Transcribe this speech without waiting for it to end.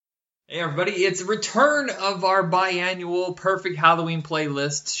Hey everybody, it's a return of our biannual Perfect Halloween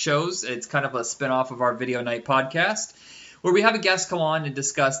playlist shows. It's kind of a spin-off of our Video Night podcast, where we have a guest come on and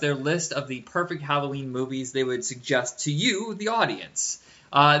discuss their list of the perfect Halloween movies they would suggest to you, the audience.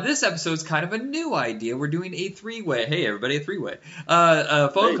 This episode is kind of a new idea. We're doing a three-way, hey everybody, a three-way,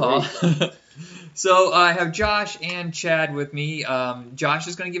 phone call. So I have Josh and Chad with me. Josh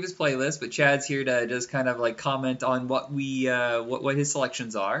is going to give his playlist, but Chad's here to just kind of like comment on what what his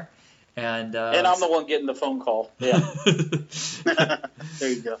selections are. And I'm the one getting the phone call. Yeah. There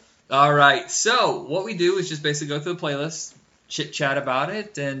you go. All right. So what we do is just basically go through the playlist, chit chat about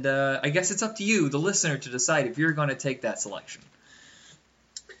it, and I guess it's up to you, the listener, to decide if you're going to take that selection.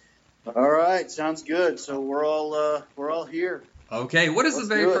 All right, sounds good. So we're all here. Okay. What is Let's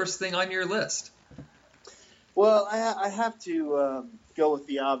the very do it. first thing on your list? Well, I have to go with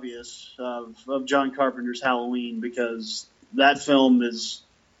the obvious of John Carpenter's Halloween, because that film is,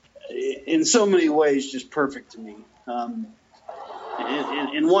 in so many ways, just perfect to me. In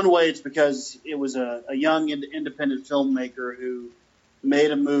one way, it's because it was a young independent filmmaker who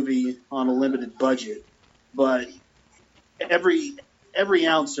made a movie on a limited budget, but every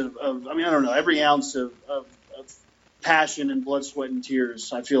ounce of every ounce of passion and blood, sweat, and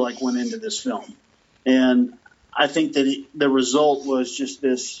tears, I feel like, went into this film. And I think that the result was just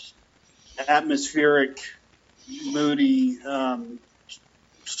this atmospheric, moody,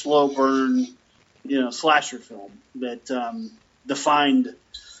 slow burn, slasher film that defined,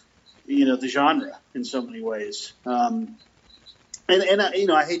 the genre in so many ways. And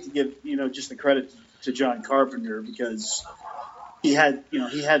I hate to give, just the credit to John Carpenter, because he had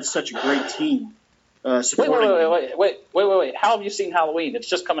such a great team. Supporting Wait. How have you seen Halloween? It's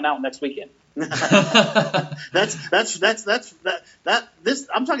just coming out next weekend. This.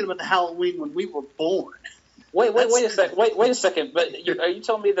 I'm talking about the Halloween when we were born. Wait a second. But are you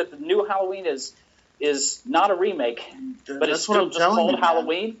telling me that the new Halloween is not a remake, but it's still just called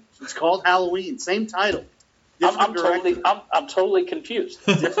Halloween? It's called Halloween. Same title. I'm totally confused.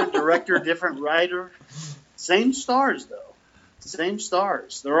 Different director, different writer. Same stars though. Same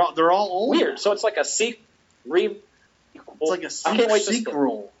stars. They're all old. Weird. So it's like a sequel. It's like a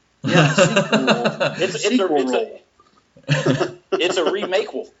sequel. Yeah, sequel. It's a remake.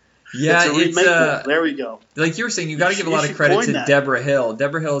 Yeah, it's there we go. Like you were saying, you got to give a lot of credit to Deborah Hill.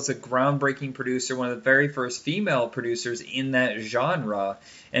 Deborah Hill is a groundbreaking producer, one of the very first female producers in that genre,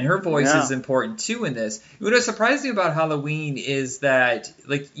 and her voice is important too in this. What surprised me about Halloween is that,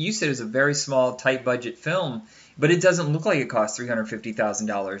 like you said, it was a very small, tight budget film, but it doesn't look like it cost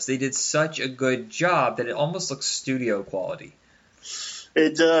 $350,000. They did such a good job that it almost looks studio quality.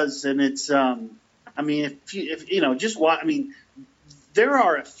 It does, and it's there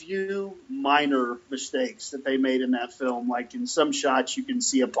are a few minor mistakes that they made in that film. Like in some shots, you can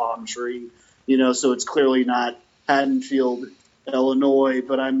see a palm tree, so it's clearly not Haddonfield, Illinois.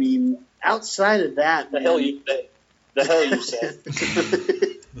 But I mean, outside of that, the hell you said.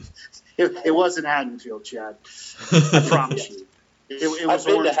 It wasn't Haddonfield, Chad. I promise you. It was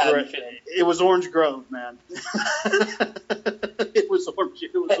Orange Grove. It was Orange Grove, man. It was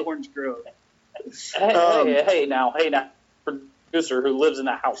Orange Grove. Hey now. Producer who lives in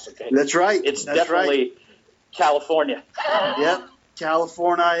the house, okay? That's right. It's definitely California. Yep.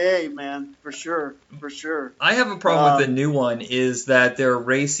 California, man, for sure. I have a problem with the new one is that they're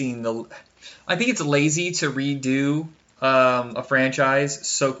erasing I think it's lazy to redo a franchise.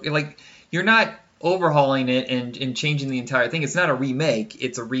 So, like, you're not overhauling it and changing the entire thing. It's not a remake,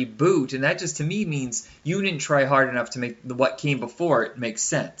 it's a reboot, and that just to me means you didn't try hard enough to make what came before it make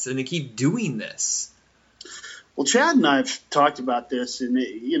sense, and they keep doing this. Well, Chad and I have talked about this, and I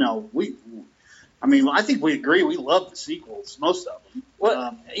think we agree. We love the sequels, most of them.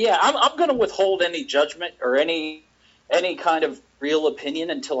 Well, I'm going to withhold any judgment or any kind of real opinion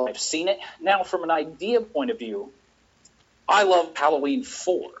until I've seen it. Now, from an idea point of view, I love Halloween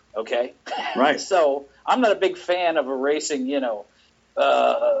 4. Okay, right. So I'm not a big fan of erasing. Well,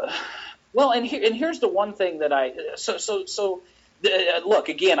 and here's the one thing that look,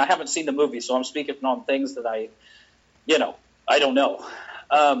 again, I haven't seen the movie, so I'm speaking on things that I don't know.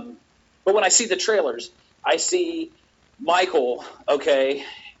 But when I see the trailers, I see Michael,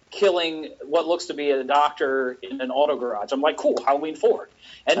 killing what looks to be a doctor in an auto garage. I'm like, cool, Halloween 4.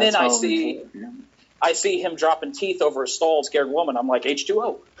 And then I see him dropping teeth over a stalled scared woman. I'm like,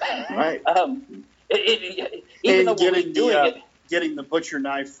 H2O. Right. Even though getting the butcher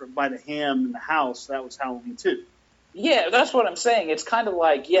knife by the ham in the house, that was Halloween 2. Yeah, that's what I'm saying. It's kind of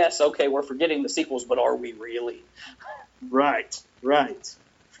like, yes, okay, we're forgetting the sequels, but are we really? Right.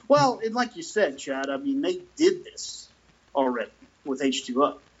 Well, and like you said, Chad, I mean, they did this already with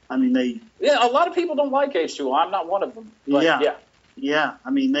H2O. I mean, a lot of people don't like H2O. I'm not one of them. But yeah. I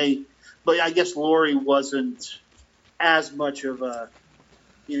mean, but I guess Laurie wasn't as much of a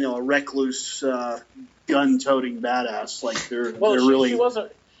recluse, gun-toting badass like they're really. She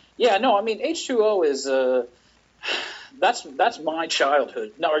wasn't. Yeah, no, I mean H2O is that's my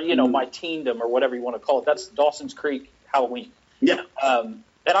childhood, my teendom or whatever you want to call it. That's Dawson's Creek Halloween. Yeah. And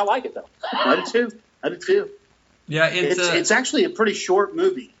I like it though. I do too. Yeah, it's actually a pretty short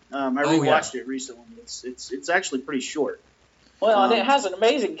movie. I rewatched it recently. It's actually pretty short. Well, and it has an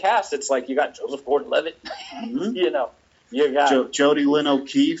amazing cast. It's like you got Joseph Gordon-Levitt. Mm-hmm. You got Jodie Lynn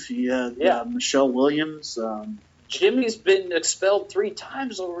O'Keefe. You had Michelle Williams. Jimmy's been expelled 3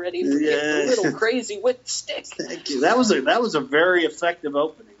 times already for getting a little crazy with the stick. Thank you. That was a very effective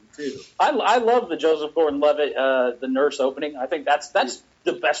opening too. I love the Joseph Gordon-Levitt the nurse opening. I think that's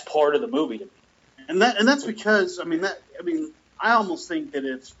the best part of the movie to me. And that's because I almost think that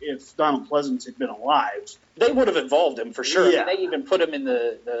if Donald Pleasance had been alive, they would have involved him for sure. Yeah. I mean, they even put him in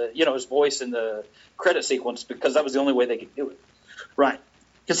the his voice in the credit sequence because that was the only way they could do it. Right.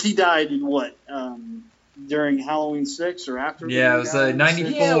 Because he died in what? During Halloween 6 or after? Yeah, it was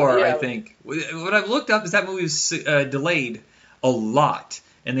 94, Yeah. I think. What I've looked up is that movie was delayed a lot.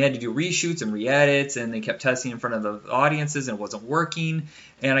 And they had to do reshoots and re-edits, and they kept testing in front of the audiences, and it wasn't working.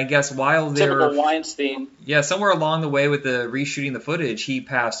 And I guess while they were... Typical Weinstein. Yeah, somewhere along the way with the reshooting the footage, he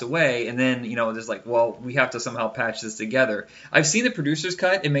passed away. And then, there's like, well, we have to somehow patch this together. I've seen the producer's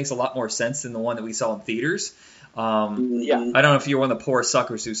cut. It makes a lot more sense than the one that we saw in theaters. I don't know if you're one of the poor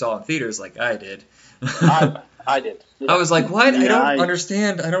suckers who saw it in theaters like I did. I did. I was like, what? I don't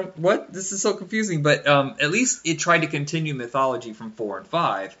understand. What? This is so confusing. But at least it tried to continue mythology from 4 and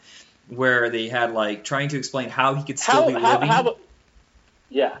 5, where they had, like, trying to explain how he could still be living.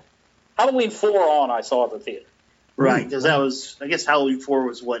 Halloween 4 on, I saw at the theater. Right, because that was, I guess Halloween 4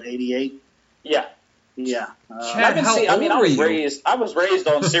 was, what, 88? Yeah. Yeah. Chad, I was raised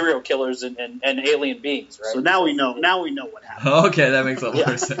on serial killers and alien beings, right? So now we know what happened. Okay, that makes a lot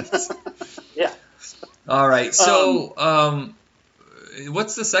more sense. Yeah. All right. So,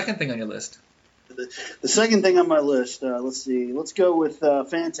 what's the second thing on your list? The second thing on my list, let's see. Let's go with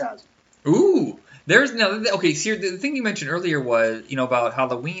Phantasm. Ooh. Okay, so the thing you mentioned earlier was, about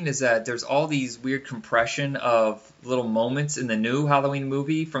Halloween is that there's all these weird compression of little moments in the new Halloween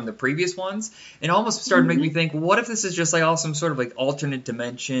movie from the previous ones, and almost started to make me think, what if this is just like some sort of like alternate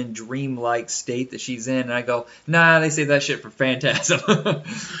dimension, dream-like state that she's in? And I go, nah, they say that shit for Phantasm.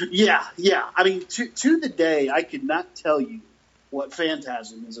 Yeah. I mean, to the day, I could not tell you what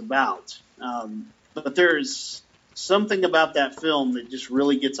Phantasm is about, but there's something about that film that just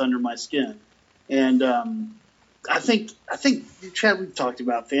really gets under my skin. And I think Chad, we've talked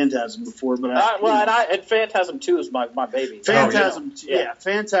about Phantasm before, but and Phantasm 2 is my baby. Phantasm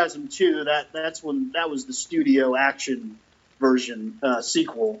 2. That was the studio action version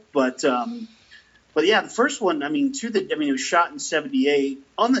sequel, but yeah, the first one. It was shot in '78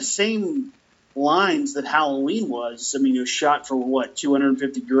 on the same lines that Halloween was. It was shot for what,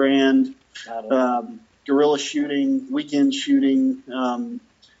 $250,000, guerrilla shooting, weekend shooting.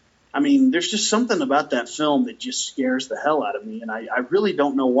 There's just something about that film that just scares the hell out of me, and I really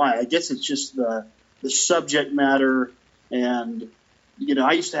don't know why. I guess it's just the subject matter, and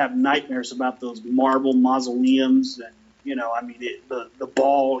I used to have nightmares about those marble mausoleums, and the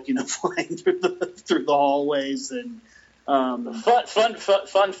ball flying through the hallways, and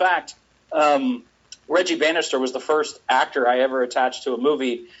fun fact. Reggie Bannister was the first actor I ever attached to a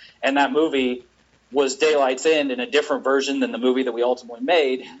movie, and that movie was Daylight's End in a different version than the movie that we ultimately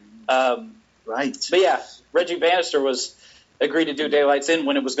made. Right. But yeah, Reggie Bannister agreed to do Daylight's End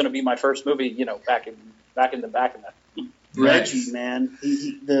when it was going to be my first movie, back in that. Reggie, man,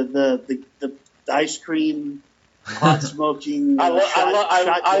 the ice cream, hot smoking,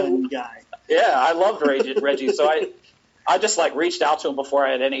 shotgun guy. Yeah, I loved Reggie. So I just reached out to him before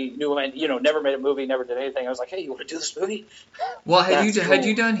I had any never made a movie, never did anything. I was like, hey, you want to do this movie? Well, had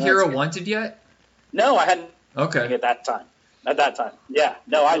you done Hero Wanted yet? No, I hadn't. Okay. At that time, yeah.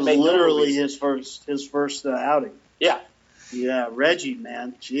 No, I made literally his first outing. Yeah. Yeah, Reggie,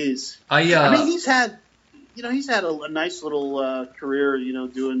 man, jeez. He's had a nice little career,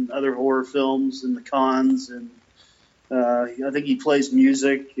 doing other horror films and the cons, and I think he plays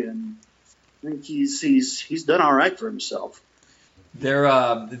music, and I think he's done all right for himself.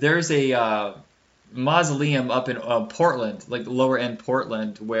 There's a mausoleum up in Portland, like lower end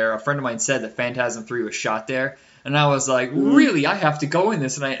Portland, where a friend of mine said that Phantasm 3 was shot there. And I was like, really? I have to go in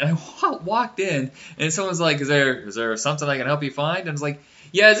this. And I walked in, and someone's like, is there something I can help you find? And I was like,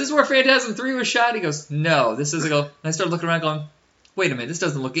 yeah, is this where Phantasm 3 was shot? He goes, no, this is. And I started looking around going, wait a minute, this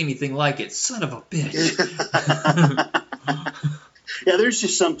doesn't look anything like it. Son of a bitch. Yeah, there's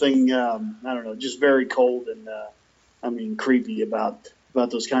just something, I don't know, just very cold and, creepy about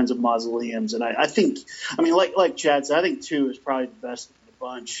those kinds of mausoleums. And I think, like Chad said, I think 2 is probably the best of the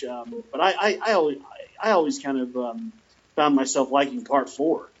bunch. But I always kind of found myself liking part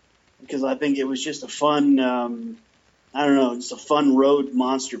 4 because I think it was just a fun, just a fun road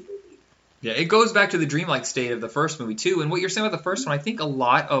monster movie. Yeah, it goes back to the dreamlike state of the first movie, too. And what you're saying about the first one, I think a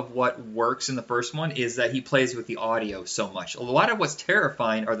lot of what works in the first one is that he plays with the audio so much. A lot of what's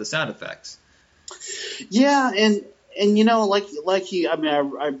terrifying are the sound effects. Yeah, and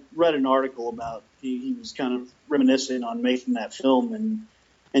I read an article about he was kind of reminiscing on making that film,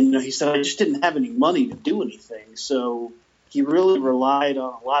 and he said, I just didn't have any money to do anything, so he really relied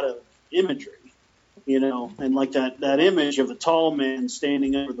on a lot of imagery. And like that image of the tall man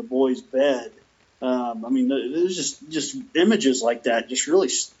standing over the boy's bed. There's just images like that just really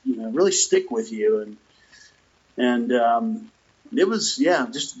stick with you. And it was,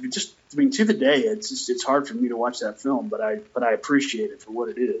 to the day, it's hard for me to watch that film, but I appreciate it for what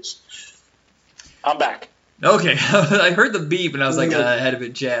it is. I'm back. Okay, I heard the beep and I was like, ahead of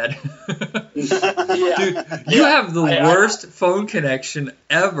it, Chad. Yeah. Dude, you have the worst phone connection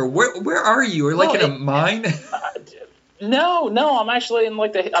ever. Where are you? Are you in a mine? No, I'm actually in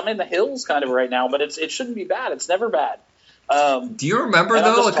I'm in the hills kind of right now, but it shouldn't be bad. It's never bad. Do you remember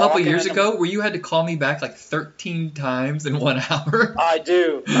though a couple years ago where you had to call me back like 13 times in 1 hour? I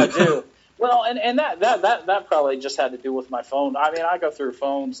do. Well, and that probably just had to do with my phone. I go through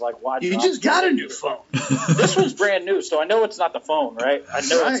phones like watch. You just got a new phone. This one's brand new, so I know it's not the phone, right? I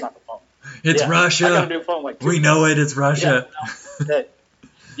know it's not the phone. It's Russia. I got a new phone we know it. It's Russia.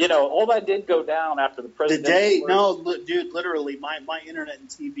 Yeah, all that did go down after the president. Dude, literally, my internet and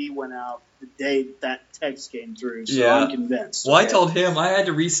TV went out the day that text came through, so I'm convinced. Well, I told him I had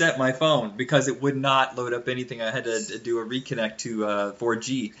to reset my phone because it would not load up anything. I had to do a reconnect to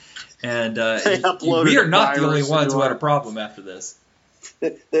 4G. And we are not the only ones who had a problem after this.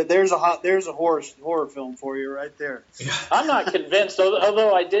 There's a horror film for you right there. I'm not convinced,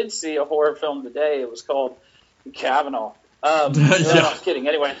 although I did see a horror film today. It was called Kavanaugh. I'm kidding.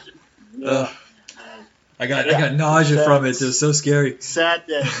 Anyway. I got nausea from it. It was so scary. Sad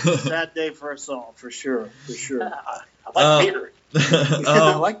day for us all, for sure. I like beer.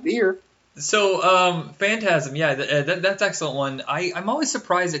 I like beer. So, Phantasm, that's an excellent one. I'm always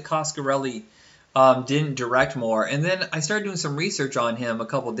surprised that Coscarelli didn't direct more. And then I started doing some research on him a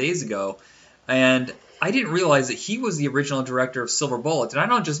couple days ago, and I didn't realize that he was the original director of Silver Bullet. And I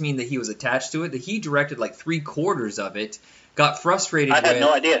don't just mean that he was attached to it, that he directed like 3/4 of it, got frustrated with... I had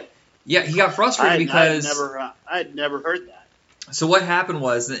no idea. Yeah, he got frustrated because... I had never heard that. So what happened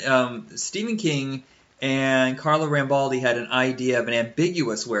was Stephen King and Carlo Rambaldi had an idea of an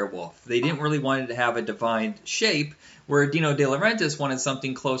ambiguous werewolf. They didn't really want it to have a defined shape, where Dino De Laurentiis wanted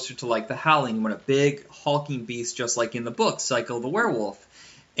something closer to like The Howling. He wanted a big, hulking beast just like in the book, Cycle of the Werewolf.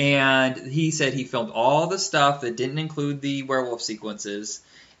 And he said he filmed all the stuff that didn't include the werewolf sequences,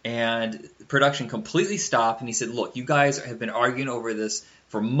 and production completely stopped. And he said, look, you guys have been arguing over this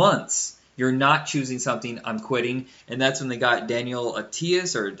for months. You're not choosing something. I'm quitting. And that's when they got Daniel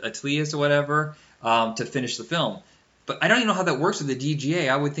Attias or whatever to finish the film. But I don't even know how that works with the DGA.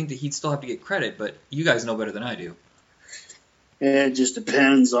 I would think that he'd still have to get credit, but you guys know better than I do. It just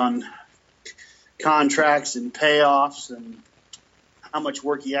depends on contracts and payoffs and how much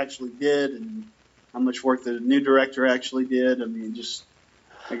work he actually did and how much work the new director actually did.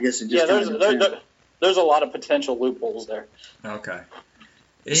 I guess it just there's a lot of potential loopholes there. Okay.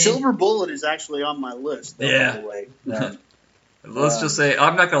 Silver Bullet is actually on my list, though, by the way. Let's just say,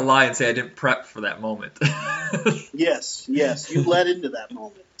 I'm not going to lie and say I didn't prep for that moment. Yes, you led into that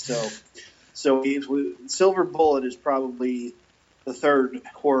moment. So Silver Bullet is probably the third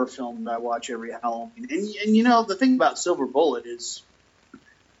horror film that I watch every Halloween. And the thing about Silver Bullet is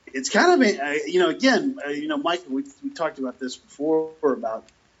it's kind of, Michael, we talked about this before about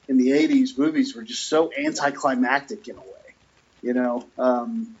in the 80s, movies were just so anticlimactic in a way.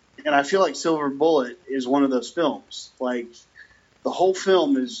 And I feel like Silver Bullet is one of those films. Like the whole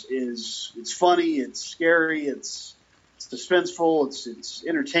film is it's funny, it's scary, it's suspenseful, it's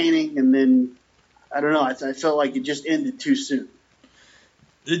entertaining, and then I don't know. I felt like it just ended too soon.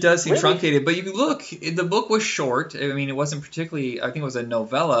 It does seem truncated, but if you look, the book was short. I mean, it wasn't particularly. I think it was a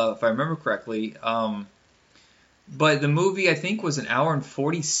novella, if I remember correctly. But the movie, I think, was an hour and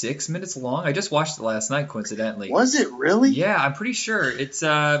 46 minutes long. I just watched it last night, coincidentally. Was it really? Yeah, I'm pretty sure. It's,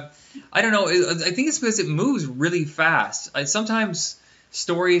 I don't know. I think it's because it moves really fast. Sometimes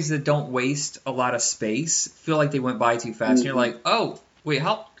stories that don't waste a lot of space feel like they went by too fast. And you're like, oh, wait,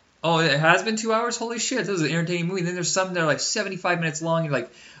 how? Oh, it has been 2 hours? Holy shit, this is an entertaining movie. And then there's some that are like 75 minutes long. You're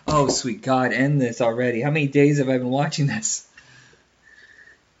like, oh, sweet God, end this already. How many days have I been watching this?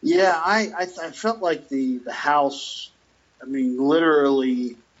 Yeah, I felt like the house, I mean,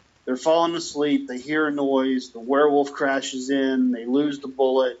 literally, they're falling asleep, they hear a noise, the werewolf crashes in, they lose the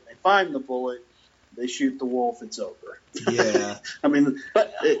bullet, they find the bullet, they shoot the wolf, it's over. Yeah. I mean,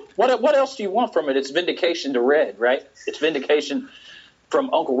 but what else do you want from it? It's vindication to Red, right? It's vindication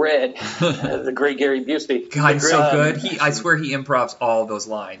from Uncle Red, the great Gary Busey. God, he's so good. I swear he improvs all of those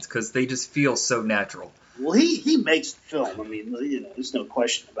lines because they just feel so natural. Well, he makes the film. I mean, there's no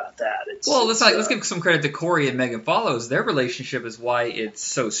question about that. Let's give some credit to Corey and Megan Follows. Their relationship is why it's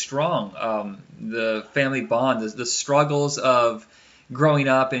so strong. The family bond, the struggles of growing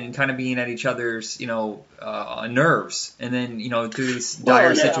up and kind of being at each other's, nerves, and then through these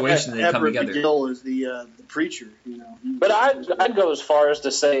dire situations they come together. McGill is the preacher, But I'd go as far as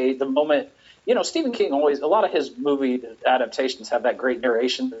to say the moment. Stephen King a lot of his movie adaptations have that great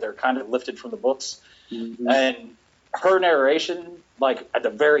narration that they're kind of lifted from the books. Mm-hmm. And her narration, like at the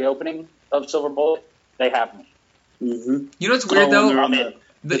very opening of Silver Bullet, they have me. Mm-hmm. You know what's weird though? On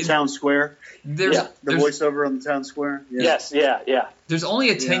the town square. There's voiceover on the town square. Yeah. Yes, yeah. There's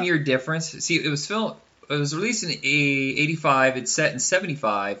only a 10-year difference. See, it was released in 85. It's set in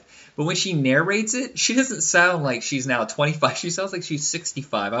 75. But when she narrates it, she doesn't sound like she's now 25. She sounds like she's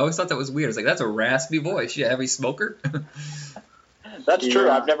 65. I always thought that was weird. It's like, that's a raspy voice. She a heavy smoker. That's true.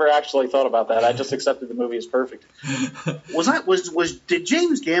 I've never actually thought about that. I just accepted the movie as perfect. Did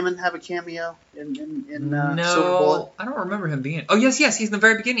James Gammon have a cameo in no, Silver Bullet? I don't remember him being. Oh yes, he's in the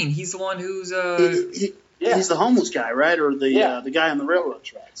very beginning. He's the one who's he's the homeless guy, right? Or the guy on the railroad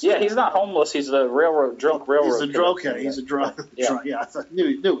tracks. Yeah, he's not homeless. He's the drunk railroad. He's a drunk. Yeah, I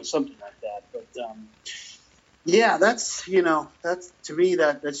knew it was something like that. But yeah, that's to me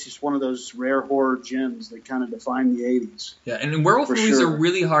that's just one of those rare horror gems that kind of define the '80s. Yeah, and werewolf movies are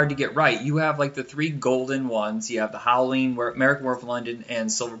really hard to get right. You have like the three golden ones. You have The Howling, American Werewolf in London,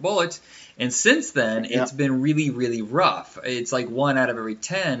 and Silver Bullet. And since then, it's been really, really rough. It's like 1 out of every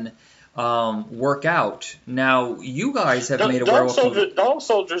 10 work out. Now, you guys have made a werewolf movie. Dog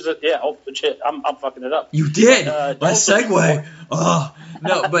Soldiers, oh shit, I'm fucking it up. You did. Let's segue. Oh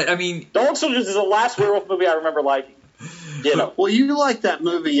no, but I mean, Dog Soldiers is the last werewolf movie I remember liking. Well, you like that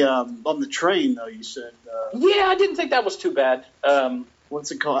movie on the train, though. You said. Yeah, I didn't think that was too bad.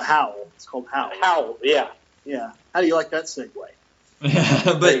 What's it called? Howl. It's called Howl. Howl. Yeah. Yeah. How do you like that segue?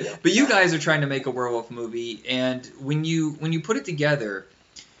 but you guys are trying to make a werewolf movie, and when you put it together,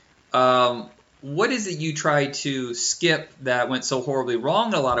 what is it you tried to skip that went so horribly wrong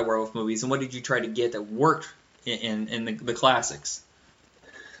in a lot of werewolf movies, and what did you try to get that worked in the classics?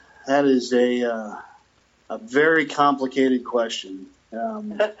 That is a very complicated question.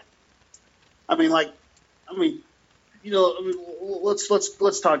 Let's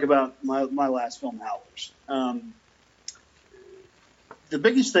talk about my last film, Howlers. The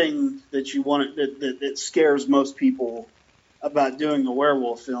biggest thing that you want that scares most people about doing a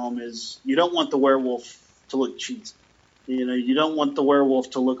werewolf film is you don't want the werewolf to look cheesy. You don't want the werewolf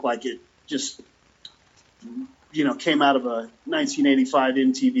to look like it just came out of a 1985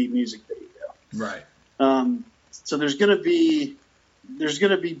 MTV music video. Right. So there's gonna be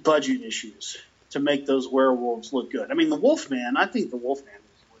budget issues to make those werewolves look good. I mean, I think the Wolfman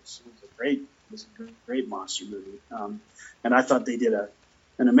was a great monster movie, and I thought they did an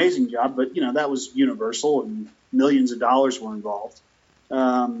amazing job. But that was Universal, and millions of dollars were involved.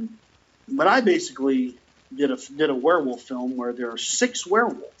 But I basically did a werewolf film where there are 6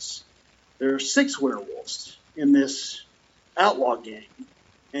 werewolves. There are 6 werewolves in this outlaw gang,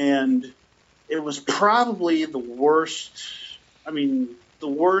 and it was probably the worst kind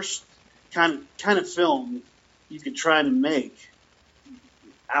of film you could try to make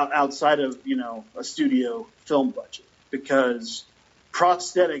outside of a studio film budget, because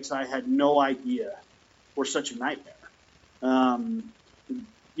prosthetics I had no idea were such a nightmare.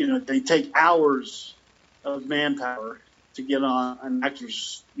 They take hours of manpower to get on an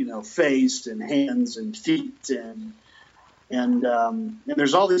actor's face and hands and feet and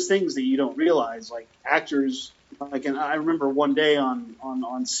there's all these things that you don't realize, like actors. And I remember one day on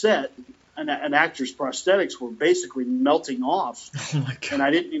set, an actor's prosthetics were basically melting off. Oh my God. And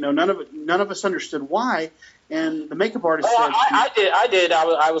I didn't, none of us understood why. And the makeup artist said, I did.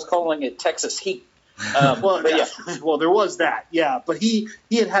 I was calling it Texas heat. Well, there was that, yeah. But he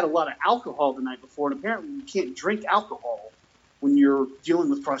had a lot of alcohol the night before, and apparently you can't drink alcohol when you're dealing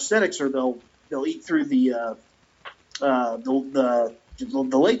with prosthetics, or they'll eat through the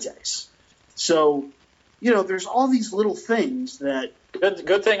the latex. So, there's all these little things that.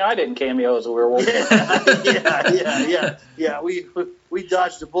 Good thing I didn't cameo as a werewolf. Yeah. We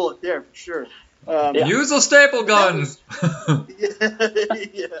dodged a bullet there for sure. Use a staple gun.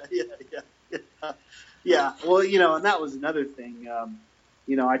 Yeah. Well, and that was another thing.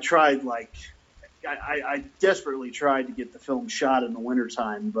 I tried I desperately tried to get the film shot in the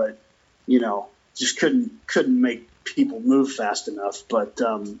wintertime, but just couldn't make people move fast enough. But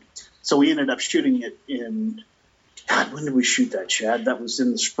so we ended up shooting it in. God, when did we shoot that, Chad? That was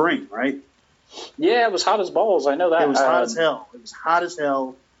in the spring, right? Yeah, it was hot as balls. I know that. It was hot as hell. It was hot as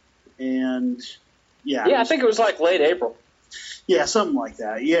hell, and yeah. Yeah, I think it was like late April. Yeah, something like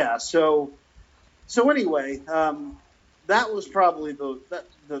that. Yeah. So anyway, that was probably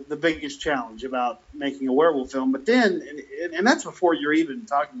the biggest challenge about making a werewolf film. But then, and that's before you're even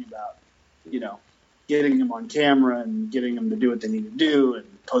talking about, getting them on camera and getting them to do what they need to do and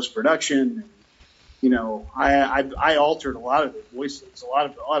post-production. I altered a lot of their voices. A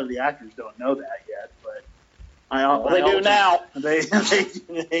lot of the actors don't know that yet, but they do now.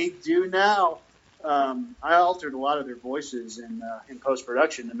 They do now. I altered a lot of their voices in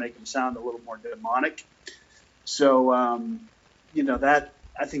post-production to make them sound a little more demonic. So, that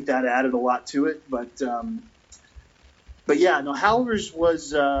I think that added a lot to it. But yeah, no, Howlers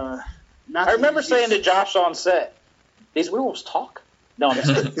was not. I remember saying to Josh on set, "These werewolves talk." No, I'm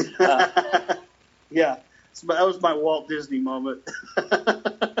just kidding. Yeah, that was my Walt Disney moment.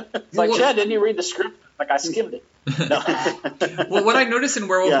 It's like, Chad, didn't you read the script? Like, I skimmed it. No. Well, what I noticed in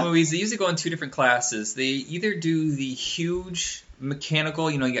werewolf movies, they usually go in two different classes. They either do the huge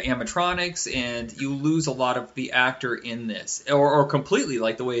mechanical, you got animatronics, and you lose a lot of the actor in this, or completely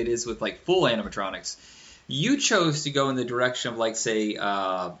like the way it is with like full animatronics. You chose to go in the direction of say,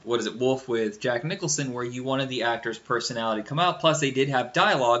 Wolf with Jack Nicholson, where you wanted the actor's personality to come out. Plus, they did have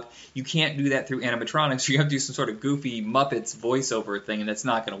dialogue. You can't do that through animatronics. You have to do some sort of goofy Muppets voiceover thing, and that's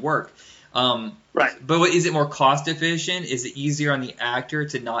not going to work. Right. But is it more cost efficient? Is it easier on the actor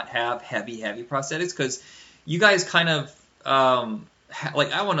to not have heavy prosthetics? Because you guys kind of, I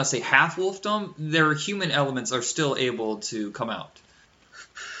want to say half-wolfed them. Their human elements are still able to come out.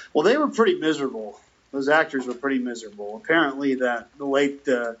 Well, they were pretty miserable. Those actors were pretty miserable. Apparently, the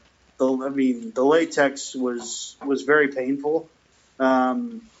latex was very painful,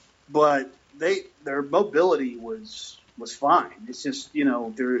 but their mobility was fine. It's just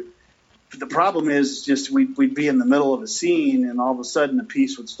the problem is just we'd be in the middle of a scene and all of a sudden the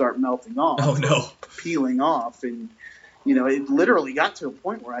piece would start melting off. Oh no, peeling off, and it literally got to a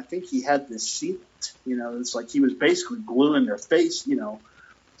point where I think he had this sealant. It's like he was basically gluing their face.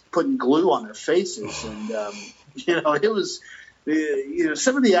 Putting glue on their faces, and it was,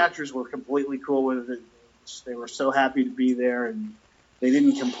 some of the actors were completely cool with it. They were so happy to be there, and they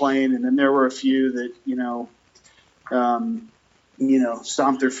didn't complain. And then there were a few that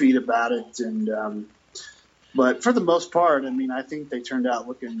stomped their feet about it. And but for the most part, I think they turned out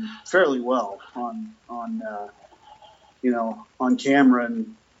looking fairly well on camera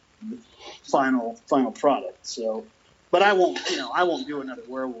and the final product. So. But I won't do another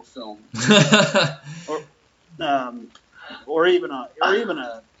werewolf film, or even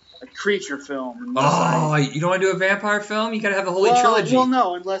a creature film. You don't want to do a vampire film? You got to have the holy trilogy. Well,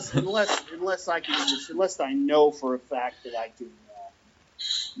 no, unless I know for a fact that I can,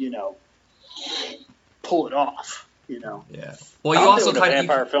 pull it off. Yeah. Well, you also kind of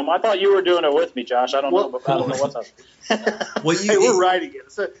vampire film. I thought you were doing it with me, Josh. I don't know what's up. Hey, we're writing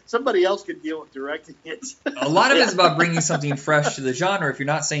it. So somebody else can deal with directing it. A lot of it is about bringing something fresh to the genre. If you're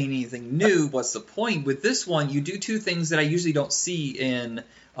not saying anything new, what's the point? With this one, you do two things that I usually don't see in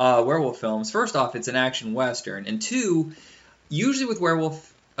werewolf films. First off, it's an action western, and two, usually with werewolf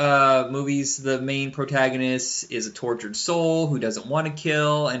movies, the main protagonist is a tortured soul who doesn't want to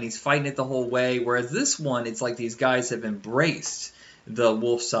kill, and he's fighting it the whole way. Whereas this one, it's like these guys have embraced the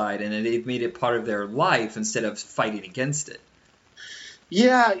wolf side, and they've made it part of their life instead of fighting against it.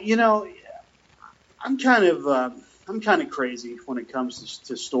 Yeah, I'm kind of crazy when it comes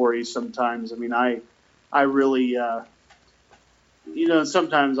to stories. Sometimes, I really,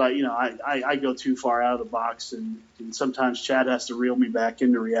 sometimes I go too far out of the box, and sometimes Chad has to reel me back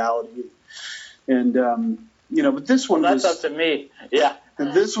into reality. And but this one that's up to me. Yeah.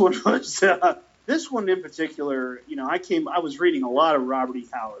 And this one was this one in particular. I was reading a lot of Robert E.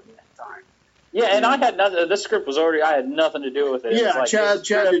 Howard at the time. Yeah, and I had nothing. This script was already. I had nothing to do with it. Yeah, Chad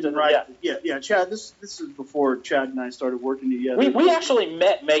didn't write. Yeah, Chad. This is before Chad and I started working together. We actually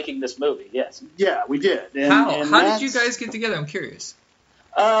met making this movie. Yes. Yeah, we did. How did you guys get together? I'm curious.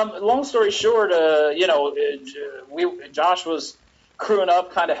 Long story short, Josh was crewing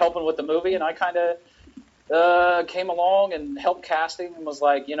up, kind of helping with the movie, and I kind of came along and helped casting and was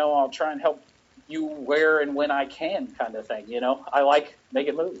like, I'll try and help you where and when I can, kind of thing. I like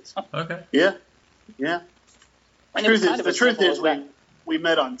making movies. Okay. Yeah. And The truth is, we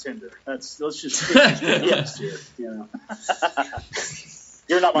met on Tinder. Let's just yes, here.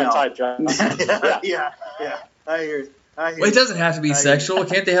 You're not my type, John. Yeah. I hear. Well, it doesn't have to be sexual.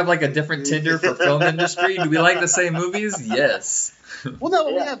 Can't they have like a different Tinder for film industry? Do we like the same movies? Yes. Well,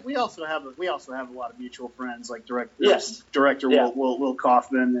 no, we also have a lot of mutual friends, like director Yeah. Will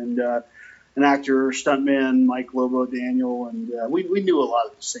Kaufman and an actor, stuntman Mike Lobo Daniel, and we knew a lot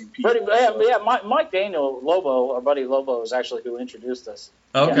of the same people. Mike Daniel Lobo, our buddy Lobo, is actually who introduced us.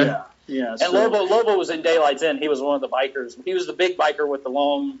 Okay. Yeah. And Lobo was in Daylight's End. He was one of the bikers. He was the big biker with the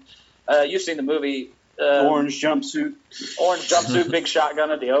long. You've seen the movie. Orange jumpsuit, big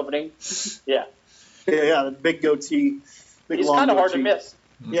shotgun at the opening. Yeah. Yeah, the big goatee. He's kind of hard to miss.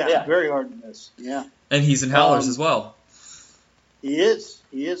 Yeah, very hard to miss. Yeah. And he's in Howlers as well. He is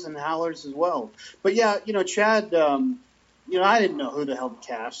in Howlers as well. But yeah, Chad, I didn't know who the hell to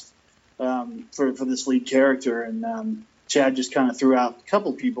cast for this lead character, and Chad just kind of threw out a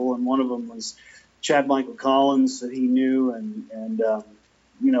couple people, and one of them was Chad Michael Collins that he knew, and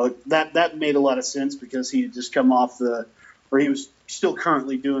that made a lot of sense because he had just come off he was still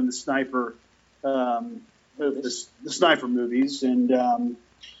currently doing the sniper movies. The sniper movies, and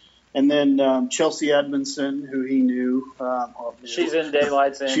then Chelsea Edmondson, who he knew. She's in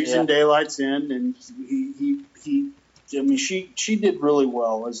Daylight's End. She's in Daylight's End, and she did really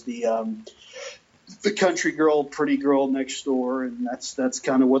well as the country girl, pretty girl next door, and that's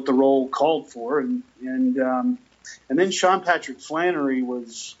kind of what the role called for, and then Sean Patrick Flannery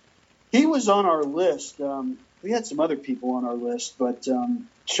was on our list. We had some other people on our list, but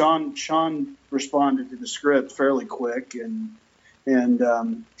Sean responded to the script fairly quick, and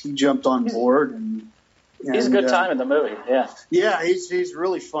he jumped on board. And he's a good time in the movie. Yeah, he's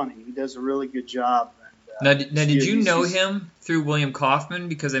really funny. He does a really good job. Now, did you know him through William Kaufman?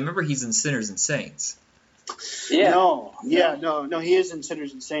 Because I remember he's in Sinners and Saints. Yeah. No, he is in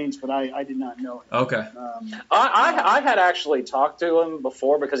Sinners and Saints, but I did not know him. Okay. I had actually talked to him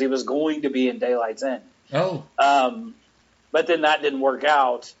before because he was going to be in Daylight's End. Oh. But then that didn't work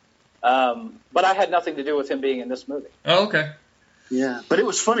out. But I had nothing to do with him being in this movie. Oh, okay. Yeah, but it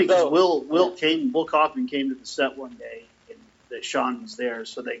was funny because Will Kaufman came to the set one day, and that Sean was there,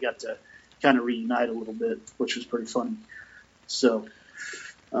 so they got to kind of reunite a little bit, which was pretty funny. So.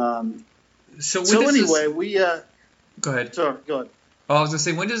 So anyway, we. Go ahead. Sorry, go ahead. Oh, I was gonna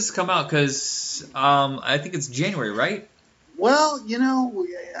say, when does this come out? Because I think it's January, right? Well,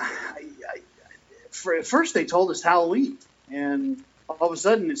 at first they told us Halloween, and all of a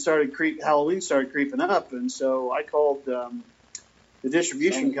sudden Halloween started creeping up, and so I called the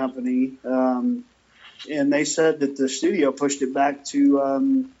distribution company, and they said that the studio pushed it back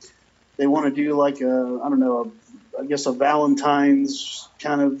to. They want to do like a Valentine's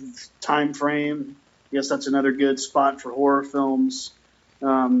kind of time frame. I guess that's another good spot for horror films.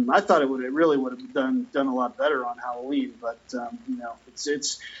 I thought it really would have done a lot better on Halloween, but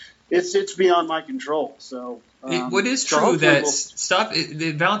it's beyond my control. So what is true that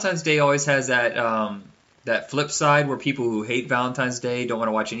Valentine's Day always has that flip side where people who hate Valentine's Day don't want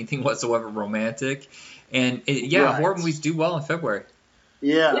to watch anything whatsoever romantic, and horror movies do well in February.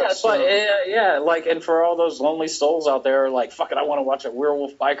 Yeah. And for all those lonely souls out there, like, fuck it, I want to watch a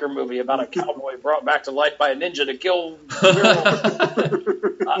werewolf biker movie about a cowboy brought back to life by a ninja to kill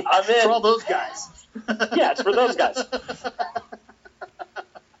werewolves. I'm in. For all those guys. Yeah, it's for those guys.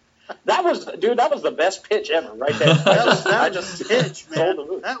 That was the best pitch ever, right there. That was a pitch, man.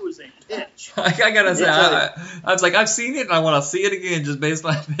 That was a pitch. I gotta say, I was like, I've seen it, and I want to see it again just based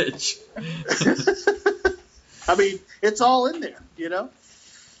on that pitch. I mean, it's all in there,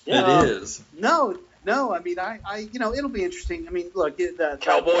 It is. No. I mean, I it'll be interesting. I mean, look,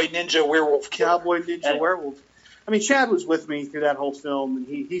 cowboy ninja werewolf. Werewolf. I mean, Chad was with me through that whole film, and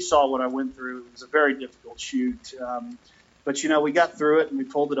he saw what I went through. It was a very difficult shoot, but we got through it and we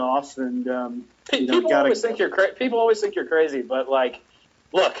pulled it off. And people always think you're crazy, but like,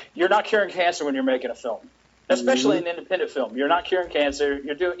 look, you're not curing cancer when you're making a film, especially an independent film. You're not curing cancer.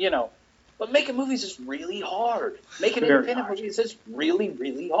 You're doing, But making movies is really hard. Making independent movies is really,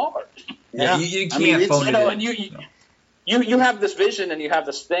 really hard. Yeah, you can't phone it in. And you have this vision and you have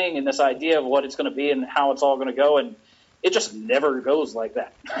this thing and this idea of what it's going to be and how it's all going to go, and it just never goes like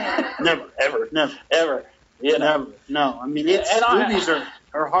that. Never, ever. Never. Never. No, I mean, movies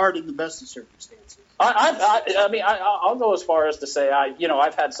are hard in the best of circumstances. I'll go as far as to say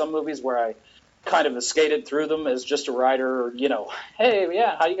I've had some movies where kind of skated through them as just a writer, or, hey,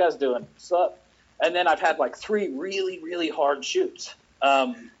 yeah, how you guys doing? What's up? And then I've had like 3 really, really hard shoots.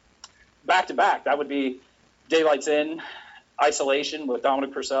 Back to back. That would be Daylight's In, Isolation with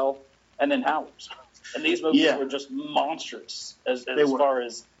Dominic Purcell, and then Howlers. And these movies were just monstrous as far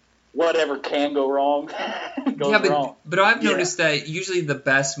as whatever can go wrong goes wrong. But I've noticed that usually the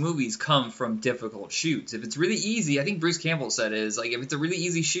best movies come from difficult shoots. If it's really easy, I think Bruce Campbell said is like, if it's a really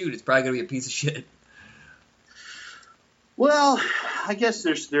easy shoot, it's probably gonna be a piece of shit. Well, I guess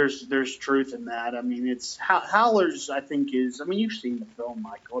there's truth in that. I mean, it's Howlers. I think is. I mean, you've seen the film,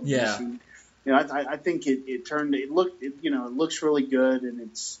 Michael. Yeah. I think it looks really good, and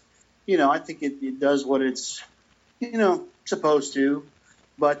it's, I think it does what it's, supposed to.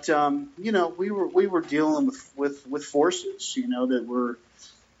 But we were dealing with forces, that were,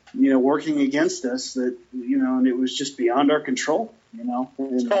 working against us, that, and it was just beyond our control.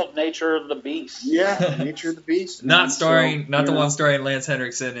 It's called Nature of the Beast. Yeah, Nature of the Beast. Not the one starring Lance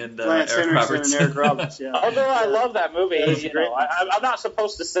Henriksen and Eric Roberts. And Eric Roberts. Yeah. Although I love that movie, I'm not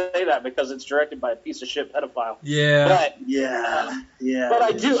supposed to say that because it's directed by a piece of shit pedophile. Yeah. But But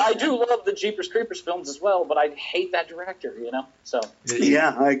I do love the Jeepers Creepers films as well. But I hate that director. So.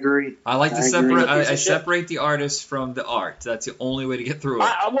 Yeah, I agree. I like to separate. I separate the artist from the art. That's the only way to get through it.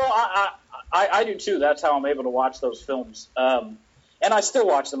 I do too. That's how I'm able to watch those films. And I still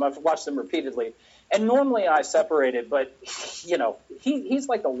watch them. I've watched them repeatedly. And normally I separate it, but, he's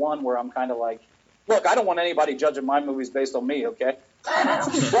like the one where I'm kind of like, look, I don't want anybody judging my movies based on me, okay?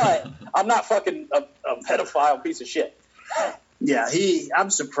 But I'm not fucking a pedophile piece of shit. Yeah,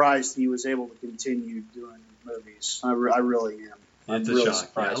 I'm surprised he was able to continue doing movies. I really am. It's really a shock.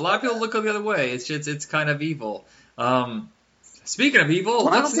 Yeah, a lot of people look the other way. It's kind of evil. Speaking of evil,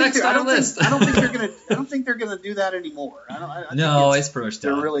 what's next on the list? I don't think they're gonna do that anymore. It's pretty much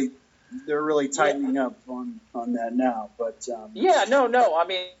done. They're really tightening up on that now. But no. I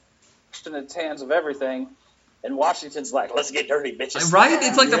mean, it's in the hands of everything, and Washington's like, let's get dirty, bitches. Right?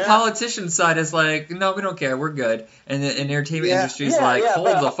 It's like the politician side is like, no, we don't care, we're good, and the entertainment industry's like, hold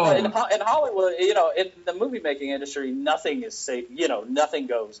the phone. In Hollywood, in the movie making industry, nothing is safe. Nothing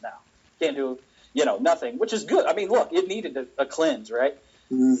goes now. Can't do. Nothing, which is good. I mean, look, it needed a cleanse, right?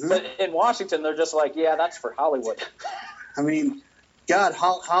 Mm-hmm. But in Washington, they're just like, yeah, that's for Hollywood. I mean, God,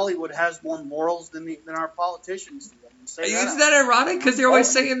 Hollywood has more morals than our politicians do. Isn't that ironic? Because they're always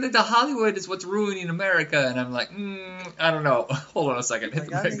saying that the Hollywood is what's ruining America, and I'm like, I don't know. Hold on a second. Hit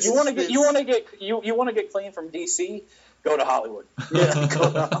the brakes. You want to get clean from DC? Go to Hollywood. Yeah, go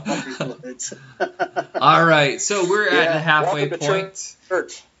to Hollywood. All right, so we're at the halfway point.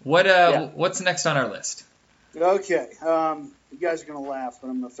 Church. What's next on our list? Okay, you guys are gonna laugh, but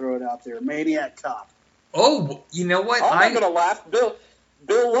I'm gonna throw it out there. Maniac Cop. Oh, you know what? I'm not gonna laugh. Bill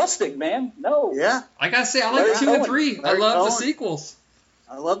Lustig, man. No. Yeah. I gotta say, I like 2 and 3. I love the sequels.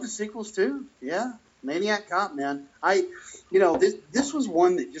 I love the sequels too. Yeah, Maniac Cop, man. This was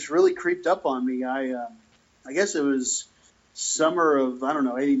one that just really creeped up on me. I guess it was summer of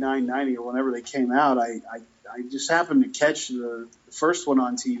 89, 90, or whenever they came out. I just happened to catch the first one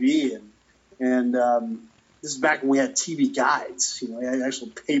on TV, and this is back when we had TV guides. We had actual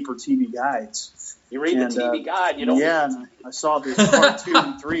paper TV guides. You read the TV guide, you don't. Yeah, and I saw this part 2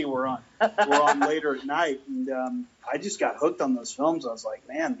 and 3 were on later at night, and I just got hooked on those films. I was like,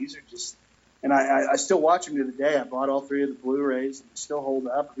 man, these are just. And I still watch them to the day. I bought all 3 of the Blu-rays, and they still hold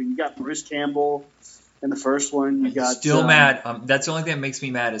up. I mean, you got Bruce Campbell in the first one. You got still mad. That's the only thing that makes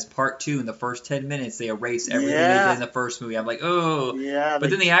me mad is part 2. In the first 10 minutes, they erase everything they did in the first movie. I'm like, oh. Yeah. But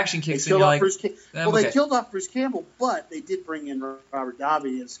then the action kicks in. You're like, they killed off Bruce Campbell, but they did bring in Robert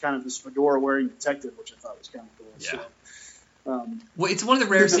Davi as kind of this fedora-wearing detective, which I thought was kind of cool. Yeah. So, well, it's one of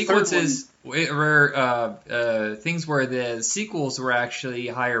the rare sequences, things where the sequels were actually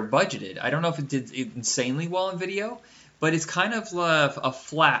higher budgeted. I don't know if it did insanely well in video, but it's kind of a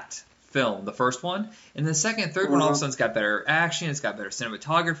flat film, the first one. And the second and third one, all of a sudden, it's got better action, it's got better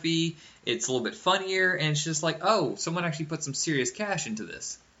cinematography, it's a little bit funnier, and it's just like, oh, someone actually put some serious cash into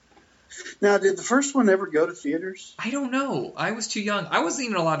this. Now, did the first one ever go to theaters? I don't know. I was too young. I wasn't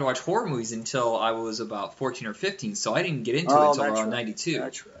even allowed to watch horror movies until I was about 14 or 15, so I didn't get into it until around 92.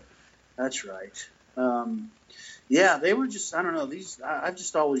 That's right. Yeah, they were just, I don't know, I've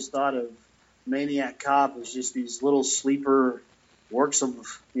just always thought of Maniac Cop as just these little sleeper works of,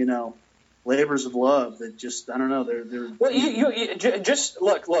 labors of love that just, I don't know, they're well, you just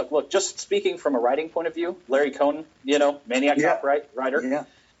look, just speaking from a writing point of view, Larry Cohen, Maniac Cop, right? Writer. Yeah.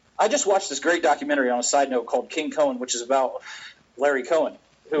 I just watched this great documentary on a side note called King Cohen, which is about Larry Cohen,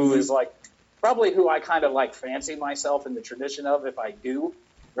 who is like probably who I kind of like fancy myself in the tradition of if I do.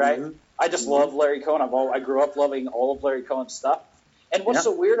 right? Mhm. I just love Larry Cohen. I grew up loving all of Larry Cohen's stuff. And what's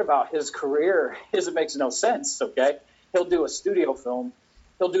so weird about his career is it makes no sense, okay? He'll do a studio film.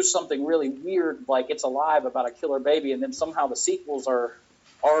 He'll do something really weird like It's Alive about a killer baby, and then somehow the sequels are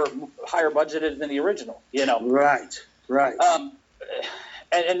higher budgeted than the original, you know? Right.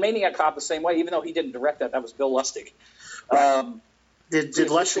 And Maniac Cop the same way, even though he didn't direct that. That was Bill Lustig. Did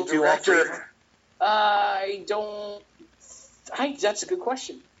Lustig do all three? That's a good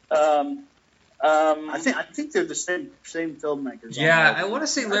question. I think they're the same filmmakers. Yeah, I want to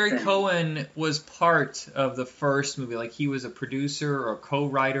say Larry Cohen was part of the first movie. Like, he was a producer or a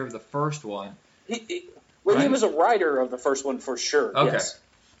co-writer of the first one. He was a writer of the first one for sure. Okay. Yes.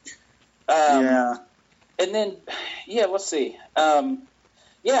 And then, let's see. I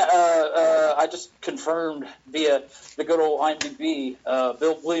just confirmed via the good old IMDb.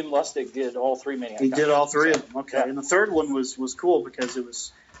 William Lustig did all three Maniac Cops. He did all three of them. Okay, Yeah. and the third one was cool because it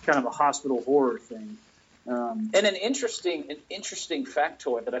was kind of a hospital horror thing. And an interesting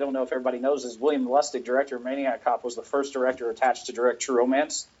factoid that I don't know if everybody knows is William Lustig, director of Maniac Cop, was the first director attached to direct True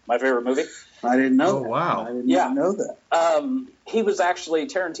Romance, my favorite movie. I didn't know. Oh, that. wow. I did not know that. He was actually,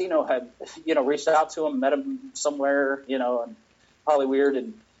 Tarantino had, reached out to him, met him somewhere, in Hollywood,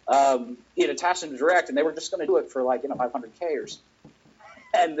 and he had attached him to direct, and they were just going to do it for like, 500K or something.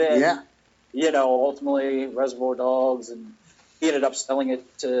 And then, ultimately Reservoir Dogs, and he ended up selling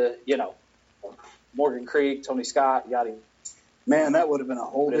it to, Morgan Creek, Tony Scott, yada. Man, that would have been a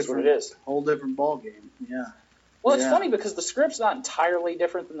whole different ball game. Yeah. Well, it's funny because the script's not entirely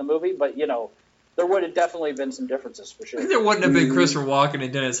different than the movie, but there would have definitely been some differences for sure. There wouldn't have been Christopher Walken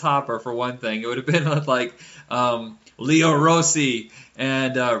and Dennis Hopper for one thing. It would have been like Leo Rossi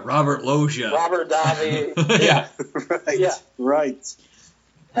and Robert Loggia. Robert Davi. Yeah. Right. Yeah. Right.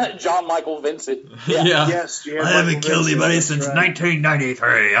 John Michael Vincent. Yeah. Yes. I haven't killed anybody since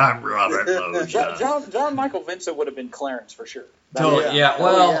 1993. I'm Robert Loggia. John Michael Vincent would have been Clarence for sure. Totally. Yeah.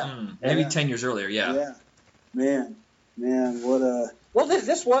 Well, maybe 10 years earlier. Yeah. Man, what a. Well,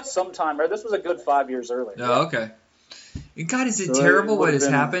 this was sometime, or this was a good 5 years earlier. Oh, okay. God, is it So terrible it what would has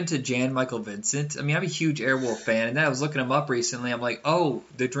have been- happened to Jan Michael Vincent? I mean, I'm a huge Airwolf fan, and then I was looking him up recently. I'm like, oh,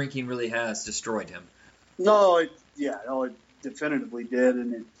 the drinking really has destroyed him. No, it definitively did,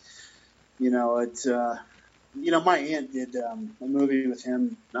 and it, my aunt did a movie with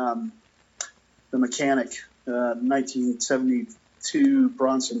him, The Mechanic, 1972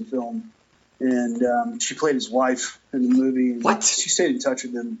 Bronson film, and she played his wife in the movie. And What? She stayed in touch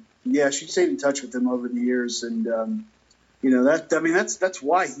with him. Yeah, she stayed in touch with him over the years, and that's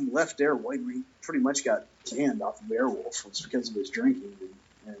why he left Airwolf. He pretty much got canned off of Airwolf, was because of his drinking,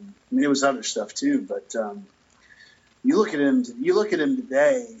 and I mean it was other stuff too, but. You look at him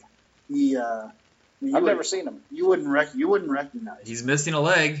today. I've never seen him. You wouldn't recognize. He's missing a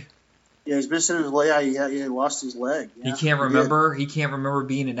leg. Yeah, he's missing his leg. He lost his leg. Yeah, He can't remember. He can't remember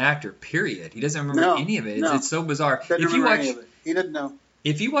being an actor. Period. He doesn't remember any of it. It's so bizarre. If you watch, he didn't know.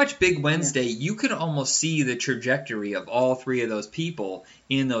 If you watch Big Wednesday, you can almost see the trajectory of all three of those people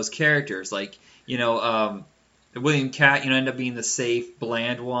in those characters. Like, William Catt, ended up being the safe,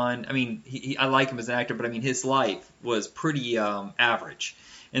 bland one. I mean, I like him as an actor, but I mean, his life was pretty average.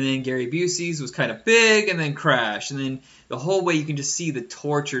 And then Gary Busey's was kind of big, and then Crash. And then the whole way you can just see the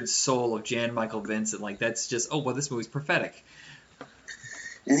tortured soul of Jan Michael Vincent. Like, that's just, this movie's prophetic.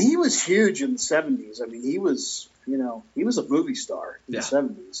 And he was huge in the 70s. I mean, he was a movie star in the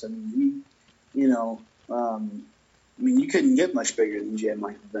 70s. I mean, you couldn't get much bigger than Jan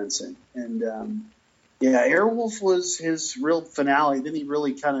Michael Vincent. And, Airwolf was his real finale. Then he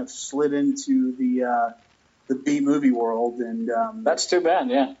really kind of slid into the B movie world, and that's too bad.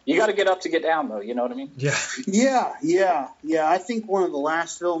 Yeah, you got to get up to get down, though. You know what I mean? Yeah. Yeah. I think one of the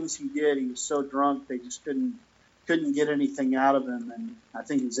last films he did, he was so drunk they just couldn't get anything out of him, and I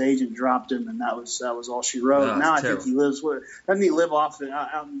think his agent dropped him, and that was all she wrote. Oh, now I terrible. think he lives doesn't he live out in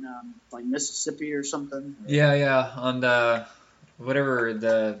like Mississippi or something? Yeah. On the what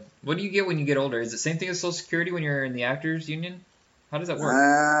do you get when you get older? Is it the same thing as Social Security when you're in the Actors Union? How does that work?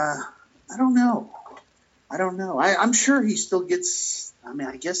 I don't know. I'm sure he still gets. I mean,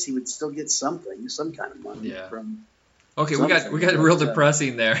 I guess he would still get some kind of money from. Okay, we got real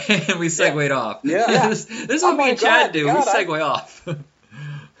depressing there, and we segued off. Yeah. This is what me and Chad do. We segue off.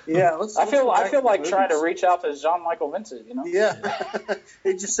 Yeah, I feel like trying to reach out to John Michael Vincent. Yeah,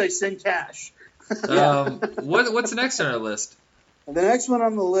 they just say send cash. What's the next on our list? The next one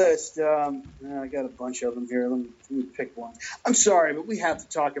on the list, I got a bunch of them here. Let me pick one. I'm sorry, but we have to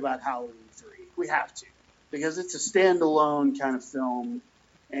talk about Halloween 3. We have to, because it's a standalone kind of film.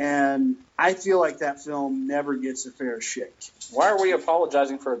 And I feel like that film never gets a fair shake. Why are we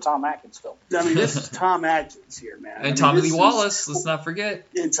apologizing for a Tom Atkins film? I mean, this is Tom Atkins here, man. And Tommy Lee Wallace, let's not forget.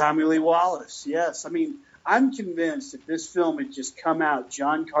 And Tommy Lee Wallace, yes. I mean, I'm convinced if this film had just come out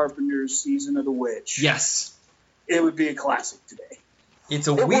John Carpenter's Season of the Witch, Yes. it would be a classic today. It's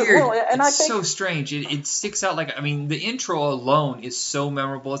a It weird, will, and it's I think- so strange. It sticks out like, I mean, the intro alone is so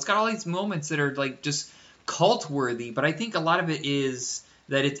memorable. It's got all these moments that are like just cult worthy, but I think a lot of it is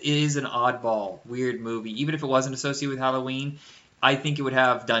that it is an oddball, weird movie. Even if it wasn't associated with Halloween, I think it would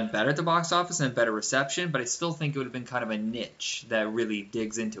have done better at the box office and better reception, but I still think it would have been kind of a niche that really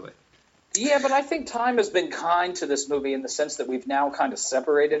digs into it. Yeah, but I think time has been kind to this movie in the sense that we've now kind of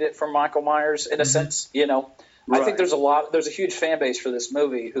separated it from Michael Myers in a sense, you know. I think there's a huge fan base for this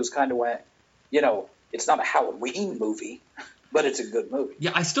movie who's kind of went, you know, it's not a Halloween movie, but it's a good movie.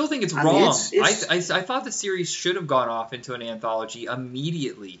 Yeah, I still think it's I mean, wrong. it's- I thought the series should have gone off into an anthology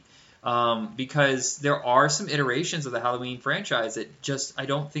immediately, because there are some iterations of the Halloween franchise that just I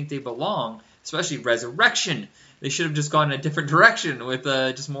don't think they belong, especially Resurrection. They should have just gone in a different direction with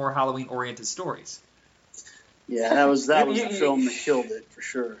just more Halloween-oriented stories. Yeah, that was the You- film that killed it for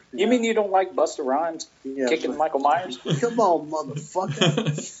sure. You mean you don't like Busta Rhymes kicking but- Michael Myers? Come on,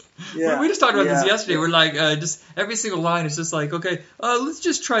 motherfucker. Yeah, we just talked about this yeah. yesterday. We're like, just every single line is just like, okay, let's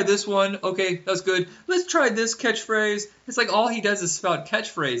just try this one. Okay, that's good. Let's try this catchphrase. It's like all he does is spout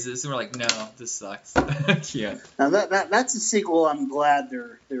catchphrases, and we're like, no, this sucks. Yeah. Now that's a sequel I'm glad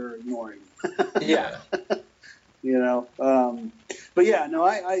they're ignoring. Yeah. You know, but yeah, no,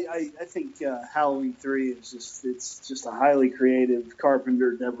 I think Halloween 3 is just a highly creative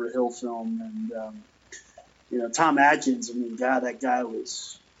Carpenter Deborah Hill film, and you know, Tom Atkins. I mean, God, that guy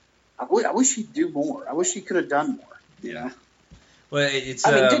was. I wish he'd do more. I wish he could have done more. You know? Well, it's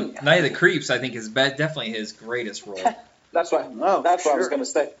I mean, didn't- Night of the Creeps. I think is definitely his greatest role. That's what Oh, that's what I was sure. going to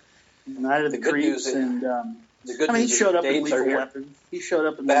say. Night of the The good Creeps, news is- and The good I mean, he news is showed up in dates are Lethal here. Weapon. He showed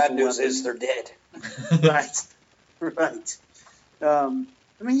up in Bad Lethal news Weapon. is they're dead. Right. I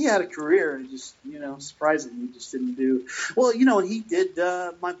mean, he had a career. It just, you know, surprising he just didn't do. Well, you know, he did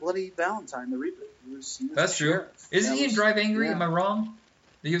My Bloody Valentine, the reboot. He was That's the true. sheriff. Isn't That he in was- Drive Angry? yeah. Am I wrong?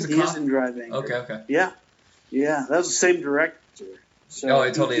 He was a He cop. is in Drive Angry. Okay. Yeah, that was the same director. So Oh,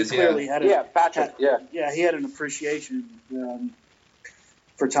 it totally he is, yeah. Clearly had Yeah, Patrick. Yeah. he had an appreciation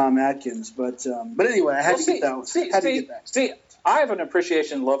for Tom Atkins. But anyway, I had to get that. See, I have an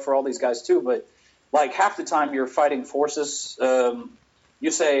appreciation and love for all these guys too, but like half the time you're fighting forces,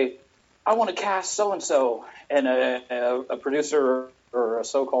 you say, I want to cast so-and-so, and a producer or a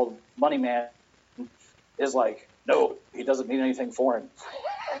so-called money man is like, no, he doesn't mean anything for him.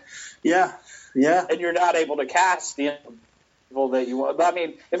 Yeah. And you're not able to cast the people that you want. But I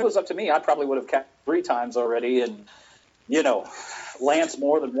mean, if it was up to me, I probably would have cast 3 times already, and, you know, Lance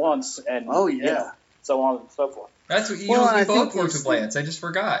more than once, and Oh, you yeah. know, so on and so forth. That's what you Well, know. I We both think worked he's- with Lance. I just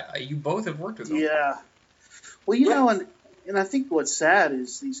forgot. You both have worked with him. Yeah. Well, you know, and I think what's sad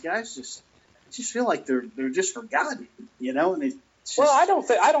is these guys just feel like they're just forgotten, you know, and it's just, Well, I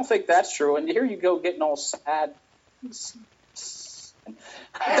don't think that's true. And here you go getting all sad.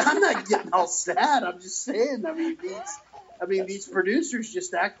 I'm not getting all sad. I'm just saying. I mean, these producers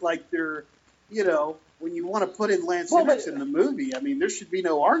just act like they're, you know, when you want to put in Lance Well, Henriksen in the movie. I mean, there should be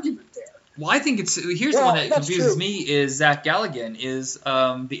no argument there. Well, I think here's the Well, one that that's confuses true. me is Zach Galligan is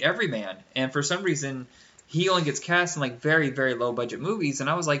the everyman, and for some reason he only gets cast in like very, very low budget movies, and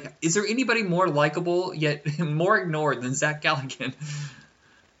I was like, is there anybody more likable yet more ignored than Zach Galligan?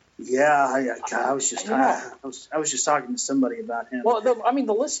 Yeah, I was just Yeah. I was just talking to somebody about him. Well,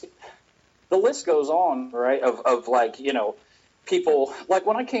 the list goes on, right? Of like, you know, people like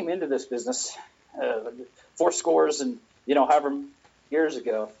when I came into this business, 4 scores and, you know, however many years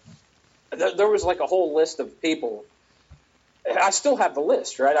ago, there was like a whole list of people. I still have the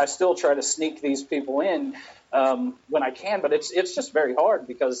list, right? I still try to sneak these people in when I can, but it's just very hard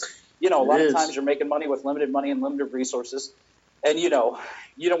because, you know, a lot It of is. times you're making money with limited money and limited resources, and you know,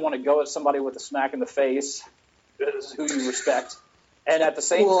 you don't want to go at somebody with a smack in the face who you respect, and at the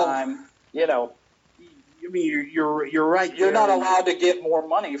same Well, time, you know, I mean, you're right. you're there. not allowed to get more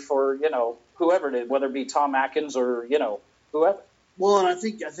money for, you know, whoever it is, whether it be Tom Atkins or, you know, whoever. Well, and I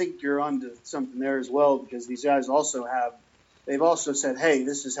think you're onto something there as well because these guys they've also said, hey,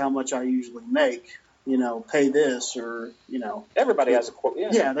 this is how much I usually make. You know, pay this, or you know, Everybody has a quote. Yeah.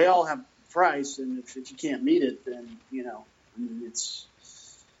 yeah, they all have a price, and if you can't meet it, then you know, I mean, it's,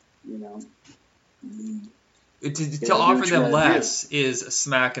 you know, To Yeah, offer what you them gotta less is a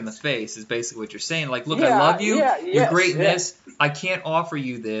smack in the face, is basically what you're saying. Like, look, I Yeah, love you. yeah, You're yes, great in yeah. this. I can't offer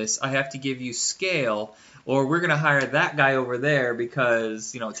you this. I have to give you scale, or we're going to hire that guy over there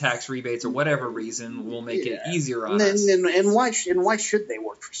because, tax rebates or whatever reason will make it easier on us. And why should they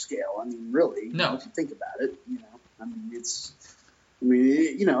work for scale? I mean, really, No. if you think about it,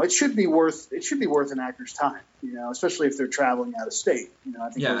 it should be worth an actor's time, especially if they're traveling out of state. I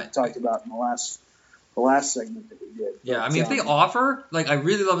think we talked about in the last segment that we did. Yeah, but, I mean, if they offer, I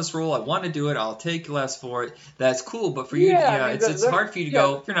really love this role, I want to do it, I'll take less for it, that's cool. But for you, it's hard for you to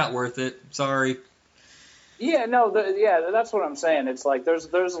go, you're not worth it, sorry. Yeah, no, that's what I'm saying. It's like there's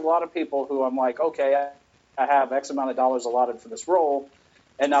a lot of people who I'm like, okay, I have X amount of dollars allotted for this role,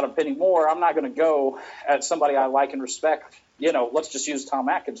 and not a penny more. I'm not going to go at somebody I like and respect. Let's just use Tom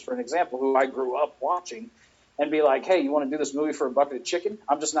Atkins for an example, who I grew up watching, and be like, hey, you want to do this movie for a bucket of chicken?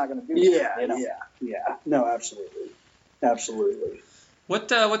 I'm just not going to do that. Yeah. No, absolutely.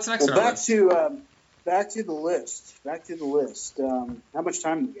 What's next? Well, back to the list. How much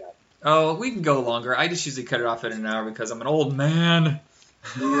time do we got? Oh, we can go longer. I just usually cut it off at an hour because I'm an old man.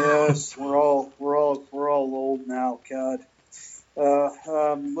 Yes, we're all old now. God.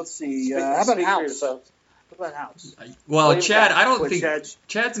 Let's see. How about House? Well, Chad, I don't think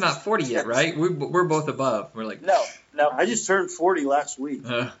Chad's not 40 yet, right? We're both above. We're like, no. I just turned 40 last week.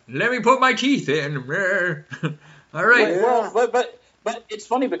 Let me put my teeth in. All right. Well, but it's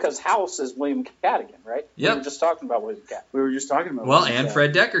funny because House is William Cadigan, right? Yep. We were just talking about William Cadigan. Well, and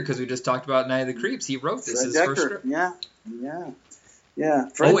Fred Dekker, because we just talked about Night of the Creeps. He wrote this. Fred Dekker. First. Yeah.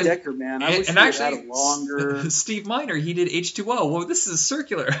 Fred Dekker, man. I wish he had a longer. Steve Miner, he did H2O. Well, this is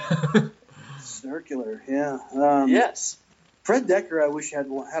circular. Circular, yeah. Yes. Fred Dekker, I wish had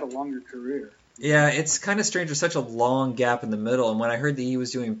a longer career. Yeah, it's kind of strange. There's such a long gap in the middle. And when I heard that he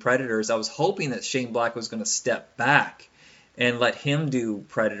was doing Predators, I was hoping that Shane Black was going to step back and let him do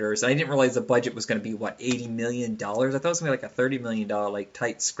Predators. And I didn't realize the budget was going to be, $80 million? I thought it was going to be like a $30 million,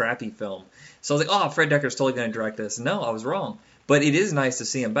 tight, scrappy film. So I was like, Fred Dekker's totally going to direct this. No, I was wrong. But it is nice to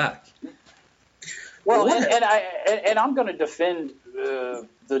see him back. Well, and I'm going to defend the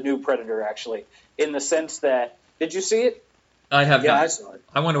new Predator, actually, in the sense that, did you see it? I have not. I saw it.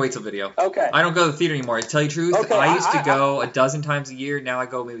 I want to wait till video. Okay. I don't go to the theater anymore. To tell you the truth, okay, I used to go a dozen times a year. Now I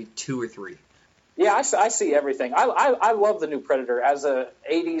go maybe 2 or 3. Yeah, I see everything. I love the new Predator as a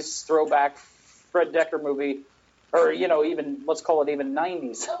 80s throwback Fred Dekker movie, or, even, let's call it even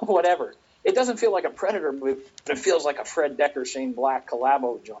 90s, whatever. It doesn't feel like a Predator movie, but it feels like a Fred Dekker, Shane Black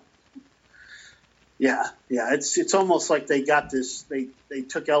collabo joint. Yeah. It's almost like they got this. They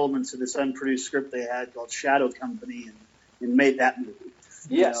took elements of this unproduced script they had called Shadow Company and made that movie.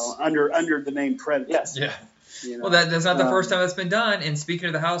 Yes. Under the name Predator. Yes. Yeah. Well, that's not the first time that's been done. And speaking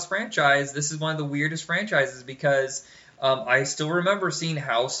of the House franchise, this is one of the weirdest franchises because I still remember seeing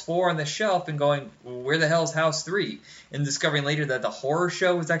House 4 on the shelf and going, where the hell is House 3? And discovering later that the horror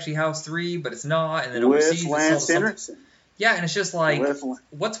show was actually House 3, but it's not. And then overseas, with Lance Henriksen. Yeah, and it's just like,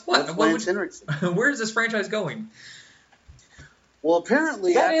 what's what? Lance Henriksen. Where is this franchise going? Well,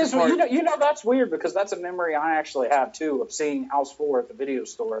 apparently that is, that's weird because that's a memory I actually have too of seeing House 4 at the video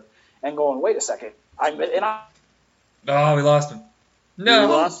store and going, wait a second, Oh, we lost him. No,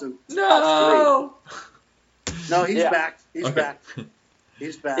 we lost him. No, he's back. He's back.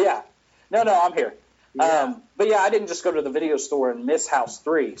 He's back. Yeah, no, I'm here. Yeah. But yeah, I didn't just go to the video store and miss House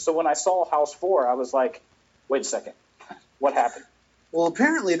 3. So when I saw House 4, I was like, wait a second, what happened? Well,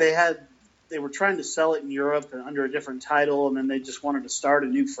 apparently they were trying to sell it in Europe under a different title, and then they just wanted to start a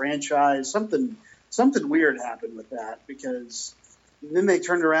new franchise. Something weird happened with that because then they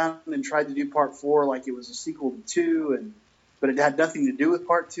turned around and tried to do Part 4 like it was a sequel to 2, but it had nothing to do with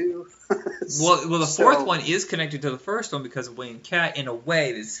Part 2. well, the fourth one is connected to the first one because of William Cat in a way.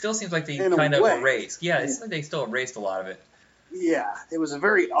 It still seems like they kind of erased. Yeah, it's like they still erased a lot of it. Yeah, it was a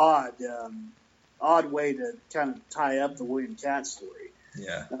very odd way to kind of tie up the William Cat story.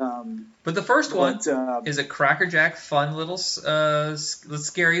 Yeah. But the first one But, is a crackerjack, fun little, let's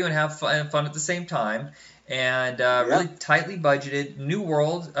scare you and have fun at the same time. And really tightly budgeted, New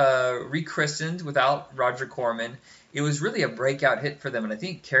World, rechristened without Roger Corman. It was really a breakout hit for them, and I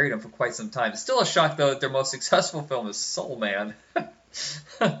think it carried them for quite some time. It's still a shock, though, that their most successful film is Soul Man.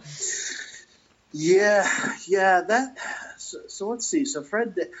 So let's see. So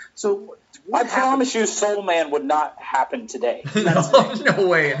Fred. So I promise you, Soul Man would not happen today. No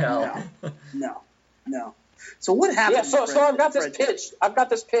way in hell. No. So what happened? Yeah. So I've got this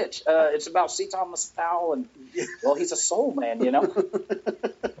pitch. It's about C. Thomas Howell, and well, he's a soul man, Well,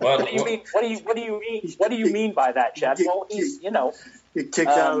 what do you mean? What do you mean by that, Chad? Well, he's Get kicked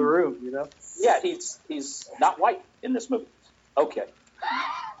out of the room, Yeah, he's not white in this movie. Okay.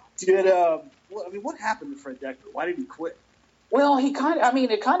 What happened to Fred Dekker? Why did he quit? Well, it kind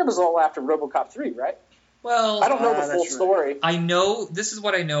of was all after RoboCop 3, right? Well, I don't know the full that's right. story. I know, this is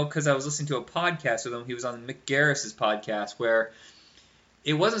what I know because I was listening to a podcast with him. He was on Mick Garris's podcast where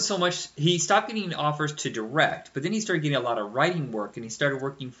it wasn't so much, he stopped getting offers to direct, but then he started getting a lot of writing work, and he started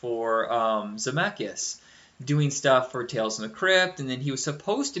working for Zemeckis, doing stuff for Tales from the Crypt, and then he was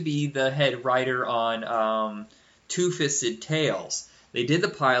supposed to be the head writer on Two-Fisted Tales. They did the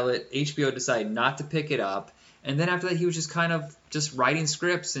pilot, HBO decided not to pick it up, and then after that he was just kind of just writing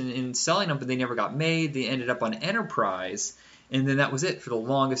scripts and selling them, but they never got made. They ended up on Enterprise, and then that was it for the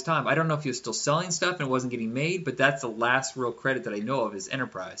longest time. I don't know if he was still selling stuff and it wasn't getting made, but that's the last real credit that I know of is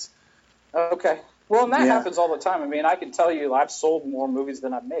Enterprise. Okay. Well, and that Yeah. happens all the time. I mean, I can tell you I've sold more movies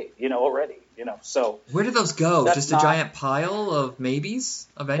than I've made, already, so. Where did those go? That's Just not- a giant pile of maybes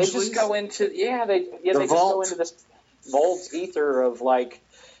They eventually? just go into, they just go vault. into this vault ether of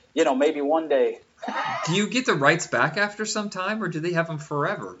maybe one day. Do you get the rights back after some time, or do they have them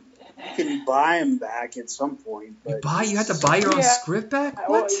forever? You can buy them back at some point. But You have to buy your own Yeah. script back?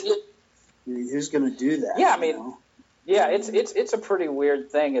 Well, What? Who's going to do that? Yeah, I you mean, know? Yeah, it's a pretty weird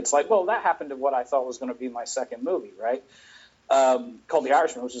thing. It's like, well, that happened to what I thought was going to be my second movie, right? Called The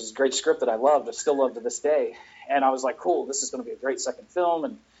Irishman, which is a great script that I loved, I still love to this day. And I was like, cool, this is going to be a great second film.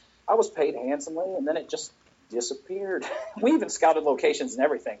 And I was paid handsomely, and then it just disappeared. We even scouted locations and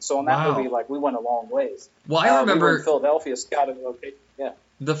everything. So in that Wow. movie, we went a long ways. Well, I We were remember in Philadelphia, scouted location. Yeah.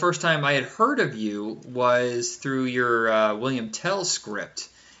 the first time I had heard of you was through your William Tell script.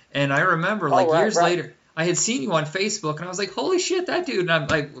 And I remember, right, years right. later, I had seen you on Facebook, and I was like, holy shit, that dude.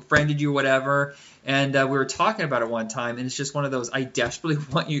 And I friended you, whatever. And we were talking about it one time, and it's just one of those, I desperately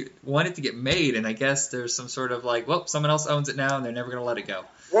want it to get made, and I guess there's some sort of someone else owns it now, and they're never going to let it go.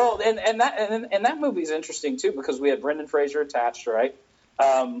 Well, and that movie's interesting too because we had Brendan Fraser attached, right?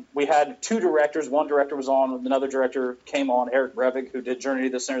 We had two directors. One director was on, another director came on, Eric Brevig, who did Journey to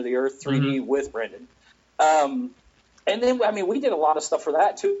the Center of the Earth 3D with Brendan. And then, I mean, we did a lot of stuff for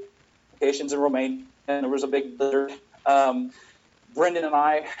that too. Locations in Romania, and there was a big blizzard. Brendan and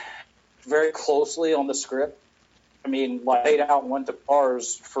I very closely on the script. I mean, laid out and went to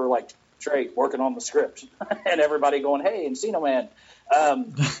bars for straight working on the script, and everybody going, "Hey, Encino Man."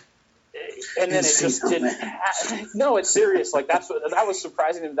 And then it just Encino didn't. No, it's serious. That was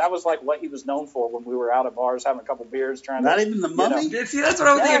surprising. That was what he was known for when we were out at bars having a couple beers, trying Not to. even the Mummy? See, that's what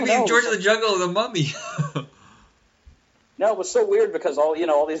I was thinking, being no. George of the Jungle and the Mummy. No, it was so weird because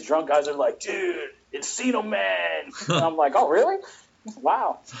all these drunk guys are like, "Dude, Encino Man." And I'm like, "Oh, really?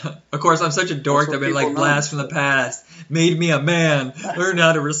 Wow." Of course, I'm such a dork That's that what I've been people blast know. from the past. Made me a man. Learn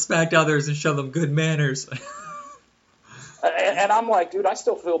how to respect others and show them good manners. And I'm like, dude, I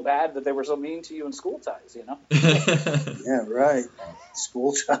still feel bad that they were so mean to you in School Ties, Yeah, right.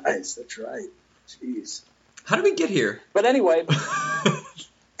 School ties. That's right. Jeez. How did we get here? But anyway,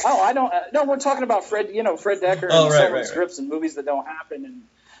 I don't. No, we're talking about Fred Decker and Oh, right, selling right. scripts and movies that don't happen.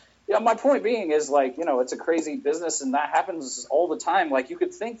 And my point being is it's a crazy business, and that happens all the time. You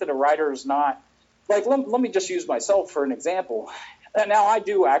could think that a writer is not let me just use myself for an example. And now I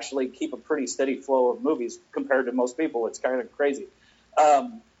do actually keep a pretty steady flow of movies compared to most people. It's kind of crazy.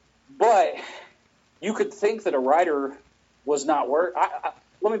 But you could think that a writer was not work.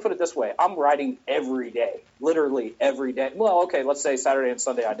 Let me put it this way. I'm writing every day, literally every day. Well, okay, let's say Saturday and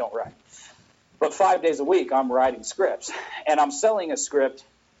Sunday I don't write. But 5 days a week I'm writing scripts. And I'm selling a script.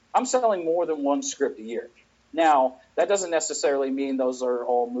 I'm selling more than one script a year. Now, that doesn't necessarily mean those are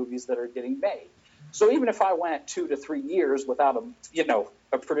all movies that are getting made. So even if I went 2 to 3 years without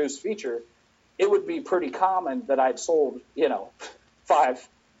a produced feature, it would be pretty common that I'd sold, five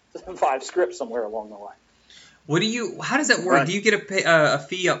scripts somewhere along the line. How does that work? Right. Do you get a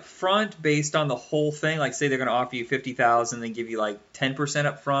fee up front based on the whole thing? Say they're going to offer you $50,000, they give you 10%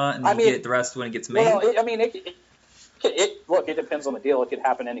 up front, and then you get the rest when it gets made? Well, look, it depends on the deal. It could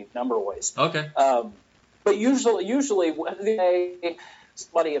happen any number of ways. Okay. But usually when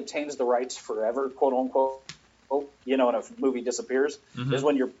somebody obtains the rights forever, quote unquote, and a movie disappears, is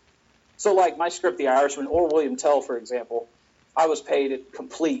when you're. So my script, The Irishman, or William Tell, for example, I was paid it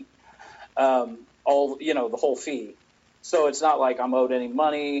complete, the whole fee. So it's not like I'm owed any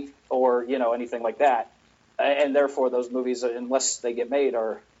money or anything like that, and therefore those movies, unless they get made,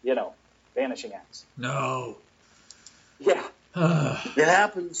 are vanishing acts. No. Yeah. It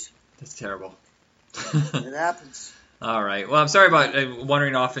happens. That's terrible. It happens. All right. Well, I'm sorry about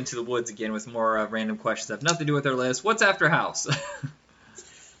wandering off into the woods again with more random questions that have nothing to do with our list. What's after House?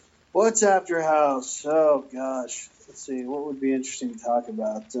 What's after House? Oh, gosh. Let's see. What would be interesting to talk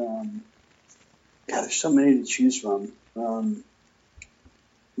about? There's so many to choose from.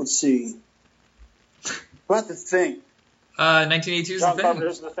 Let's see. What about The Thing? 1982 is John The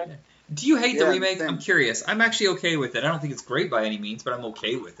Carpenter's Thing. The Thing. Do you hate the Yeah, remake? same. I'm curious. I'm actually okay with it. I don't think it's great by any means, but I'm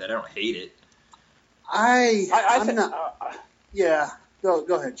okay with it. I don't hate it. I'm not. Yeah, go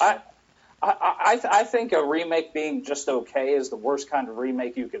ahead. Jim. I think a remake being just okay is the worst kind of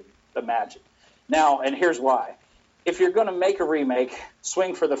remake you could imagine. Now, and here's why. If you're going to make a remake,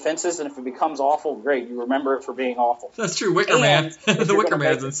 swing for the fences, and if it becomes awful, great. You remember it for being awful. That's true. Wicker Man. if The you're Wicker gonna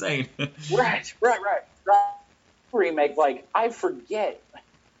Man make is insane. Right. Remake, like, I forget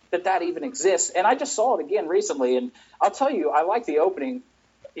that even exists. And I just saw it again recently, and I'll tell you, I like the opening,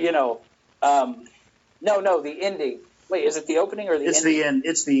 no, the ending. Wait, is it the opening or the It's ending? the end.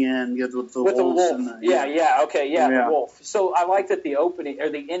 It's the end. With the With the wolves wolf. and the, The wolf. So I like that the opening or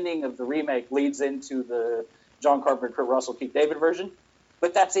the ending of the remake leads into the John Carpenter, Kurt Russell, Keith David version.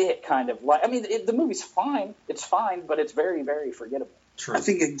 But that's it, kind of. Like, I mean, the movie's fine. It's fine, but it's very, very forgettable. True. I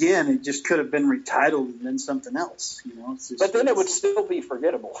think, again, it just could have been retitled and then something else. It's just, But then it would still be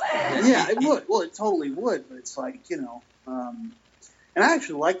forgettable. Yeah, it would. Well, it totally would. But it's like, and I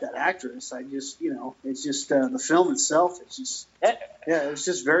actually like that actress. I just, it's just the film itself. It's just, it's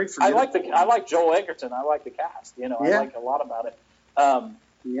just very forgettable. I like Joel Edgerton. I like the cast. I like a lot about it. But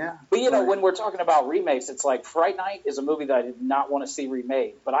when we're talking about remakes, it's like Fright Night is a movie that I did not want to see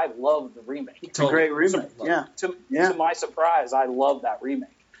remade, but I love the remake. It's a great remake. To my surprise, I love that remake.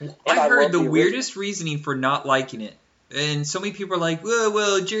 I heard the weirdest reasoning for not liking it. And so many people are like,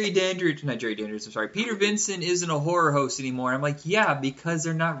 well, Peter Vincent isn't a horror host anymore. I'm like, yeah, because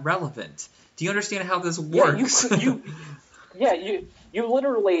they're not relevant. Do you understand how this works? You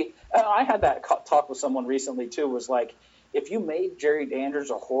literally, I had that talk with someone recently too, was like, if you made Jerry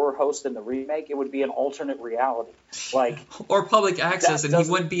Dandridge a horror host in the remake, it would be an alternate reality. Like, or public access, and he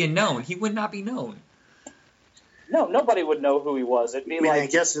wouldn't be known. He would not be known. No, nobody would know who he was. It'd be I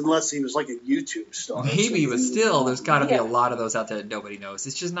guess unless he was like a YouTube star. Maybe, but still, there's got to be a lot of those out there that nobody knows.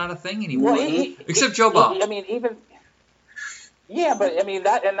 It's just not a thing anymore. Except Joe Bob. That's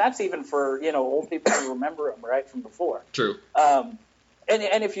even for old people who remember him right from before. True.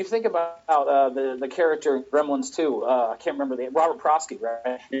 And if you think about the character in Gremlins 2, I can't remember Robert Prosky,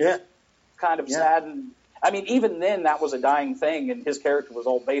 right? Yeah. Kind of sad, and even then that was a dying thing, and his character was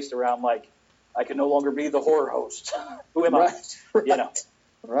all based around like, I can no longer be the horror host. Who am I?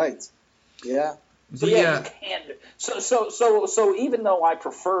 Right. Yeah. So you can. So even though I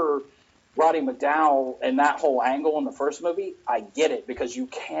prefer Roddy McDowall and that whole angle in the first movie, I get it because you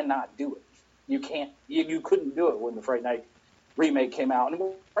cannot do it. You can't. You couldn't do it when the Fright Night remake came out, and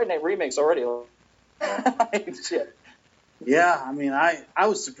Fright Night remake's already shit. Yeah, I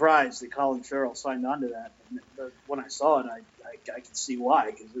was surprised that Colin Farrell signed on to that. But when I saw it, I could see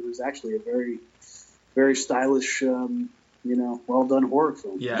why, because it was actually a very, very stylish, well done horror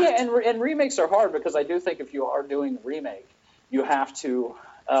film. Yeah, and remakes are hard because I do think if you are doing a remake, you have to,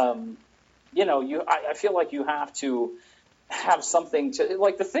 I feel like you have to have something to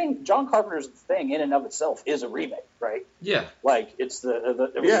like the Thing. John Carpenter's Thing in and of itself is a remake, right? Yeah, like it's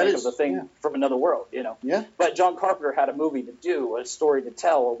the remake of the Thing from another world, Yeah. But John Carpenter had a movie to do, a story to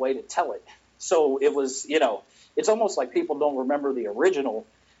tell, a way to tell it. So it was, it's almost like people don't remember the original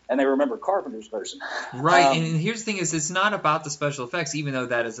and they remember Carpenter's version. Right, and here's the thing is it's not about the special effects, even though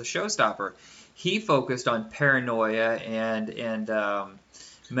that is a showstopper. He focused on paranoia and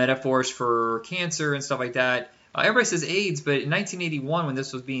metaphors for cancer and stuff like that. Everybody says AIDS, but in 1981 when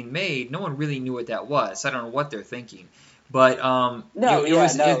this was being made, no one really knew what that was. So I don't know what they're thinking. But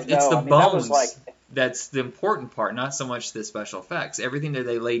it's the bones that's the important part, not so much the special effects. Everything that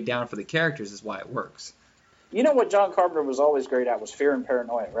they laid down for the characters is why it works. You know what John Carpenter was always great at was fear and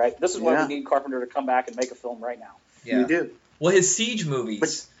paranoia, right? This is why we need Carpenter to come back and make a film right now. Yeah. We do. Well, his Siege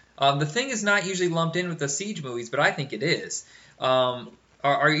movies, the Thing is not usually lumped in with the Siege movies, but I think it is,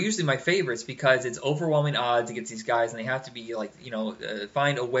 are usually my favorites because it's overwhelming odds against these guys, and they have to be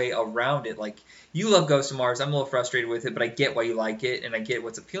find a way around it. Like, you love Ghost of Mars. I'm a little frustrated with it, but I get why you like it, and I get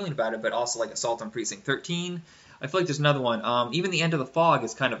what's appealing about it, but also like Assault on Precinct 13. I feel like there's another one. Even The End of the Fog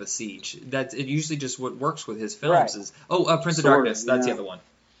is kind of a siege. That's it. Usually, just what works with his films is Prince of Darkness. That's the other one.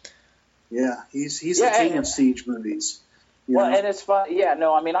 Yeah, he's the king of siege movies. And it's fun. Yeah,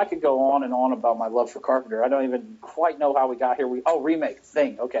 no, I could go on and on about my love for Carpenter. I don't even quite know how we got here. Remake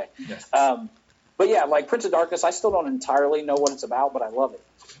Thing. Okay. Yes. But yeah, like Prince of Darkness, I still don't entirely know what it's about, but I love it.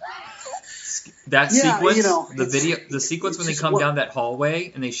 That sequence, the sequence when they come down that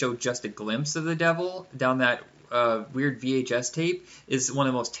hallway and they show just a glimpse of the devil down that weird VHS tape is one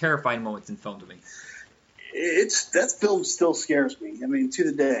of the most terrifying moments in film to me. That film still scares me. To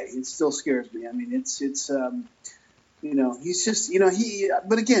the day, it still scares me. It's he's just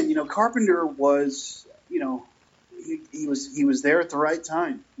but again, Carpenter was he was there at the right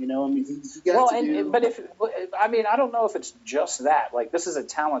time. You know, I mean, he got to do. But I don't know if it's just that. Like, this is a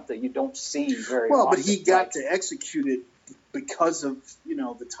talent that you don't see very well, often. but he got to execute it because of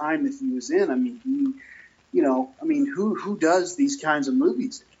the time that he was in. I mean, who does these kinds of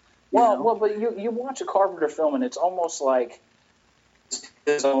movies? Well, but you watch a Carpenter film and it's almost like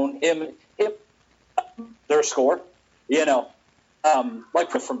his own their score,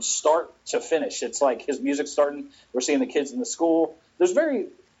 like from start to finish. It's like his music starting. We're seeing the kids in the school. There's very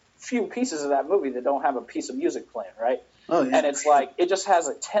few pieces of that movie that don't have a piece of music playing, right? Oh, yeah, and it's like it just has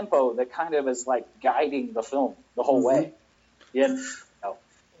a tempo that kind of is like guiding the film the whole way. Yeah.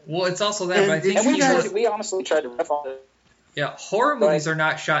 Well, it's also that, but I think we honestly tried to riff on it. Yeah, horror movies are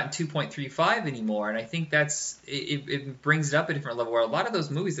not shot in 2.35 anymore, and I think it brings it up a different level. Where a lot of those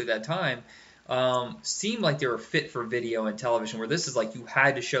movies at that time seemed like they were fit for video and television, where this is like you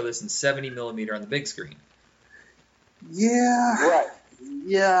had to show this in 70 millimeter on the big screen. Yeah. Right.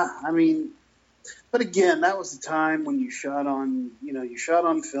 Yeah, I mean, but again, that was the time when you shot on, you shot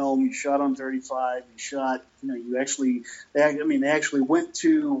on film, you shot on 35, you shot, they actually went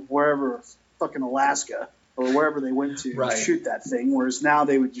to wherever, fucking Alaska, or wherever they went to shoot that thing, whereas now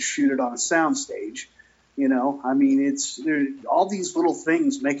they would just shoot it on a sound stage. I mean, all these little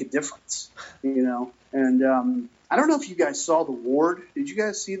things make a difference, and I don't know if you guys saw The Ward. Did you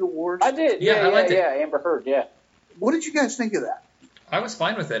guys see The Ward? I did. Yeah, I liked it. Yeah, Amber Heard, yeah. What did you guys think of that? I was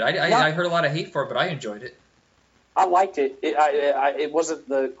fine with it. I heard a lot of hate for it, but I enjoyed it. I liked it. It wasn't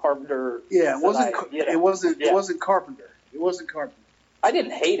the Carpenter. Yeah, it wasn't. It wasn't Carpenter. It wasn't Carpenter. I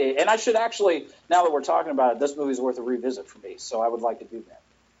didn't hate it, and I should actually. Now that we're talking about it, this movie's worth a revisit for me. So I would like to do that.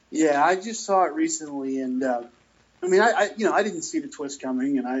 Yeah, I just saw it recently, and I didn't see the twist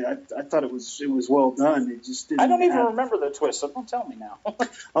coming, and I thought it was well done. It just didn't. I don't even remember the twist, so don't tell me now.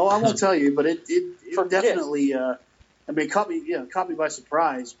 Oh, I won't tell you, but it definitely. It caught me by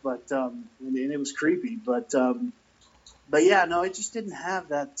surprise, but and it was creepy, but yeah, no, it just didn't have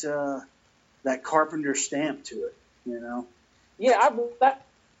that Carpenter stamp to it, Yeah,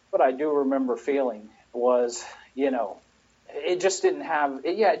 what I do remember feeling was, it just didn't have,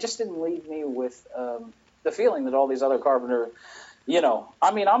 it just didn't leave me with the feeling that all these other Carpenter,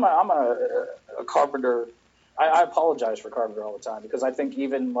 I mean, I'm a Carpenter. I apologize for Carpenter all the time because I think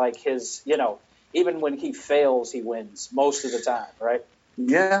even like his, even when he fails, he wins most of the time, right?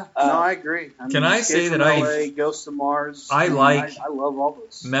 Yeah, no, I agree. Can I say that LA, Ghost of Mars? I love all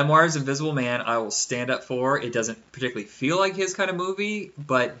those. Memoirs of Invisible Man, I will stand up for. It doesn't particularly feel like his kind of movie,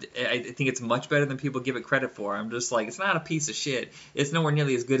 but I think it's much better than people give it credit for. I'm just like, it's not a piece of shit. It's nowhere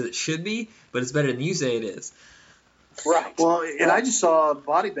nearly as good as it should be, but it's better than you say it is. Right. Well, and I just saw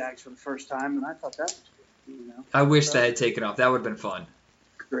Body Bags for the first time, and I thought that was good. I wish that had taken off. That would have been fun.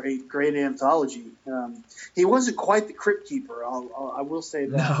 Great anthology. He wasn't quite the Crypt Keeper. I will say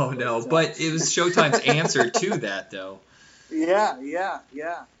that. No, but it was Showtime's answer to that, though. Yeah.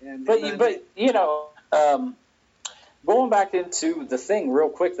 Going back into the thing real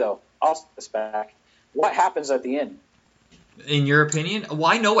quick though, I'll step this back. What happens at the end? In your opinion? Well,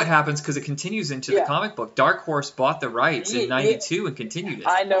 I know what happens because it continues into the comic book. Dark Horse bought the rights in '92 and continued it.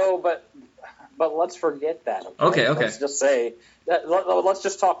 I know, but let's forget that. Okay. Let's just say that. Let's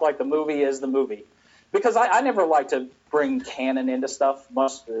just talk like the movie is the movie, because I never like to bring canon into stuff.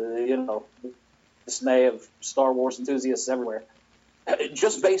 Dismay of Star Wars enthusiasts everywhere.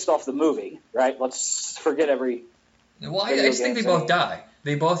 Just based off the movie, right? Let's forget every. Well, I just think they both die.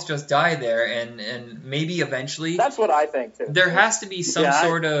 They both just die there, and maybe eventually. That's what I think too. There has to be some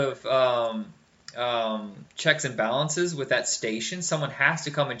sort of checks and balances with that station. Someone has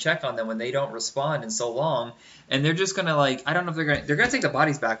to come and check on them when they don't respond in so long, and they're just gonna I don't know if they're gonna take the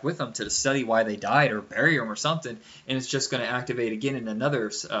bodies back with them to study why they died or bury them or something, and it's just gonna activate again in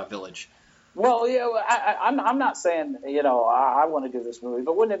another village. Well, I'm not saying I want to do this movie,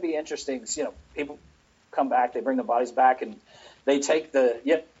 but wouldn't it be interesting? People come back, they bring the bodies back, and they take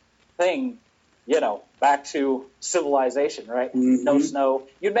the thing, back to civilization, right? Mm-hmm. No snow.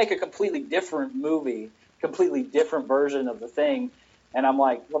 You'd make a completely different movie, completely different version of the thing. And I'm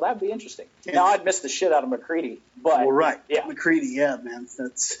like, well, that'd be interesting. Yeah. Now, I'd miss the shit out of MacReady, but... Well, right. Yeah. MacReady, yeah, man.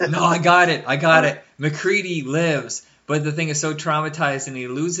 That's... No, I got it. MacReady lives, but the thing is so traumatized, and he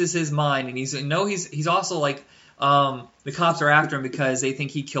loses his mind, and he's also like... the cops are after him because they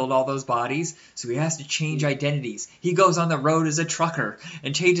think he killed all those bodies, so he has to change identities. He goes on the road as a trucker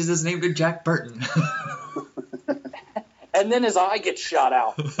and changes his name to Jack Burton. And then his eye gets shot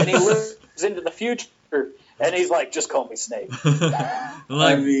out, and he lives into the future, and he's like, just call me Snake.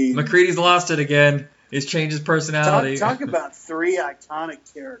 MacReady's lost it again. He's changed his personality. Talk about three iconic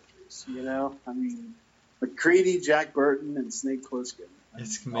characters, I mean... McCready, Jack Burton, and Snake Plissken.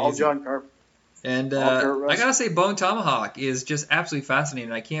 It's amazing. All John Carpenter. And All Kurt Russell. I gotta say, Bone Tomahawk is just absolutely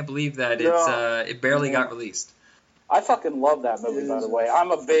fascinating. I can't believe that it barely got released. I fucking love that movie, by the way.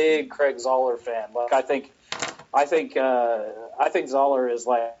 I'm a big Craig Zoller fan. Like, I think Zoller is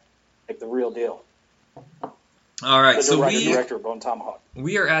like the real deal. All right, The so director of Bone Tomahawk.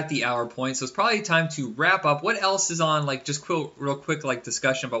 we are at the hour point, so it's probably time to wrap up. What else is on, like, just real quick, like,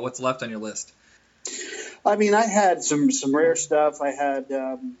 discussion about what's left on your list? I mean, I had some rare stuff. I had,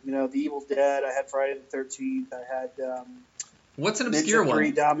 The Evil Dead. I had Friday the 13th. I had What's an obscure Ninja one?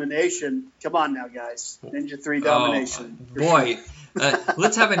 3 Domination. Come on now, guys. Ninja 3 Domination. Oh, boy.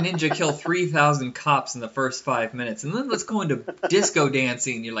 Let's have a ninja kill 3,000 cops in the first 5 minutes, and then let's go into disco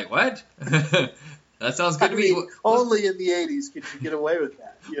dancing. You're like, what? That sounds good to me. Only in the 80s could you get away with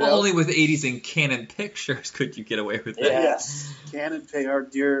that. Well, only with 80s and Canon Pictures could you get away with that. Yeah. Yes, our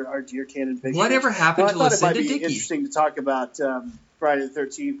dear Canon Pictures. Whatever happened to I thought it might Lucinda be Dickey? interesting to talk about Friday the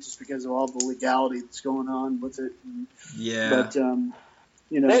 13th just because of all the legality that's going on with it. Yeah. But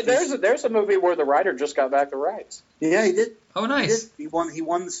There's a movie where the writer just got back the rights. Yeah, he did. Oh, nice. He won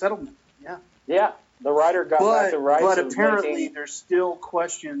the settlement. Yeah. Yeah, the writer got back the rights. But of apparently making- there's still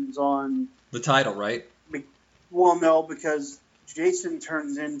questions on. The title, right? Well, no, because Jason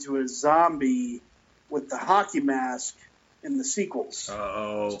turns into a zombie with the hockey mask in the sequels.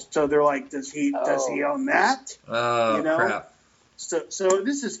 Oh. So they're like, does he own that? Oh, crap. So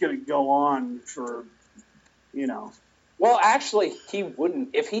this is going to go on for, Well, actually, he wouldn't.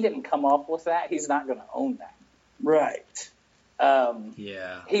 If he didn't come up with that, he's not going to own that. Right.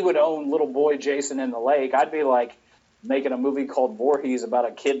 Yeah. He would own Little Boy Jason in the Lake. I'd be like making a movie called Voorhees about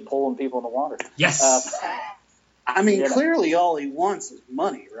a kid pulling people in the water. Yes. I mean, clearly all he wants is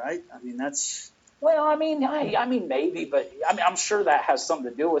money, right? I mean, that's... Well, I mean, maybe, but I'm sure that has something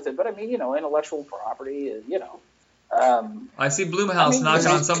to do with it. But I mean, intellectual property, I see Blumhouse knocking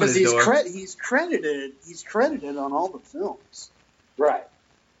on somebody's door. He's credited on all the films. Right.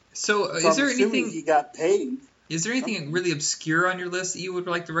 So, So is I'm there assuming anything? he got paid? Is there anything really obscure on your list that you would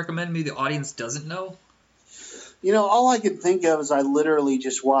like to recommend? Maybe the audience doesn't know. All I can think of is I literally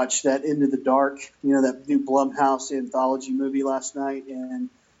just watched that Into the Dark, that new Blumhouse anthology movie last night, and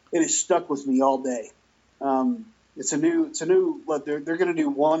it has stuck with me all day. It's a new. They're going to do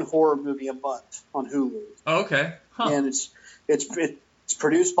one horror movie a month on Hulu. Oh, okay. Huh. And it's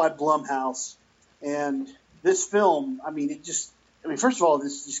produced by Blumhouse, and this film, first of all,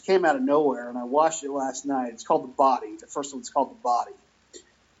 this just came out of nowhere, and I watched it last night. It's called The Body. The first one's called The Body,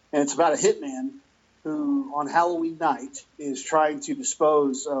 and it's about a hitman who, on Halloween night, is trying to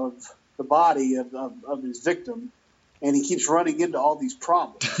dispose of the body of his victim, and he keeps running into all these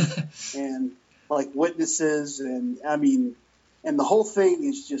problems, and like witnesses, and the whole thing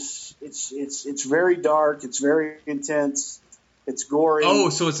is just it's very dark, it's very intense, it's gory. Oh,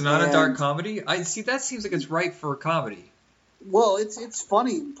 so it's not a dark comedy? I see. That seems like it's ripe for a comedy. Well, it's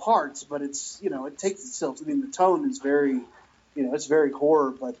funny in parts, but it's it takes itself. The tone is very. It's very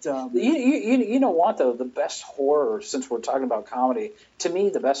horror, but you know what though? The best horror, since we're talking about comedy, to me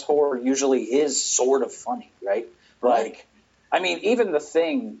the best horror usually is sort of funny, right? Like, even The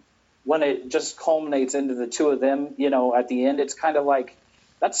Thing, when it just culminates into the two of them, at the end, it's kind of like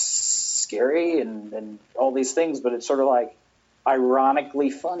that's scary and all these things, but it's sort of like ironically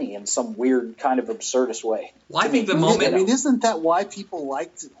funny in some weird kind of absurdist way. Well, I think the moment... isn't that why people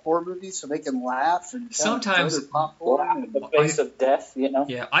like horror movies, so they can laugh and sometimes popcorn in the face of death,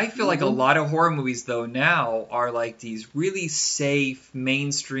 Yeah, I feel like a lot of horror movies, though, now are like these really safe,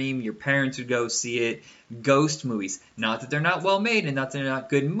 mainstream, your parents would go see it, ghost movies. Not that they're not well made and not that they're not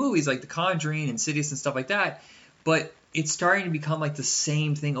good movies like The Conjuring, Insidious, and stuff like that, but it's starting to become like the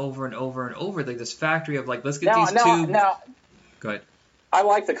same thing over and over and over, like this factory of like, let's get these two... Go ahead. I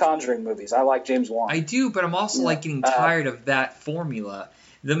like the Conjuring movies. I like James Wan. I do, but I'm also like getting tired of that formula.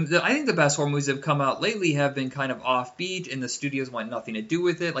 I think the best horror movies that have come out lately have been kind of offbeat, and the studios want nothing to do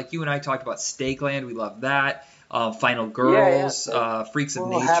with it. Like you and I talked about Stakeland. We love that. Final Girls, Freaks of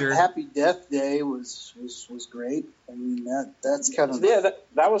Nature. Happy Death Day was great. That's kind of... Yeah,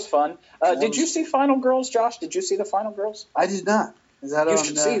 that was fun. Did you see Final Girls, Josh? Did you see the Final Girls? I did not. Is that you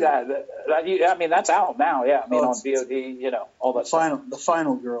should see that. That's out now. Yeah, on VOD. All that stuff. The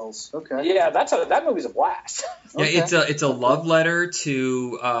Final Girls. Okay. Yeah, that movie's a blast. Yeah, it's a love letter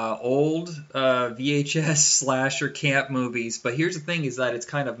to old VHS slasher camp movies. But here's the thing: is that it's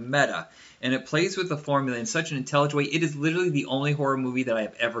kind of meta, and it plays with the formula in such an intelligent way. It is literally the only horror movie that I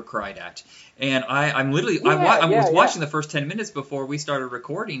have ever cried at. And I was watching the first 10 minutes before we started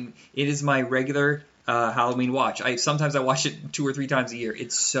recording. It is my regular Halloween watch. Sometimes I watch it 2 or 3 times a year.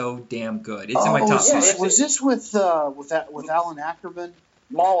 It's so damn good. It's in my top 5. Was this with Alan Ackerman?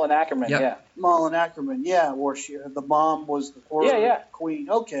 Malin Ackerman, Yep. yeah. Malin Ackerman, yeah, where the mom was the horror queen.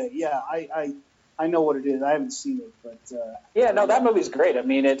 Okay, yeah, I know what it is. I haven't seen it, but that movie's great. I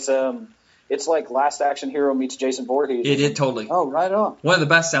mean, it's like Last Action Hero meets Jason Voorhees. It totally. Oh, right on. One of the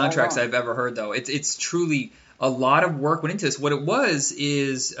best soundtracks I've ever heard, though. It's truly a lot of work went into this. What it was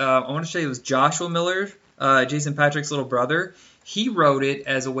is I want to say it was Joshua Miller, Jason Patric's little brother. He wrote it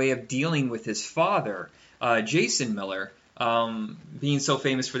as a way of dealing with his father, Jason Miller, being so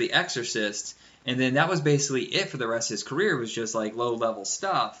famous for The Exorcist. And then that was basically it for the rest of his career. It was just like low-level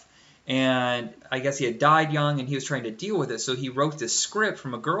stuff. And I guess he had died young, and he was trying to deal with it. So he wrote this script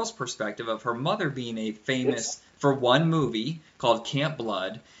from a girl's perspective of her mother being a famous for one movie called Camp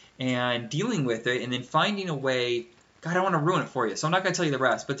Blood, and dealing with it, and then finding a way. God, I don't want to ruin it for you, so I'm not going to tell you the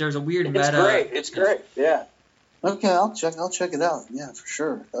rest. But there's a weird meta. It's great. Yeah. Okay, I'll check it out. Yeah, for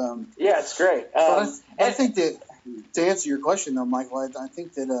sure. It's great. I think that to answer your question, though, Michael, I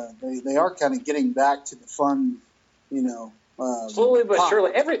think that they are kind of getting back to the fun, slowly but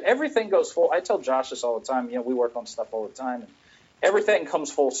surely. Everything goes full. I tell Josh this all the time. We work on stuff all the time, and everything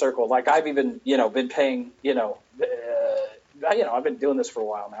comes full circle. Like I've even been paying I've been doing this for a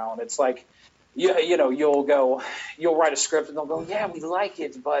while now, and it's like you'll write a script and they'll go, yeah, we like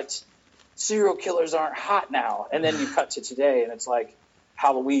it, but serial killers aren't hot now. And then you cut to today, and it's like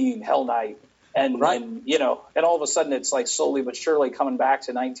Halloween, Hell Night, and and all of a sudden it's like slowly but surely coming back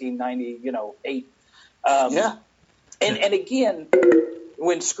to 1998. And again,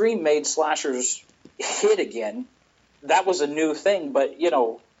 when Scream made slashers hit again, that was a new thing. But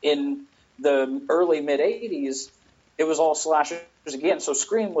in the early mid 80s, it was all slashers again. So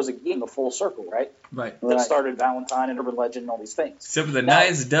Scream was again the full circle, right? Right. That started Valentine and Urban Legend and all these things. Except for the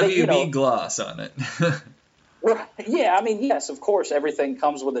nice WB gloss on it. Right. Yeah, I mean, yes, of course, everything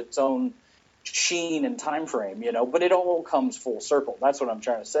comes with its own sheen and time frame, but it all comes full circle. That's what I'm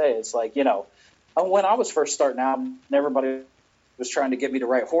trying to say. It's like, when I was first starting out, everybody was trying to get me to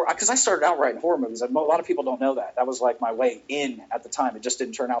write horror, because I started out writing horror movies. A lot of people don't know that. That was like my way in at the time. It just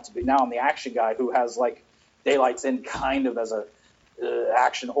didn't turn out to be. Now I'm the action guy who has like Daylight's in kind of as a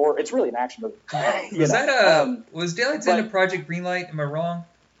action horror. It's really an action movie. Was Daylight's in a Project Greenlight? Am I wrong?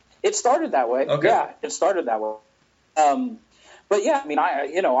 It started that way. Okay. Yeah, it started that way. But yeah, I mean,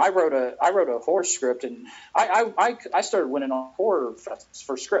 I wrote a horror script, and I started winning on horror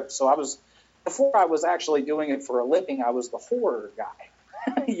for scripts. So before I was actually doing it for a living, I was the horror guy,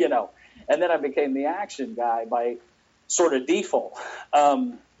 and then I became the action guy by sort of default.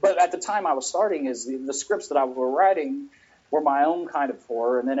 But at the time I was starting, the scripts that I was writing were my own kind of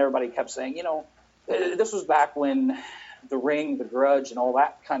horror, and then everybody kept saying, this was back when The Ring, The Grudge, and all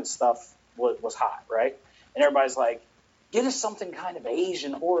that kind of stuff was hot, right? And everybody's like, get us something kind of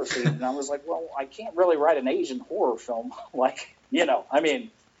Asian horror theme. And I was like, well, I can't really write an Asian horror film. I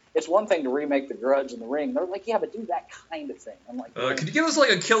mean, it's one thing to remake The Grudge and The Ring. They're like, yeah, but do that kind of thing. I'm like, could you give us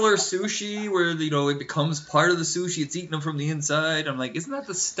like a killer sushi where, it becomes part of the sushi, it's eaten from the inside? I'm like, isn't that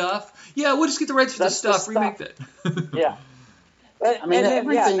the stuff? Yeah, we'll just get the rights for the stuff, remake that. Yeah. I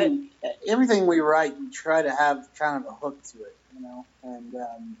mean, everything we write, we try to have kind of a hook to it,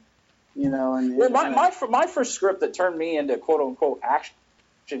 and my first script that turned me into quote unquote action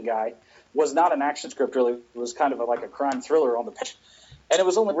guy was not an action script, really. It was kind of like a crime thriller on the pitch, and it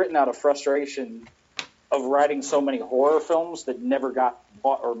was only written out of frustration of writing so many horror films that never got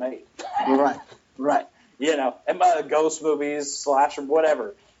bought or made. Right. And ghost movies, slasher,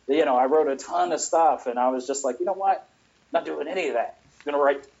 whatever. I wrote a ton of stuff, and I was just like, you know what? Not doing any of that. I'm gonna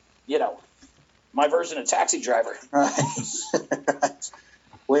write, my version of Taxi Driver. Right.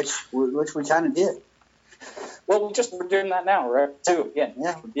 Which we kind of did. Well, we're doing that now, right? Too again.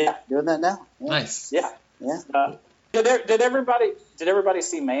 Yeah. Doing that now. Yeah. Nice. Yeah. Did everybody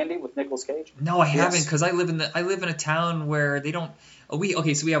see Mandy with Nicolas Cage? No, I haven't, because I live in a town where they don't. I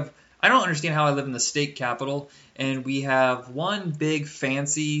don't understand how I live in the state capital, and we have one big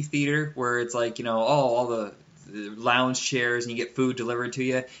fancy theater where it's like all the lounge chairs and you get food delivered to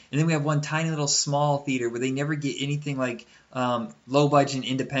you, and then we have one tiny little small theater where they never get anything like low budget and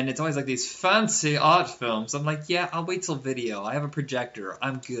independent. It's always like these fancy art films. I'm like, yeah, I'll wait till video. I have a projector.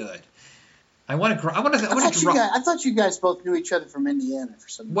 I'm good. I thought you guys both knew each other from Indiana for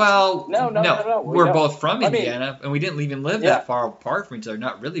some reason. Well, no. We're both from Indiana, and we didn't even live that far apart from each other.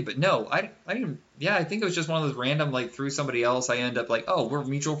 Not really, but no, I didn't. Yeah, I think it was just one of those random, like through somebody else. I end up like, oh, we're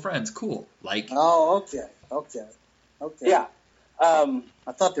mutual friends. Cool. Like. Oh, okay. Yeah.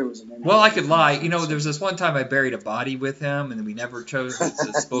 I thought there was a name. Well, I could lie. You know, there's this one time I buried a body with him, and then we never chose to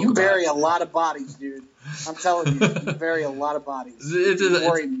spoke You about bury it. a lot of bodies, dude. I'm telling you, you bury a lot of bodies. You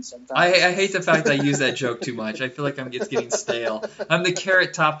worry me sometimes. I hate the fact I use that joke too much. I feel like it's getting stale. I'm the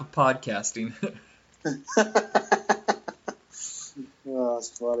Carrot Top of podcasting. Oh, that's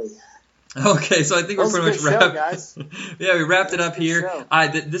funny. Okay, so I think we're pretty much wrapped. Guys. Yeah, we wrapped it up here. show.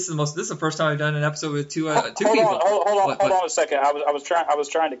 This is the first time I've done an episode with two hold people. on a second. I was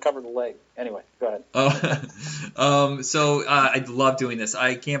trying to cover the leg. Anyway, go ahead. I love doing this.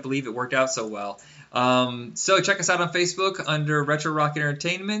 I can't believe it worked out so well. So check us out on Facebook under Retro Rock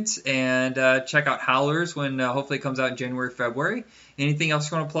Entertainment, and check out Howlers when hopefully it comes out in January, February. Anything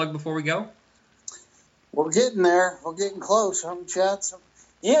else you want to plug before we go? We're getting there. We're getting close, huh, Chad?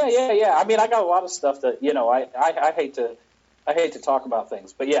 Yeah. I mean, I got a lot of stuff that I hate to talk about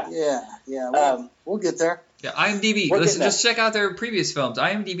things, but yeah. Yeah. We'll get there. Yeah, IMDb. Listen, just check out their previous films.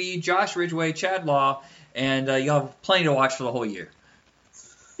 IMDb, Josh Ridgway, Chad Law, and you'll have plenty to watch for the whole year.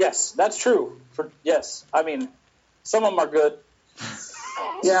 Yes, that's true. Yes, I mean, some of them are good.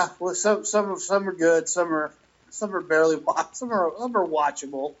 Yeah, well, some are good. Some are barely some are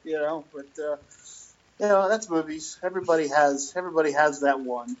watchable. But that's movies. Everybody has that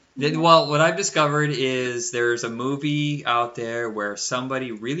one. Well, what I've discovered is there's a movie out there where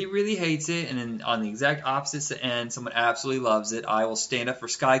somebody really, really hates it, and then on the exact opposite end, someone absolutely loves it. I will stand up for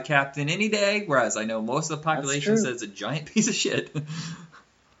Sky Captain any day, whereas I know most of the population says it's a giant piece of shit.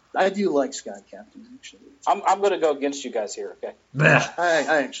 I do like Sky Captain, actually. I'm going to go against you guys here, okay?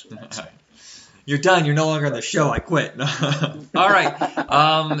 I actually like Sky. You're done. You're no longer on the show. I quit. All right.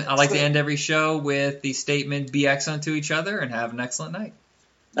 I like to end every show with the statement, be excellent to each other and have an excellent night.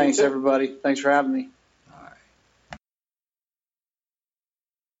 Thanks, everybody. Thanks for having me. All right.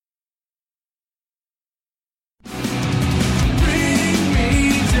 Bring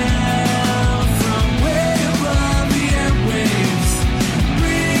me down from way above the airwaves.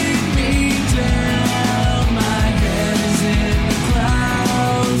 Bring me down, my head is in the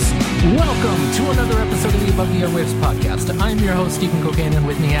clouds. Welcome to another episode of the Above the Airwaves podcast. I'm your host, Stephen Cocaine, and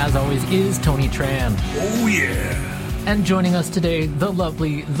with me, as always, is Tony Tran. Oh, yeah. And joining us today, the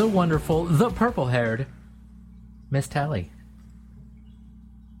lovely, the wonderful, the purple-haired Miss Tally.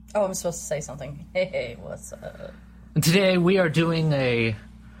 Oh, I'm supposed to say something. Hey, what's up? Today, we are doing a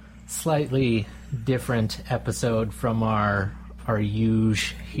slightly different episode from our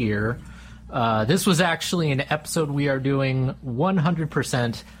huge here. This was actually an episode we are doing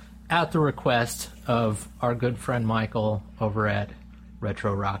 100% at the request of our good friend Michael over at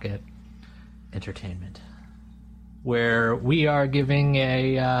Retro Rocket Entertainment, where we are giving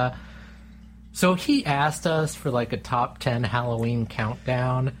a... so he asked us for like a top 10 Halloween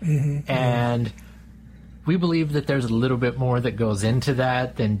countdown, and we believe that there's a little bit more that goes into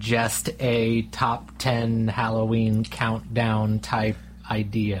that than just a top 10 Halloween countdown type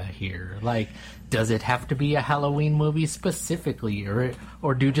idea here. Like, does it have to be a Halloween movie specifically,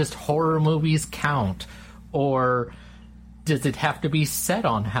 or do just horror movies count, or does it have to be set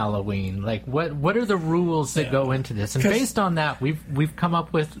on Halloween? Like, what are the rules that go into this? And based on that, we've come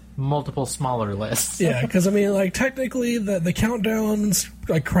up with multiple smaller lists. Yeah, because I mean, like, technically the countdowns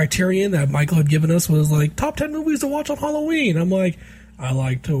like criterion that Michael had given us was like top 10 movies to watch on Halloween. I'm like, I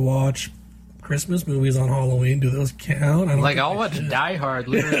like to watch Christmas movies on Halloween. Do those count? I'll watch Die Hard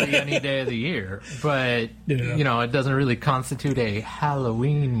literally any day of the year, but it doesn't really constitute a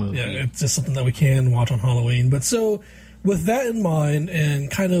Halloween movie. Yeah, it's just something that we can watch on Halloween. But so, with that in mind,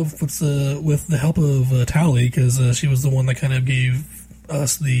 and kind of with the help of Tally, because she was the one that kind of gave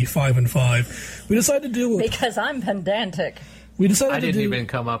us the 5 and 5, we decided to do Because I'm pedantic. We decided I didn't even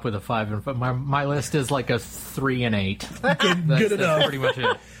come up with a 5 and 5. My list is like a 3 and 8. Good enough. That's pretty much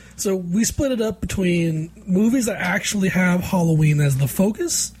it. So we split it up between movies that actually have Halloween as the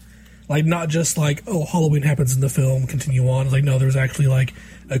focus, like not just like, oh, Halloween happens in the film, continue on. It's like, no, there's actually like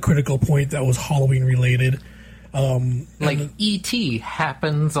a critical point that was Halloween related. Like E.T.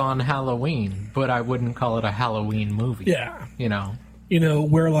 happens on Halloween, but I wouldn't call it a Halloween movie. Yeah.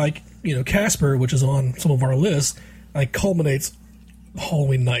 Where like, Casper, which is on some of our lists, like culminates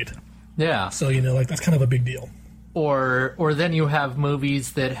Halloween night. Yeah. So, like that's kind of a big deal. Or then you have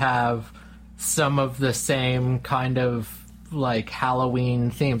movies that have some of the same kind of like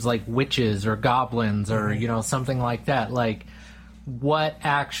Halloween themes, like witches or goblins or something like that. Like, what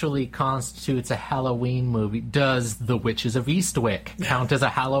actually constitutes a Halloween movie? Does The Witches of Eastwick count as a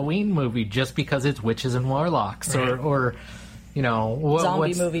Halloween movie just because it's witches and warlocks, right. or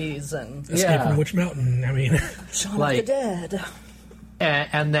zombie movies and Escape from Witch Mountain? I mean, Shaun of the Dead.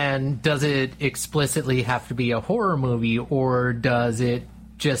 And then does it explicitly have to be a horror movie, or does it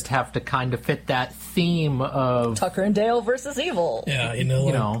just have to kind of fit that theme of Tucker and Dale versus evil. Yeah,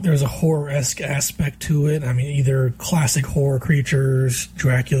 there's a horror-esque aspect to it. I mean, either classic horror creatures,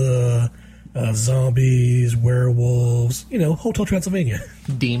 Dracula, zombies, werewolves, Hotel Transylvania.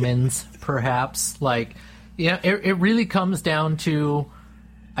 Demons, perhaps. It really comes down to,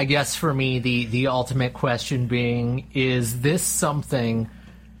 I guess for me, the ultimate question being, is this something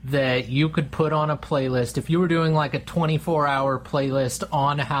that you could put on a playlist if you were doing like a 24-hour playlist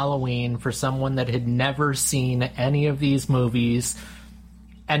on Halloween for someone that had never seen any of these movies,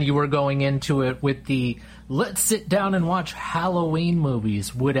 and you were going into it with the let's sit down and watch Halloween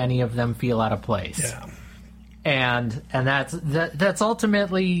movies, would any of them feel out of place? Yeah. And that's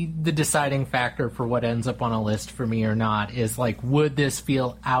ultimately the deciding factor for what ends up on a list for me or not, is like, would this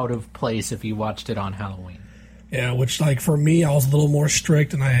feel out of place if you watched it on Halloween? Yeah, which, for me, I was a little more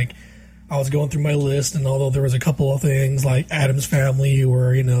strict, and I was going through my list, and although there was a couple of things, like Addams Family,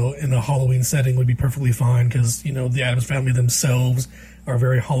 where, in a Halloween setting would be perfectly fine, because, the Addams Family themselves are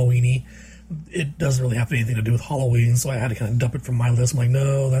very Halloween-y. It doesn't really have anything to do with Halloween, so I had to kind of dump it from my list. I'm like,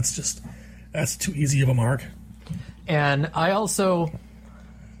 no, that's too easy of a mark. And I also,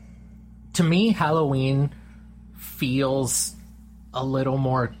 to me, Halloween feels a little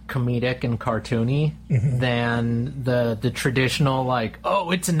more comedic and cartoony than the traditional,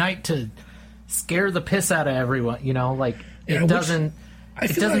 it's a night to scare the piss out of everyone, it doesn't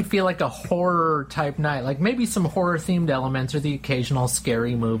feel like a horror type night. Like, maybe some horror themed elements or the occasional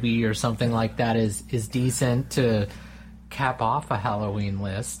scary movie or something like that is decent to cap off a Halloween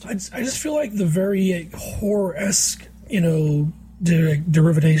list. I just feel like the very horror-esque,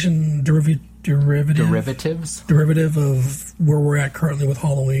 derivative of where we're at currently with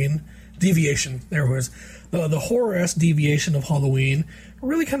Halloween. Deviation. There it was. The horror-esque deviation of Halloween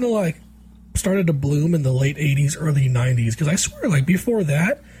really kind of started to bloom in the late 80s, early 90s. Because I swear, before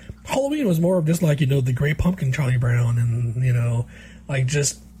that, Halloween was more of just the Great Pumpkin Charlie Brown and,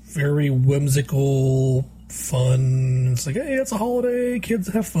 just very whimsical, fun. It's like, hey, it's a holiday. Kids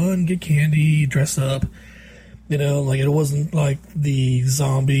have fun, get candy, dress up. It wasn't like the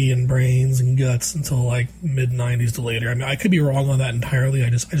zombie and brains and guts until mid-90s to later. I mean, I could be wrong on that entirely. I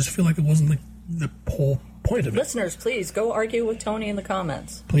just feel like it wasn't the whole point of it. Listeners, please go argue with Tony in the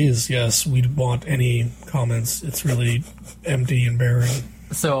comments. Please, yes, we'd want any comments. It's really empty and barren.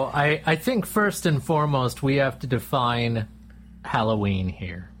 So I think first and foremost we have to define Halloween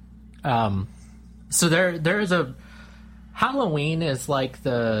here. So there's a Halloween is like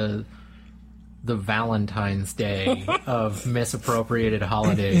the Valentine's Day of misappropriated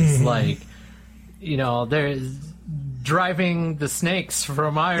holidays. There's driving the snakes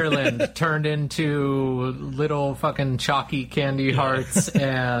from Ireland turned into little fucking chalky candy hearts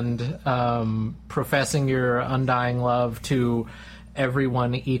and professing your undying love to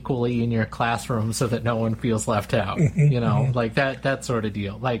everyone equally in your classroom so that no one feels left out. That sort of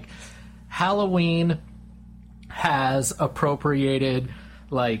deal. Halloween has appropriated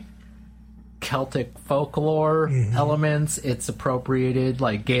Celtic folklore elements. It's appropriated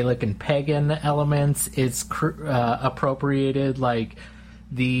Gaelic and pagan elements. It's appropriated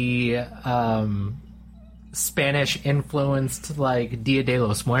the Spanish influenced Dia de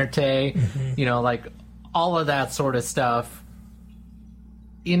los Muertos, all of that sort of stuff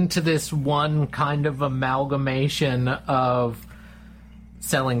into this one kind of amalgamation of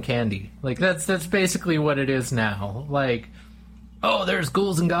selling candy. That's basically what it is now. Oh, there's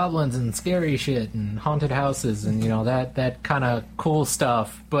ghouls and goblins and scary shit and haunted houses and, that kind of cool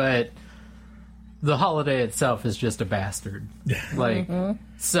stuff. But the holiday itself is just a bastard.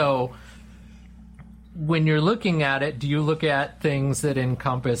 So when you're looking at it, do you look at things that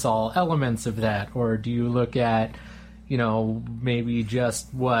encompass all elements of that? Or do you look at, maybe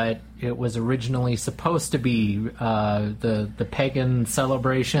just what it was originally supposed to be, the pagan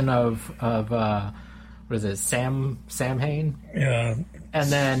celebration of what is it, Samhain? Yeah.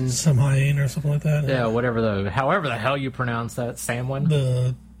 And then Samhain or something like that. Yeah, however the hell you pronounce that, Samhain?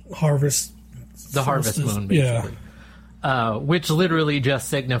 The harvest. The harvest moon, basically. Yeah. Which literally just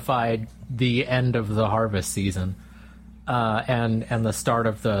signified the end of the harvest season, and the start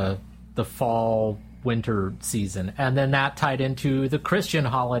of the fall winter season, and then that tied into the Christian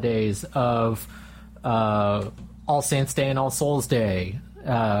holidays of All Saints Day and All Souls Day,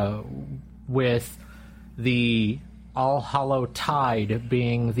 with the All Hallow Tide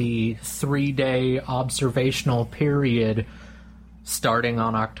being the 3-day observational period starting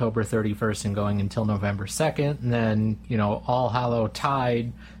on October 31st and going until November 2nd. And then, All Hallow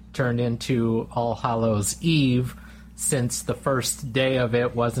Tide turned into All Hallows Eve, since the first day of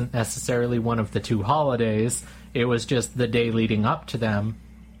it wasn't necessarily one of the two holidays, it was just the day leading up to them.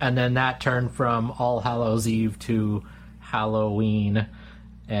 And then that turned from All Hallows Eve to Halloween.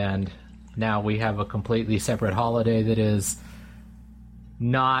 And now we have a completely separate holiday that is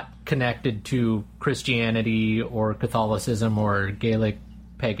not connected to Christianity or Catholicism or Gaelic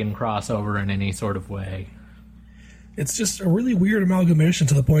pagan crossover in any sort of way. It's just a really weird amalgamation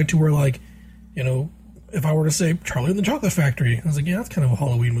to the point to where, like, you know, if I were to say Charlie and the Chocolate Factory, I was like, yeah, that's kind of a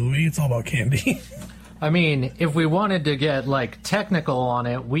Halloween movie. It's all about candy. I mean, if we wanted to get, like, technical on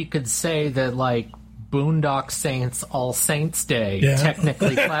it, we could say that, like, Boondock Saints All Saints Day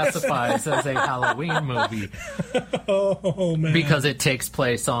technically classifies as a Halloween movie. Oh, man. Because it takes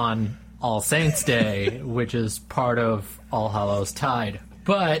place on All Saints Day, which is part of All Hallows Tide.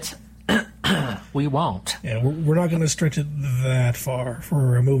 But we won't. Yeah, we're not going to stretch it that far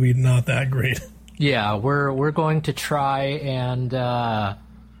for a movie not that great. Yeah, we're going to try and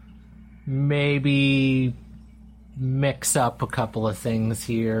maybe mix up a couple of things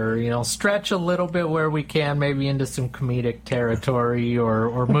here, you know, stretch a little bit where we can, maybe into some comedic territory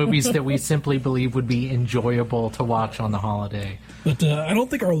or movies that we simply believe would be enjoyable to watch on the holiday. But I don't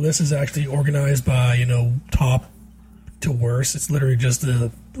think our list is actually organized by, you know, top to worst. It's literally just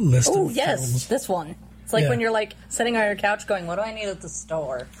a list Oh, of yes, films. this one. It's like Yeah. when you're like sitting on your couch going, what do I need at the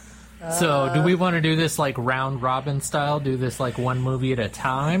store? So do we want to do this like round robin style, do this like one movie at a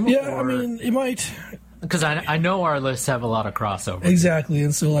time? Yeah, I mean, it might... Because I know our lists have a lot of crossover. Exactly,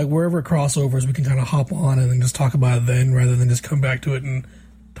 and so, like, wherever crossovers, we can kind of hop on and then just talk about it then, rather than just come back to it and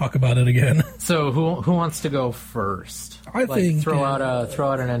talk about it again. So who wants to go first? I think, throw out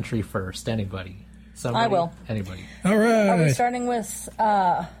an entry first. Anybody? Somebody? I will. Anybody? All Are we right. starting with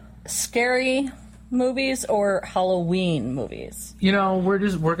scary movies or Halloween movies? You know,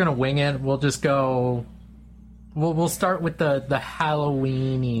 we're gonna wing it. We'll just go. We'll start with the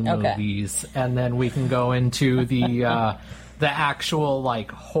Halloween-y Okay. movies, and then we can go into the actual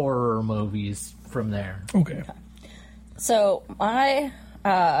like horror movies from there. Okay. So I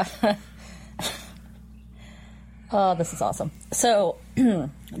oh, this is awesome. So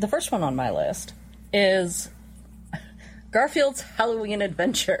the first one on my list is Garfield's Halloween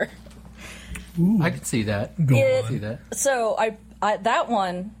Adventure. I could see that. Go It- on. See that. So I that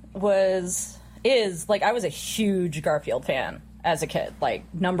one is like, I was a huge Garfield fan as a kid. Like,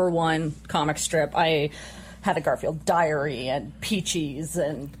 #1 comic strip. I had a Garfield diary and Peaches,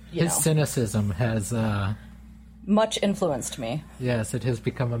 and His cynicism has, much influenced me. yes, it has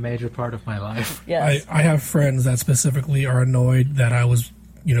become a major part of my life. Yes. I have friends that specifically are annoyed that I was,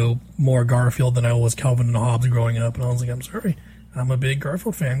 you know, more Garfield than I was Calvin and Hobbes growing up, and I was like, I'm sorry, I'm a big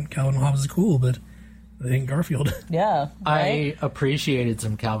Garfield fan. Calvin and Hobbes is cool, but they ain't Garfield. Yeah. Right? I appreciated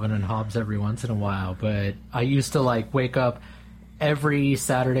some Calvin and Hobbes every once in a while, but I used to like wake up every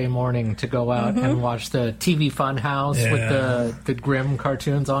Saturday morning to go out and watch the TV Funhouse with the grim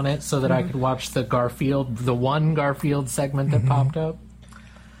cartoons on it, so that I could watch the one Garfield segment that popped up.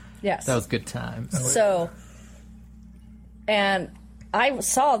 Yes. That was good times. So, and I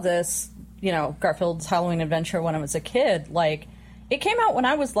saw this, you know, Garfield's Halloween Adventure when I was a kid. Like, it came out when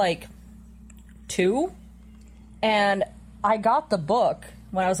I was like 2, and I got the book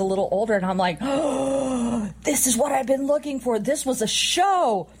when I was a little older, and I'm like, oh, this is what I've been looking for. This was a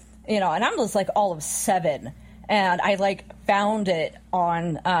show, you know, and I'm just like all of 7. And I like found it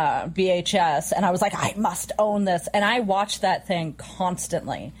on VHS, and I was like, I must own this. And I watched that thing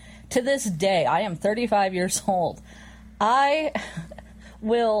constantly. To this day, I am 35 years old. I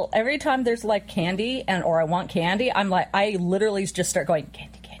will, every time there's like candy or I want candy, I'm like, I literally just start going,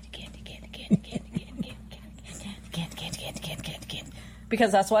 candy, candy, candy, candy, candy, candy, candy, candy, candy, candy, candy, candy, candy, candy, candy,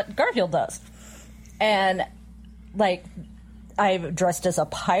 because that's what Garfield does. And like, I've dressed as a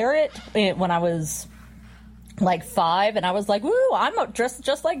pirate when I was like 5, and I was like, woo, I'm dressed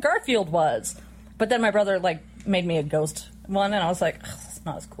just like Garfield was. But then my brother like made me a ghost one, and I was like, it's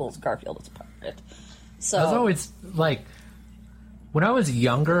not as cool as Garfield as a pirate. So I was always like, when I was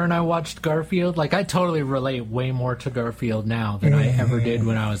younger and I watched Garfield, like I totally relate way more to Garfield now than I ever did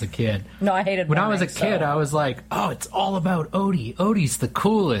when I was a kid. no, I hated When I was a Warning, kid, so- I was like, oh, it's all about Odie. Odie's the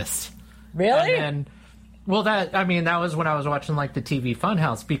coolest. really? And then, well, that was when I was watching like the TV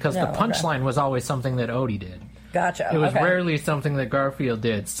Funhouse, because Yeah, the okay. punchline was always something that Odie did. Gotcha. It was okay. rarely something that Garfield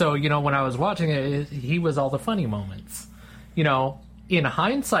did. So, you know, when I was watching it, he was all the funny moments. You know, in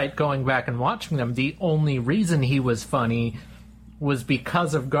hindsight, going back and watching them, the only reason he was funny was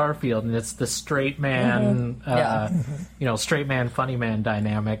because of Garfield, and it's the straight man, Yeah. you know, straight man, funny man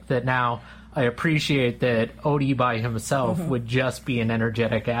dynamic that now I appreciate that Odie by himself would just be an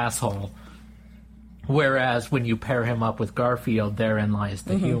energetic asshole. Whereas when you pair him up with Garfield, therein lies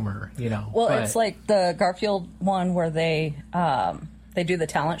the humor, you know. Well, But it's like the Garfield one where they do the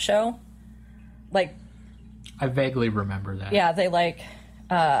talent show. Like, I vaguely remember that. yeah, they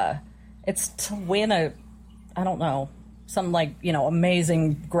it's to win I don't know, some like, you know,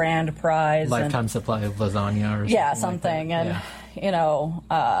 amazing grand prize. Lifetime supply of lasagna or Yeah, something. something. Like And, you know,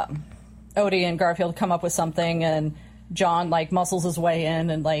 Odie and Garfield come up with something, and John, like, muscles his way in,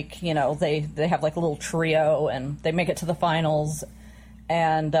 and, like, you know, they have, like, a little trio, and they make it to the finals,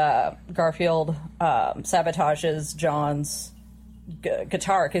 and Garfield sabotages John's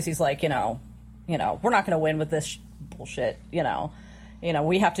guitar, because he's like, you know, we're not going to win with this bullshit, you know,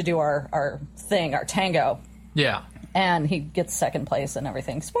 we have to do our thing, our tango. Yeah. And he gets second place and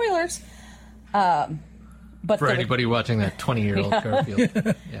everything. Spoilers. But For anybody watching that 20-year-old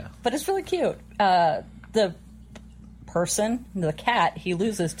Garfield. Yeah. But it's really cute. The person, the cat he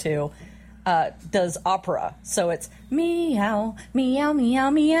loses to, does opera. So it's meow, meow, meow,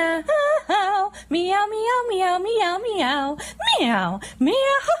 meow, meow, meow, meow, meow, meow, meow,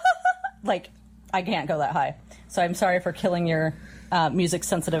 meow. Like, I can't go that high. So I'm sorry for killing your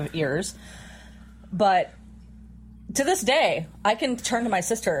music-sensitive ears. But to this day, I can turn to my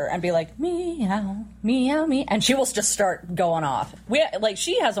sister and be like, meow, meow, meow, and she will just start going off.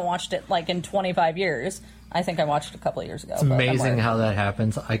 She hasn't watched it, like, in 25 years. I think I watched it a couple of years ago. It's amazing how that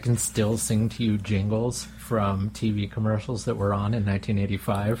happens. I can still sing to you jingles from TV commercials that were on in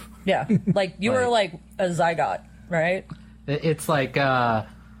 1985. Yeah, like, you were, like, a zygote, right? It's like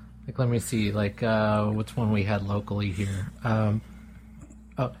let me see, what's one we had locally here?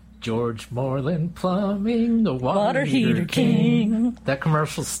 George Moreland Plumbing, the water heater king. That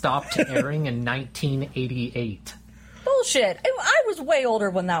commercial stopped airing in 1988. Bullshit. I was way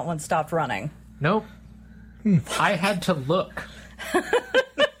older when that one stopped running. Nope. I had to look.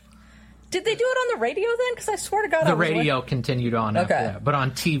 Did they do it on the radio then? Because I swear to God, the radio continued on after Okay. that. But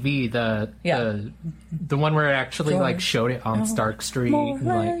on TV, the one where it actually George showed it on Stark Street,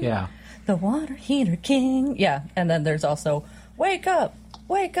 and, the water heater king. Yeah, and then there's also wake up,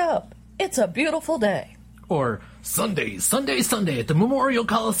 it's a beautiful day. Or Sunday at the Memorial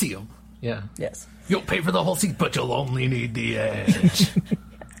Coliseum. Yeah. Yes. You'll pay for the whole seat, but you'll only need the edge.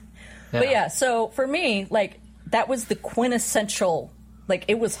 But yeah, so for me, like, that was the quintessential, like,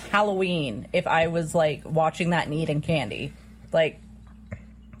 it was Halloween if I was, like, watching that and eating candy. Like,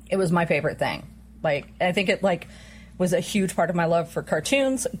 it was my favorite thing. Like, I think it, like, was a huge part of my love for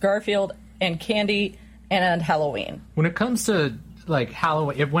cartoons, Garfield, and candy, and Halloween. When it comes to, like,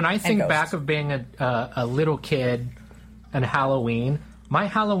 Halloween, when I think ghosts. back of being a little kid and Halloween, my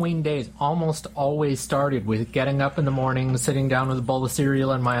Halloween days almost always started with getting up in the morning, sitting down with a bowl of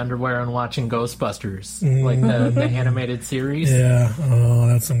cereal in my underwear, and watching Ghostbusters, like the animated series. Yeah, oh,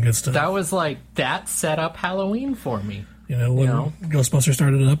 that's some good stuff. That was like, that set up Halloween for me. When Ghostbusters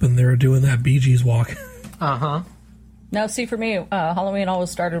started up and they were doing that Bee Gees walk. Uh-huh. Now, see, for me, Halloween always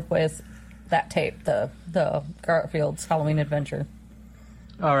started with that tape, the Garfield's Halloween Adventure.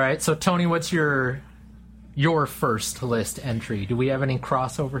 All right, so Tony, what's your first list entry? Do we have any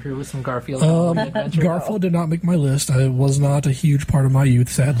crossover here with some Garfield Halloween Adventure? Garfield did not make my list. It was not a huge part of my youth,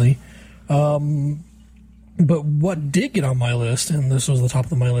 sadly. But what did get on my list, and this was the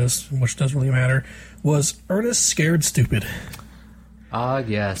top of my list, which doesn't really matter, was Ernest Scared Stupid. Ah,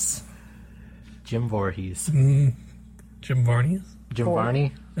 yes. Jim Voorhees. Jim Varney? Jim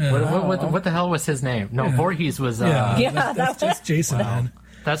Varney? What the hell was his name? No, Voorhees was... that's just Jason, man.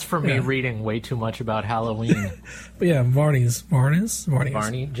 That's for me reading way too much about Halloween. But yeah, Varney's.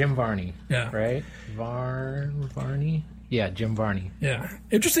 Jim Varney. Yeah. Right? Varney? Yeah, Jim Varney. Yeah.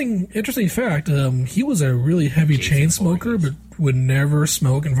 Interesting fact, he was a really heavy chain smoker, but would never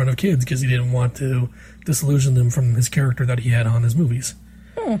smoke in front of kids because he didn't want to disillusion them from his character that he had on his movies.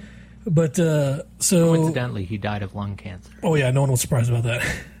 But, so... Coincidentally, he died of lung cancer. Oh yeah, no one was surprised about that.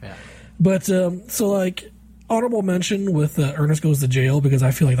 Yeah. But, so like... Honorable mention with Ernest Goes to Jail, because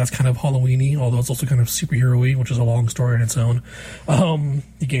I feel like that's kind of Halloween-y, although it's also kind of superhero-y, which is a long story on its own.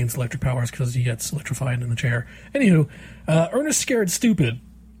 He gains electric powers because he gets electrified in the chair. Anywho, Ernest Scared Stupid.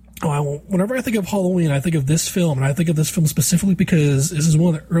 Whenever I think of Halloween, I think of this film, and I think of this film specifically because this is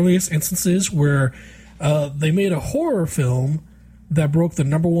one of the earliest instances where they made a horror film that broke the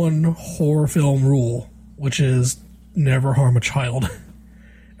number one horror film rule, which is never harm a child.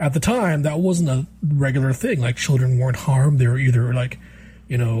 At the time, that wasn't a regular thing. Like, children weren't harmed. They were either, like,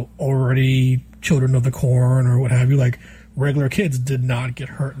 already children of the corn or what have you. Like, regular kids did not get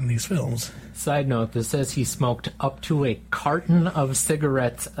hurt in these films. Side note, this says he smoked up to a carton of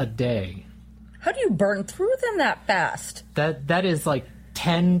cigarettes a day. How do you burn through them that fast? That is, like,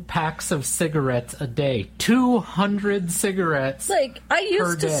 10 packs of cigarettes a day. 200 cigarettes. Like, I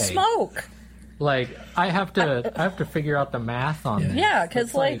used to day. smoke. Like, I have to figure out the math on this. Yeah, because,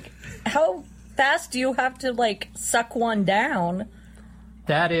 It's like, how fast do you have to, like, suck one down?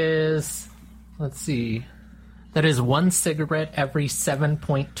 that is, let's see, that is one cigarette every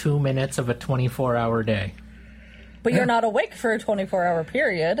 7.2 minutes of a 24-hour day. But you're not awake for a 24-hour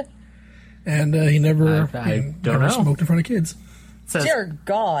period. And he never, I don't never know. smoked in front of kids. It says, Dear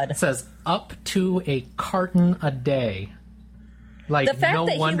God. it says up to a carton a day. Like, The fact no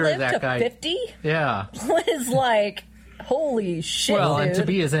that he wonder lived that to guy. 50 Yeah. was like, holy shit, Well, dude. and to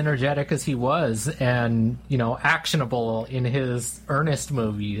be as energetic as he was, and actionable in his Ernest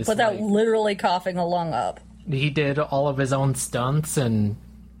movies, Without like, literally coughing a lung up. he did all of his own stunts and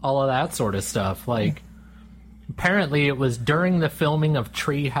all of that sort of stuff. Like, apparently, it was during the filming of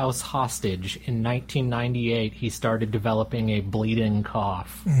Treehouse Hostage in 1998 he started developing a bleeding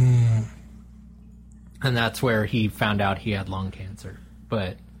cough, and that's where he found out he had lung cancer.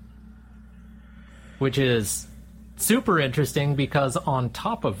 But which is super interesting because on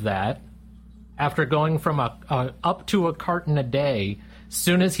top of that, after going from a up to a carton a day,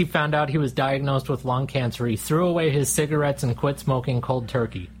 soon as he found out he was diagnosed with lung cancer, he threw away his cigarettes and quit smoking cold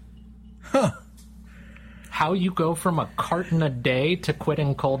turkey. Huh. How you go from a carton a day to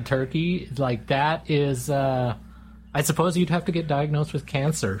quitting cold turkey, like that is, I suppose you'd have to get diagnosed with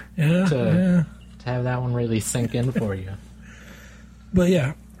cancer to have that one really sink in for you. But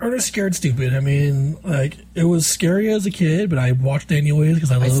yeah, Ernest Scared Stupid. I mean, like, it was scary as a kid, but I watched it anyways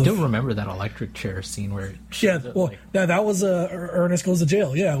because I I love... still remember that electric chair scene where it Yeah, shows it, well, like, that was Ernest Goes to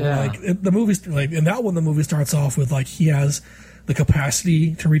Jail. Yeah, Yeah. like the movie, like in that one, the movie starts off with like he has the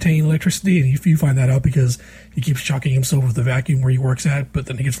capacity to retain electricity, and you find that out because he keeps shocking himself with the vacuum where he works at, but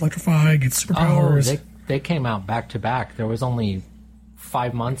then he gets electrified, gets superpowers. they came out back to back. There was only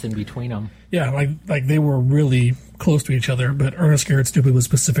 5 months in between them. Yeah, like they were really close to each other. But Ernest Scared Stupid was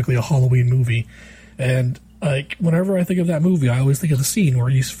specifically a Halloween movie, and like whenever I think of that movie, I always think of the scene where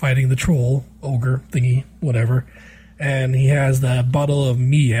he's fighting the troll ogre thingy, whatever, and he has that bottle of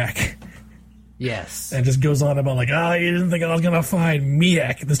Miak. Yes. And just goes on about like, you didn't think I was gonna find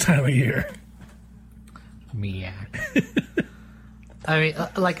Miak at this time of year. Miak. I mean,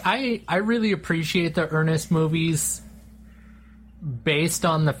 like, I really appreciate the Ernest movies based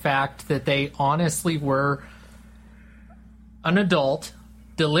on the fact that they honestly were an adult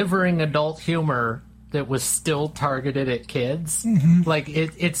delivering adult humor that was still targeted at kids. Mm-hmm. Like,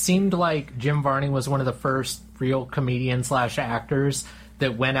 it seemed like Jim Varney was one of the first real comedian/actors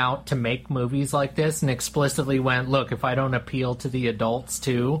that went out to make movies like this and explicitly went, look, if I don't appeal to the adults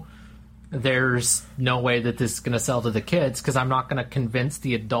too, there's no way that this is going to sell to the kids because I'm not going to convince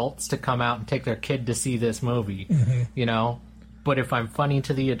the adults to come out and take their kid to see this movie, But if I'm funny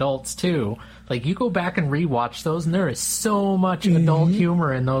to the adults too, like, you go back and rewatch those and there is so much adult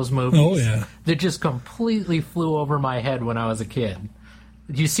humor in those movies that just completely flew over my head when I was a kid.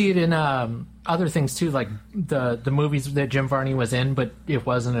 You see it in other things too, like the movies that Jim Varney was in, but it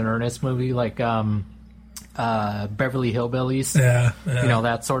wasn't an Ernest movie, like Beverly Hillbillies,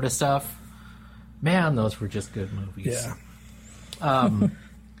 that sort of stuff. Man, those were just good movies. Yeah.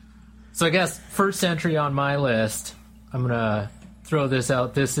 So I guess first entry on my list, I'm gonna throw this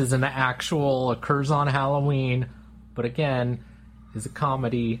out. This is an actual occurs on Halloween, but again, is a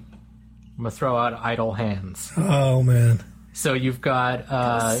comedy. I'm gonna throw out Idle Hands. Oh man. So you've got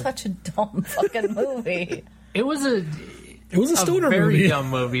Such a dumb fucking movie. It was a stoner very movie. dumb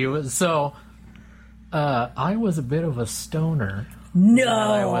movie. It was so. I was a bit of a stoner No. when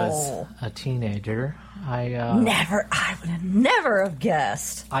I was a teenager. I would have never have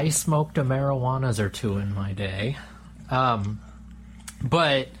guessed. I smoked a marijuanas or two in my day,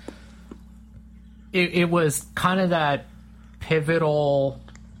 but it was kind of that pivotal,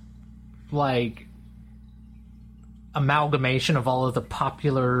 like, amalgamation of all of the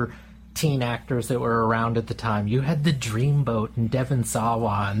popular teen actors that were around at the time. You had the Dreamboat and Devon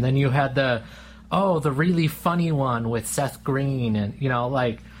Sawa, and then you had the really funny one with Seth Green, and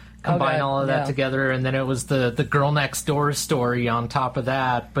combine all of that together, and then it was the Girl Next Door story on top of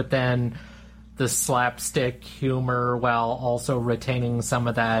that, but then the slapstick humor while also retaining some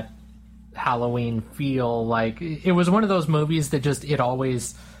of that Halloween feel. Like, it was one of those movies that just, it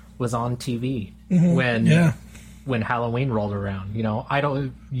always was on TV when Halloween rolled around. I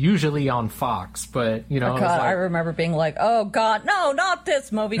don't usually on Fox, but Oh God, I remember being like, "Oh God, no, not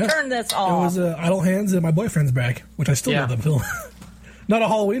this movie! Turn this off." It was Idle Hands and My Boyfriend's Back, which I still love that film. Not a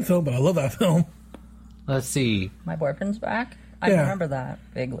Halloween film, but I love that film. Let's see. My Boyfriend's Back. I remember that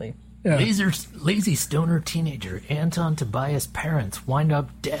vaguely. Yeah. Lazy stoner teenager Anton Tobias' parents wind up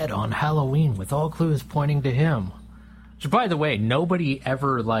dead on Halloween with all clues pointing to him. Which, by the way, nobody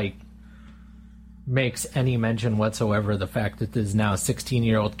ever, makes any mention whatsoever of the fact that this now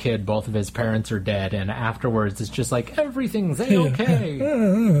 16-year-old kid, both of his parents are dead, and afterwards it's just like, everything's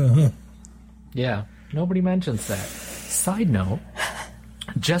A-okay. Yeah, nobody mentions that. Side note,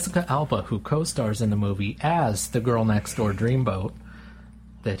 Jessica Alba, who co-stars in the movie as the girl next door dreamboat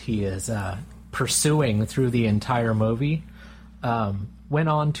that he is pursuing through the entire movie, went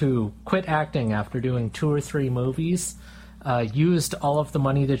on to quit acting after doing 2 or 3 movies, used all of the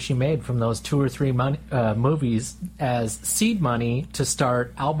money that she made from those 2 or 3 movies as seed money to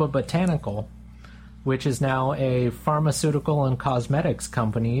start Alba Botanical, which is now a pharmaceutical and cosmetics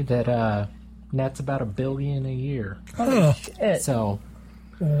company that nets about $1 billion a year. Oh, Shit. So,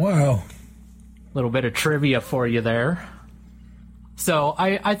 wow. a little bit of trivia for you there. So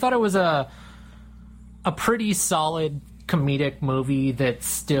I thought it was a pretty solid comedic movie that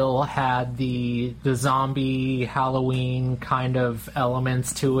still had the zombie Halloween kind of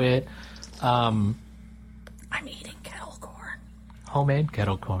elements to it. I'm eating kettle corn. Homemade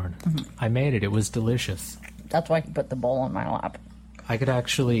kettle corn. Mm-hmm. I made it. It was delicious. That's why I can put the bowl on my lap. I could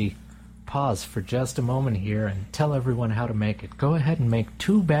actually pause for just a moment here and tell everyone how to make it. Go ahead and make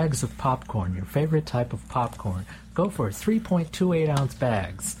 2 bags of popcorn, your favorite type of popcorn. Go for 3.28-ounce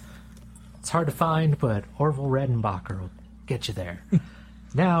bags. It's hard to find, but Orville Redenbacher will get you there.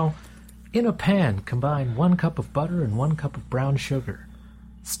 Now, in a pan, combine 1 cup of butter and 1 cup of brown sugar.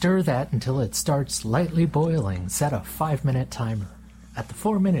 Stir that until it starts lightly boiling. Set a 5-minute timer. At the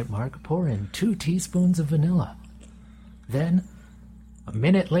 4-minute mark, pour in 2 teaspoons of vanilla. Then, a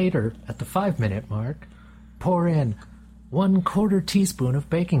minute later, at the 5-minute mark, pour in 1/4 teaspoon of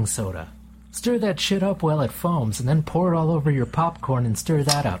baking soda. Stir that shit up while it foams, and then pour it all over your popcorn and stir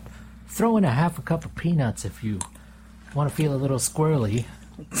that up. Throw in a 1/2 cup of peanuts if you want to feel a little squirrely.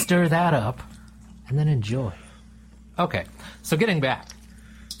 Stir that up, and then enjoy. Okay, so getting back.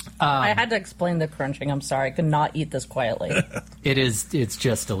 I had to explain the crunching. I'm sorry. I could not eat this quietly. It's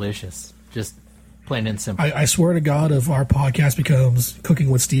just delicious. Just plain and simple. I swear to God, if our podcast becomes Cooking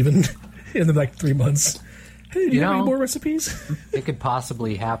with Steven in the 3 months, hey, do you have any more recipes? It could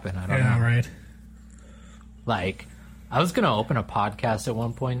possibly happen. I don't know. Yeah, right. I was going to open a podcast at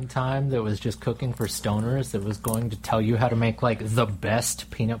one point in time that was just cooking for stoners, that was going to tell you how to make, the best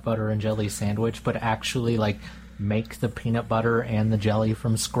peanut butter and jelly sandwich, but actually, make the peanut butter and the jelly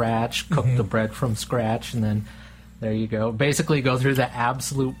from scratch, cook the bread from scratch, and then there you go. Basically go through the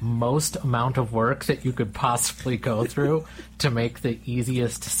absolute most amount of work that you could possibly go through to make the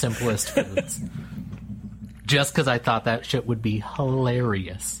easiest, simplest foods. Just because I thought that shit would be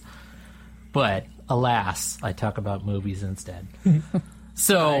hilarious. But, alas, I talk about movies instead.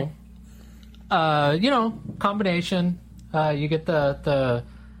 So, combination. You get the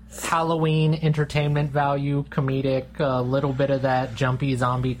Halloween entertainment value, comedic, a little bit of that jumpy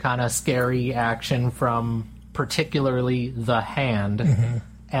zombie kind of scary action from particularly The Hand,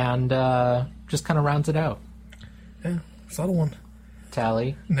 and just kind of rounds it out. Yeah, solid one.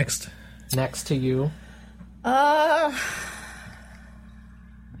 Tally, Next to you.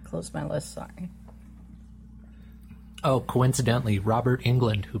 Close my list, sorry. Oh, coincidentally, Robert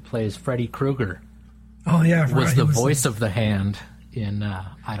Englund, who plays Freddy Krueger, Oh, yeah. was the voice of The Hand in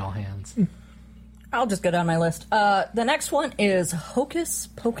Idle Hands. I'll just go down my list. The next one is Hocus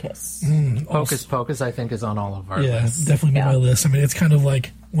Pocus. Hocus Pocus, I think, is on all of our Yeah, lists. definitely made my list. I mean, it's kind of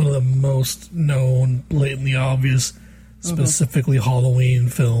one of the most known, blatantly obvious, specifically Halloween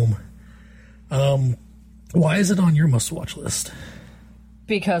film. Why is it on your must-watch list?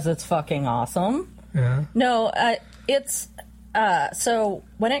 Because it's fucking awesome. Yeah. No, it's... so,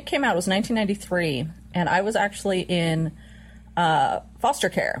 when it came out, it was 1993, and I was actually in foster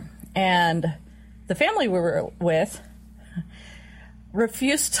care. And the family we were with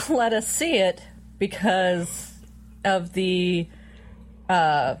refused to let us see it because of the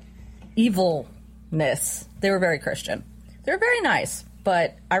evilness. They were very Christian. They were very nice,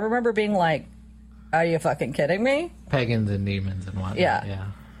 but I remember being like, are you fucking kidding me? Pagans and demons and whatnot. Yeah.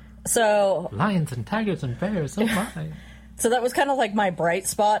 So lions and tigers and bears. Oh my! So that was kind of my bright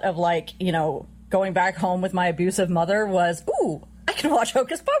spot of going back home with my abusive mother was, ooh, I can watch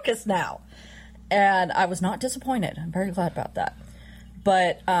Hocus Pocus now. And I was not disappointed. I'm very glad about that.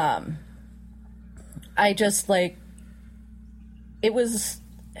 But I just it was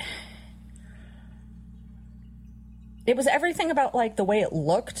everything about the way it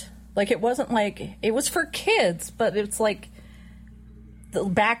looked. It wasn't it was for kids, but it's the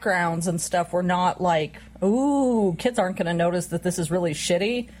backgrounds and stuff were not ooh, kids aren't going to notice that this is really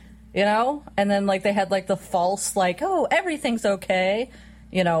shitty. you know? And then, like, they had, like, the false, like, oh, everything's okay,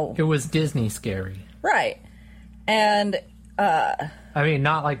 you know? It was Disney scary. Right. And, I mean,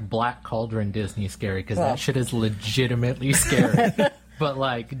 not like Black Cauldron Disney scary, because Well. that shit is legitimately scary. But,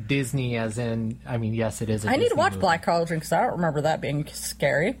 like, Disney as in, I mean, yes, it is a I need to Disney watch movie. Black Cauldron because I don't remember that being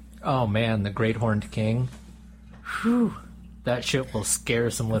scary. Oh, man, the Great Horned King. Whew. That shit will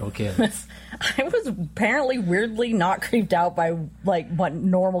scare some little kids. I was apparently weirdly not creeped out by, like, what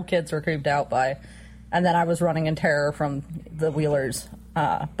normal kids were creeped out by. And then I was running in terror from the Wheelers.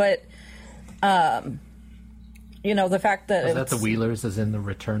 You know, the fact that Was that the it's- Wheelers as in the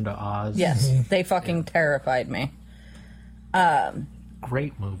Return to Oz? Yes, they fucking terrified me.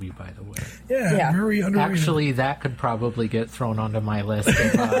 Great movie, by the way. Yeah. Very underrated. Actually, that could probably get thrown onto my list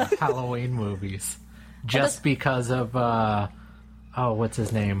of Halloween movies. Just because of, what's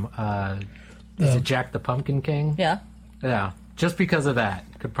his name? Is it Jack the Pumpkin King? Yeah. Yeah. Just because of that.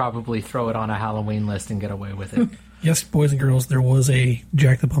 Could probably throw it on a Halloween list and get away with it. Yes, boys and girls, there was a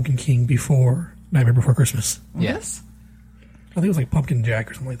Jack the Pumpkin King before Nightmare Before Christmas. Yes. I think it was like Pumpkin Jack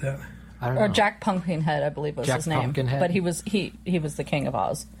or something like that. I don't Or know. Jack Pumpkinhead, I believe was Jack his name. Pumpkinhead? But he was the king of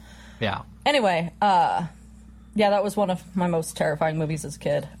Oz. Yeah. Anyway, yeah, that was one of my most terrifying movies as a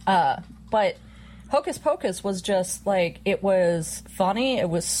kid. But Hocus Pocus was just like, it was funny, it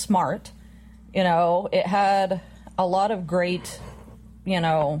was smart, you know, it had a lot of great, you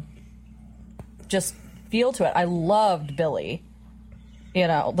know, just feel to it. I loved Billy. You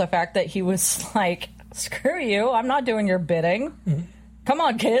know, the fact that he was like, screw you, I'm not doing your bidding. Come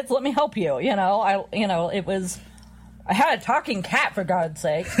on, kids, let me help you. You know, I had a talking cat, for God's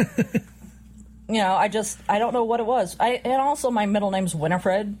sake. You know, I don't know what it was. And also my middle name's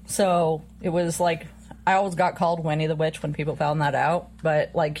Winifred, so it was like, I always got called Winnie the Witch when people found that out.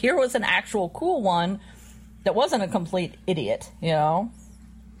 But, like, here was an actual cool one that wasn't a complete idiot, you know?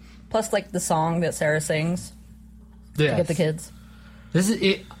 Plus, like, the song that Sarah sings to get the kids. This is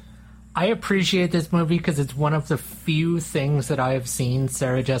it. I appreciate this movie because it's one of the few things that I have seen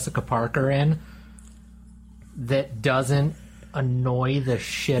Sarah Jessica Parker in that doesn't annoy the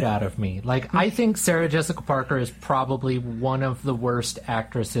shit out of me. Like, I think Sarah Jessica Parker is probably one of the worst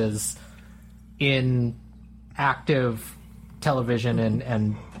actresses in active television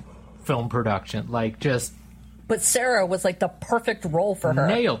and film production. Like, just But Sarah was, like, the perfect role for her.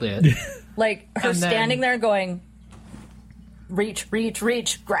 nailed it. Like, her And then- standing there and going, reach, reach,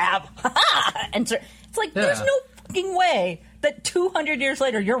 reach, grab, and so, it's like, there's Yeah. no fucking way that 200 years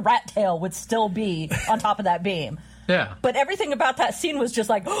later your rat tail would still be on top of that beam. Yeah. But everything about that scene was just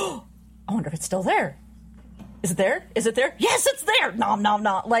like, oh, I wonder if it's still there. Is it there? Is it there? Yes, it's there! Nom, nom,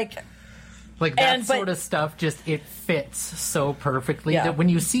 nom. Like, Like, that And- but- sort of stuff, just, it fits so perfectly Yeah. that when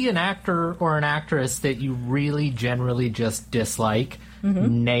you see an actor or an actress that you really generally just dislike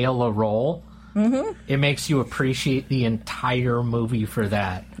nail a role, it makes you appreciate the entire movie for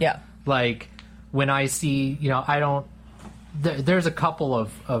that. yeah. Like, when I see, you know, I don't... there's a couple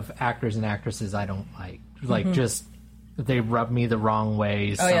of actors and actresses I don't like. Like, just, they rub me the wrong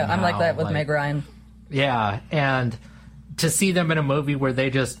way Oh, yeah, I'm like somehow, that with Meg Ryan. Yeah, and to see them in a movie where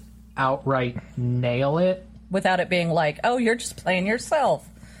they just outright nail it, Without it being like, oh, you're just playing yourself.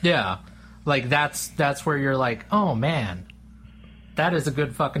 yeah, like that's where you're like, oh man, that is a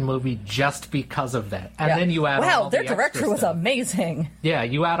good fucking movie just because of that. And Yeah. then you add on wow, all their the director extra was stuff. amazing. Yeah,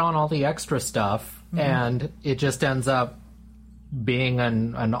 you add on all the extra stuff, and it just ends up being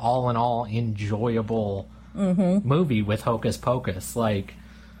an all in all enjoyable movie with Hocus Pocus. Like,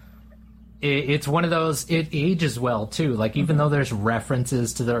 it's one of those, it ages well too. Like, even though there's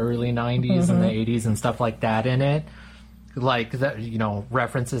references to the early 90s and the 80s and stuff like that in it, like, that, you know,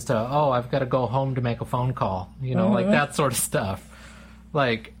 references to, oh, I've got to go home to make a phone call, you know, like that sort of stuff.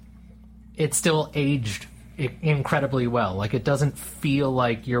 Like, it still aged incredibly well. Like, it doesn't feel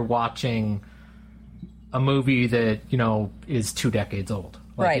like you're watching a movie that, you know, is 2 decades old.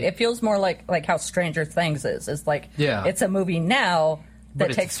 Like, Right. It feels more like how Stranger Things is. It's like, Yeah. it's a movie now but that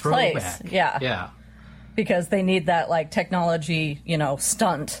it's a takes place. throwback. Yeah. Yeah. Because they need that, like, technology, you know,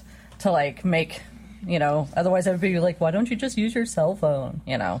 stunt to, like, make, you know, otherwise everybody would be like, why don't you just use your cell phone,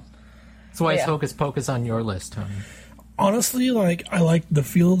 you know? So why is Yeah. Hocus Pocus on your list, Tony? Honestly, like, I liked the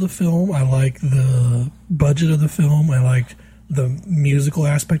feel of the film. I liked the budget of the film. I liked the musical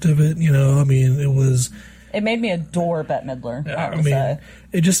aspect of it. You know, I mean, it was. It made me adore Bette Midler, I have I to mean, say.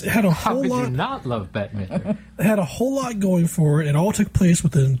 it just had a How whole could you lot. not love Bette Midler? It had a whole lot going for it. It all took place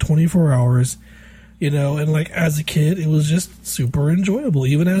within 24 hours. And like as a kid, it was just super enjoyable.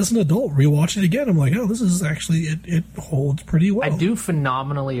 Even as an adult, rewatching it again, I'm like, oh, this is actually it holds pretty well. I do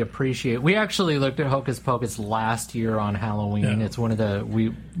phenomenally appreciate. We actually looked at Hocus Pocus last year on Halloween. Yeah. It's one of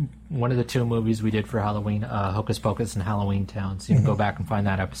the two movies we did for Halloween, Hocus Pocus and Halloween Town. So you can go back and find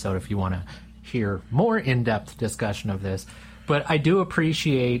that episode if you want to hear more in-depth discussion of this. But I do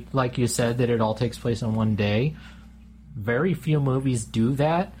appreciate, like you said, that it all takes place on one day. Very few movies do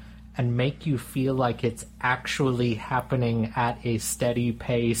that and make you feel like it's actually happening at a steady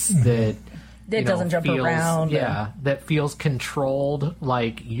pace that It doesn't jump feels, around. Yeah, that feels controlled,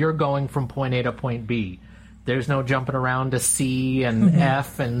 like you're going from point A to point B. There's no jumping around to C and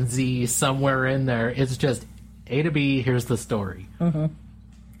F and Z somewhere in there. It's just A to B, here's the story. And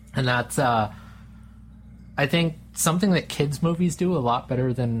that's, I think, something that kids' movies do a lot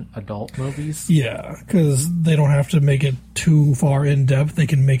better than adult movies. Yeah, because they don't have to make it too far in depth. They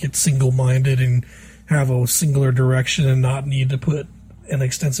can make it single-minded and have a singular direction and not need to put an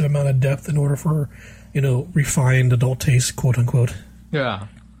extensive amount of depth in order for, refined adult taste, quote-unquote. Yeah.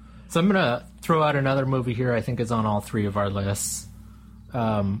 So I'm going to throw out another movie here I think is on all three of our lists.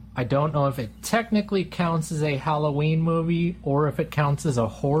 I don't know if it technically counts as a Halloween movie or if it counts as a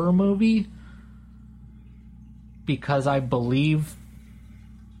horror movie, because I believe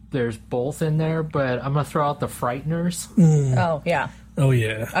there's both in there, but I'm going to throw out The Frighteners. Oh, yeah. Oh,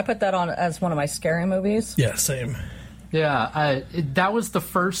 yeah. I put that on as one of my scary movies. Yeah, same. Yeah, that was the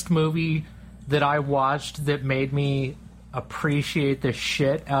first movie that I watched that made me appreciate the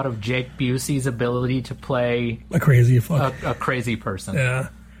shit out of Jake Busey's ability to play A crazy fuck. a crazy person. Yeah.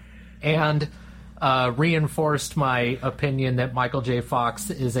 And reinforced my opinion that Michael J. Fox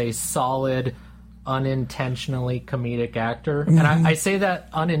is a solid, unintentionally comedic actor. And I say that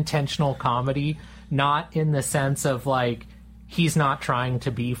unintentional comedy, not in the sense of like he's not trying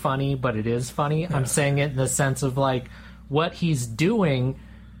to be funny, but it is funny. I'm saying it in the sense of like what he's doing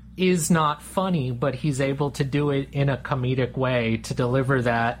is not funny, but he's able to do it in a comedic way to deliver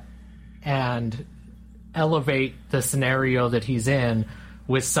that and elevate the scenario that he's in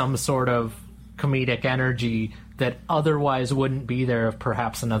with some sort of comedic energy that otherwise wouldn't be there if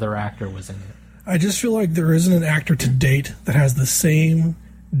perhaps another actor was in it. I just feel like there isn't an actor to date that has the same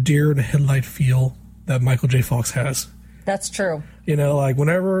deer in the headlight feel that Michael J. Fox has. That's true. Like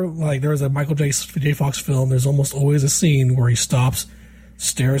whenever there's a Michael J. Fox film, there's almost always a scene where he stops,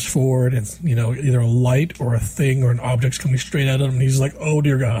 stares forward, and either a light or a thing or an object's coming straight at him, and he's like, "Oh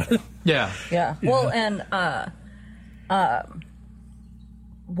dear God." Yeah. Yeah. Well, and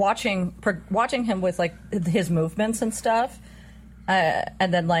watching him with like his movements and stuff,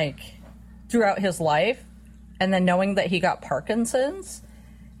 and then like throughout his life, and then knowing that he got Parkinson's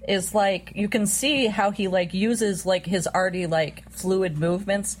is like you can see how he like uses like his already like fluid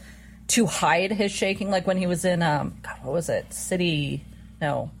movements to hide his shaking. Like when he was in God, what was it?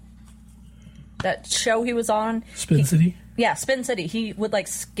 That show he was on, Spin City. Yeah, Spin City. He would like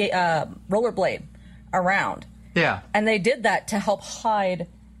rollerblade around. Yeah. And they did that to help hide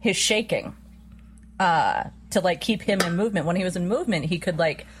his shaking, to like keep him in movement. When he was in movement, he could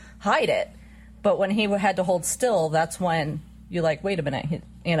like hide it, but when he had to hold still, that's when you're like, wait a minute,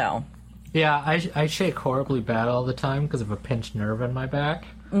 Yeah, I shake horribly bad all the time because of a pinched nerve in my back.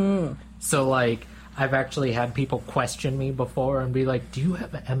 So like I've actually had people question me before and be like, do you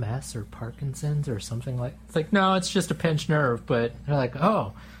have MS or Parkinson's or something like... It's like, no, it's just a pinched nerve. But they're like,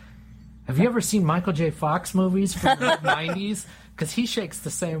 oh, have you ever seen Michael J. Fox movies from the 90s? Because he shakes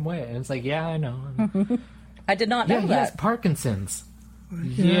the same way. And it's like, yeah, I know. I did not know Yeah, he has that. Parkinson's.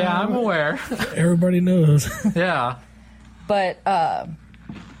 Yeah, I'm aware. Everybody knows. Yeah. But I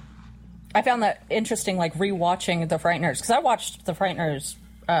found that interesting, like rewatching The Frighteners, because I watched The Frighteners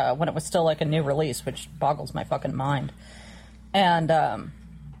when it was still like a new release, which boggles my fucking mind. And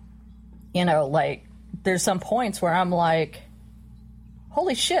like there's some points where I'm like,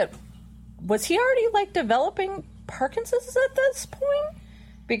 holy shit, was he already like developing Parkinson's at this point?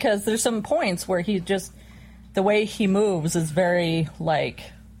 Because there's some points where he just, the way he moves is very like,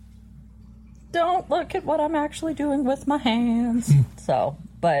 don't look at what I'm actually doing with my hands. So,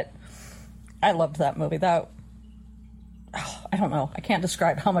 but I loved that movie. I don't know. I can't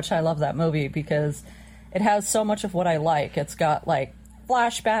describe how much I love that movie because it has so much of what I like. It's got like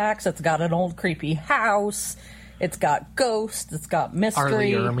flashbacks. It's got an old creepy house. It's got ghosts. It's got mystery. R.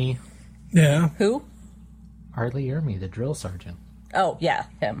 Lee Ermey. Yeah. Who? R. Lee Ermey, the drill sergeant. Oh, yeah,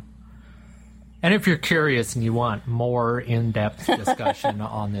 him. And if you're curious and you want more in-depth discussion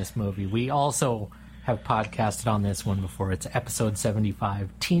on this movie, we also have podcasted on this one before. It's episode 75,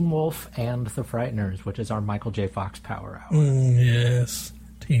 Teen Wolf and The Frighteners, which is our Michael J. Fox Power Hour. Yes.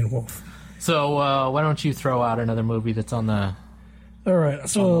 Teen Wolf. So why don't you throw out another movie that's on the All right,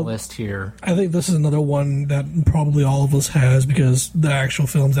 so list here? I think this is another one that probably all of us has because the actual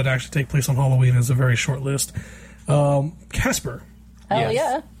films that actually take place on Halloween is a very short list. Casper. Hell Yes.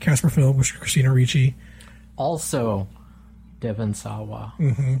 yeah. Casper film with Christina Ricci. Also, Devon Sawa.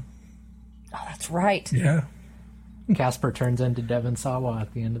 Oh, that's right. Yeah. Casper turns into Devon Sawa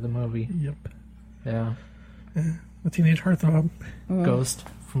at the end of the movie. Yep. Yeah. A teenage heartthrob. Ghost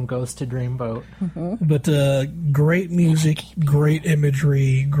from Ghost to Dreamboat. But great music, great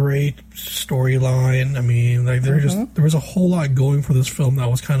imagery, great storyline. I mean, like there was a whole lot going for this film that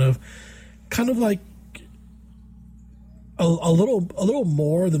was kind of like a little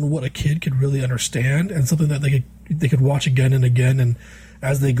more than what a kid could really understand, and something that they could watch again and again, and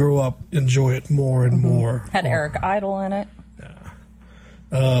as they grow up, enjoy it more and more. Had Eric Idle in it.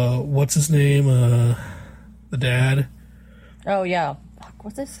 What's his name? The dad. Oh yeah. Fuck,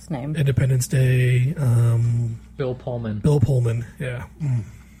 what's his name? Independence Day. Bill Pullman. Bill Pullman. Yeah.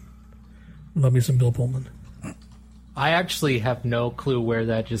 Love me some Bill Pullman. I actually have no clue where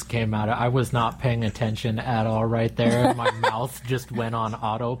that just came out of. I was not paying attention at all right there. My mouth just went on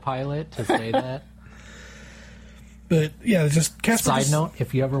autopilot to say that. But yeah, it's just Casper. Side note,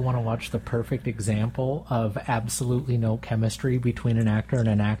 if you ever want to watch the perfect example of absolutely no chemistry between an actor and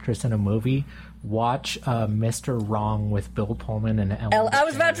an actress in a movie, watch Mr. Wrong with Bill Pullman and Ellen. I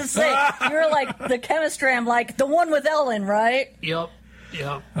was about to say, you were like, the chemistry, I'm like, the one with Ellen, right? Yep.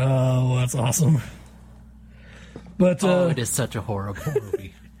 Oh, that's awesome. But it is such a horrible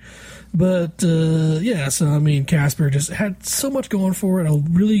movie. But yeah, so I mean, Casper just had so much going for it. A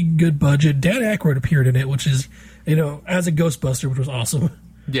really good budget. Dan Aykroyd appeared in it, which is, as a Ghostbuster, which was awesome.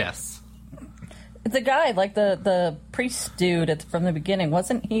 Yes. The guy, like the priest dude from the beginning,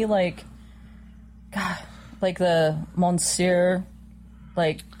 wasn't he like, God, like the Monsieur,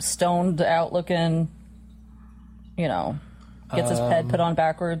 like stoned out looking, gets his head put on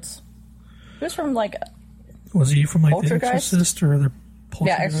backwards. He was from like, Was he from like The Poltergeist? Exorcist or the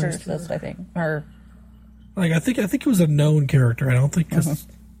yeah, Poltergeist? Exorcist, I think, or Like I think he was a known character. I don't think because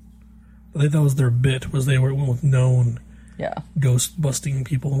I think that was their bit, was they were with known yeah. ghost busting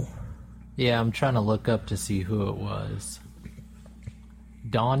people. Yeah, I'm trying to look up to see who it was.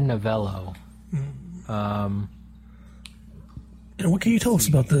 Don Novello. And what can you tell us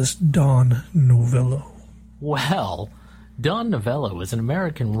about this Don Novello? Well, Don Novello is an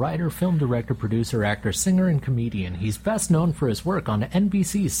American writer, film director, producer, actor, singer, and comedian. He's best known for his work on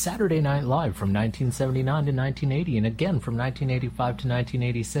NBC's Saturday Night Live from 1979 to 1980 and again from 1985 to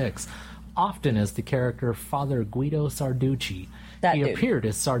 1986, often as the character Father Guido Sarducci. That He dude. appeared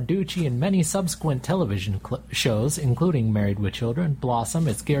as Sarducci in many subsequent television shows, including Married with Children, Blossom,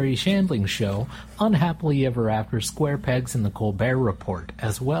 It's Gary Shandling's Show, Unhappily Ever After, Square Pegs, and The Colbert Report,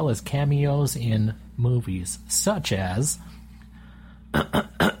 as well as cameos in movies such as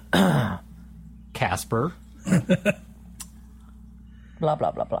Casper, Blah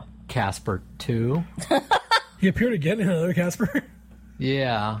blah blah blah. Casper 2. He appeared again in another Casper.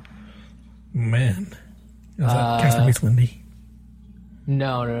 Yeah. Man, it was like Casper meets Wendy.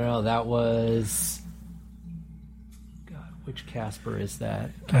 No, that was... God, which Casper is that?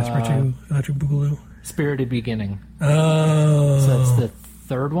 Casper 2, Electric Boogaloo. Spirited Beginning. Oh, So that's the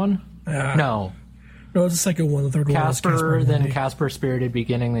third one? No. No, it's the second one. The third one was Casper, and then Wendy. Casper Spirited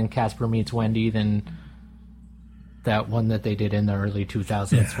Beginning, then Casper Meets Wendy, then that one that they did in the early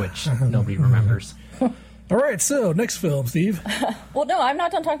 2000s, which nobody remembers. All right, so next film, Steve. Well, no, I'm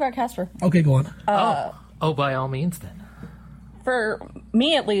not done talking about Casper. Okay, go on. Oh, by all means, then. For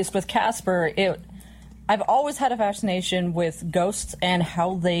me, at least, with Casper, I've always had a fascination with ghosts and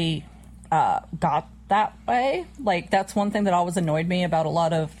how they got that way. Like, that's one thing that always annoyed me about a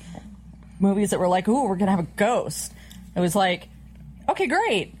lot of movies that were like, ooh, we're going to have a ghost. It was like, okay,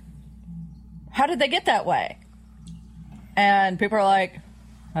 great. How did they get that way? And people are like,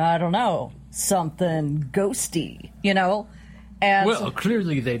 I don't know, something ghosty, And Well, so-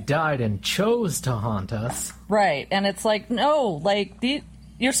 clearly they died and chose to haunt us. right. And it's like, no, like,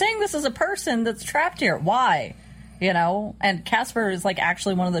 you're saying this is a person that's trapped here. Why? And Casper is like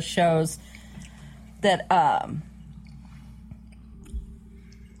actually one of the shows that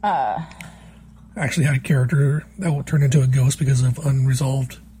Actually had a character that will turn into a ghost because of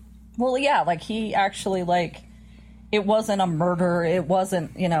unresolved. well, yeah, like he actually like it wasn't a murder, it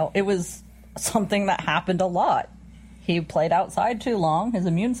wasn't, it was something that happened a lot. He played outside too long, his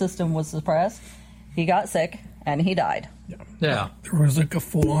immune system was suppressed, he got sick, and he died. Yeah. There was like a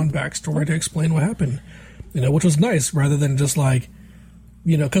full-on backstory to explain what happened, which was nice rather than just like,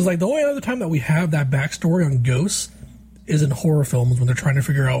 because like the only other time that we have that backstory on ghosts is in horror films when they're trying to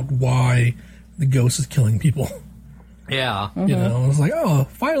figure out why the ghost is killing people. Yeah. You know, it's like, oh,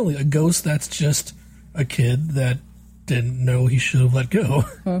 finally a ghost that's just a kid that didn't know he should have let go.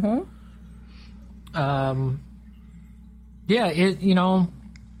 Yeah, you know,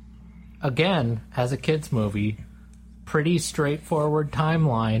 again, as a kid's movie, pretty straightforward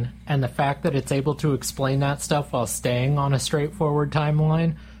timeline, and the fact that it's able to explain that stuff while staying on a straightforward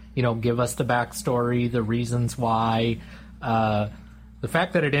timeline, you know, give us the backstory, the reasons why, the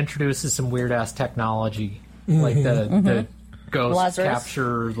fact that it introduces some weird-ass technology, like the ghost Lazarus.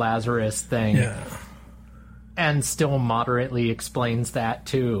 capture Lazarus thing, Yeah. and still moderately explains that,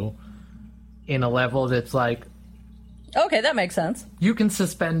 too, in a level that's like, Okay, that makes sense. you can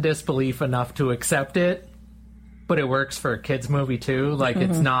suspend disbelief enough to accept it, but it works for a kids movie too. Like,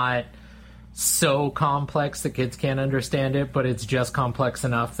 it's not so complex that kids can't understand it, but it's just complex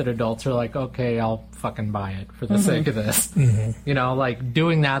enough that adults are like, okay, I'll fucking buy it for the sake of this. You know, like,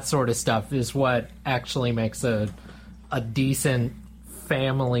 doing that sort of stuff is what actually makes a decent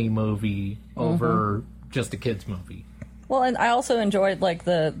family movie over just a kids movie. Well, and I also enjoyed like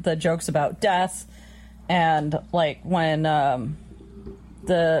the jokes about death, and like when the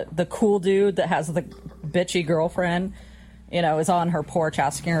cool dude that has the bitchy girlfriend, you know, is on her porch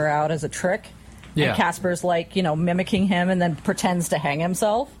asking her out as a trick. Yeah. And Casper's like, you know, mimicking him and then pretends to hang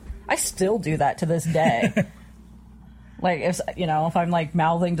himself. I still do that to this day. Like, if I'm like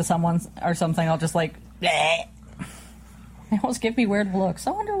mouthing to someone or something, I'll just like, bleh. They always give me weird looks.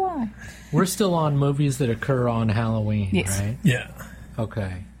 I wonder why. We're still on movies that occur on Halloween, Yes. right? Yeah.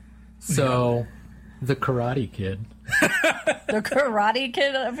 Okay. So, The Karate Kid. The Karate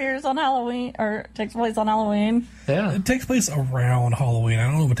Kid appears on Halloween, or takes place on Halloween. Yeah. It takes place around Halloween. I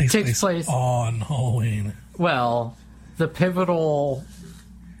don't know if it takes Takes place- on Halloween. Well, the pivotal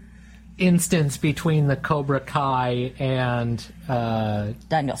instance between the Cobra Kai and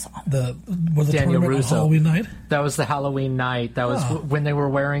Danielson. Was the Daniel tournament Russo. on Halloween night? that was the Halloween night. That was when they were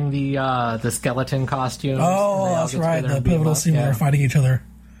wearing the skeleton costumes. and they Oh, all that's get right. together The and beat 'em pivotal up. scene where Yeah. they're fighting each other.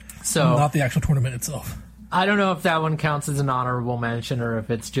 So Not the actual tournament itself. I don't know if that one counts as an honorable mention or if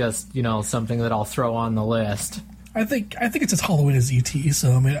it's just, you know, something that I'll throw on the list. I think it's as Halloween as E.T.,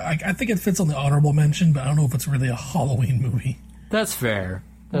 so I mean, I think it fits on the honorable mention, but I don't know if it's really a Halloween movie. That's fair.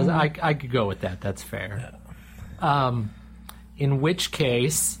 I could go with that. That's fair. In which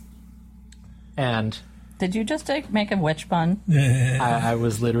case, and Did you just make a witch pun? I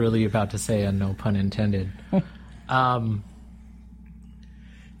was literally about to say a no pun intended. You're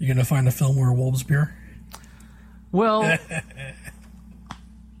gonna find a film where wolves appear? Well,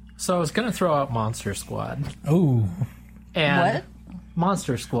 so I was going to throw out Monster Squad. Oh, And What?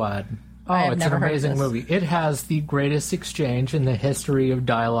 Monster Squad. Oh, I have it's an never heard of amazing this. movie. It has the greatest exchange in the history of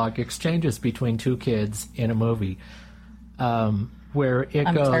dialogue exchanges between two kids in a movie. Where it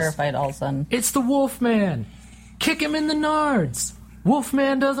I'm goes, terrified all of a sudden. "It's the Wolfman! Kick him in the nards!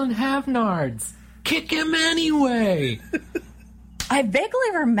 Wolfman doesn't have nards! Kick him anyway! I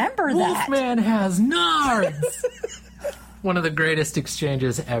vaguely remember that. Wolfman has nards!" One of the greatest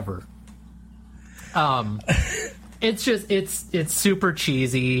exchanges ever. It's just it's super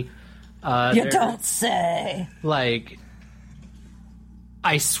cheesy. You don't say. Like,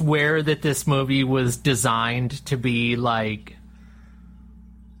 I swear that this movie was designed to be like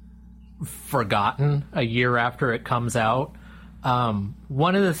forgotten a year after it comes out.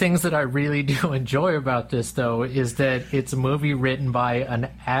 One of the things that I really do enjoy about this, though, is that it's a movie written by an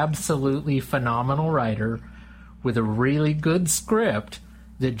absolutely phenomenal writer with a really good script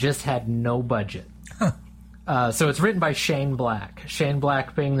that just had no budget. So it's written by Shane Black. Shane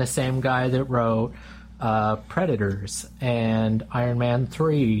Black being the same guy that wrote Predators and Iron Man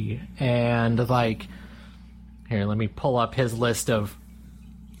 3 and, like, here, let me pull up his list of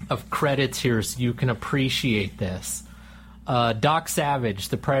credits here so you can appreciate this. Doc Savage,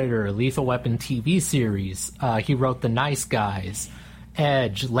 The Predator, Lethal Weapon TV series. He wrote The Nice Guys,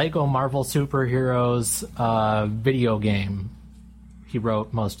 Edge, Lego Marvel Superheroes video game. He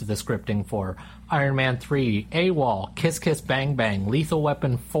wrote most of the scripting for Iron Man 3, AWOL, Kiss Kiss Bang Bang, Lethal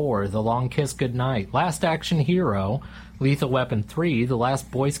Weapon 4, The Long Kiss Goodnight, Last Action Hero, Lethal Weapon 3, The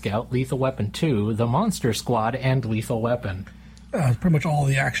Last Boy Scout, Lethal Weapon 2, The Monster Squad, and Lethal Weapon. pretty much all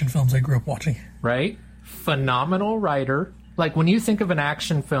the action films I grew up watching. Right? Phenomenal writer. Like, when you think of an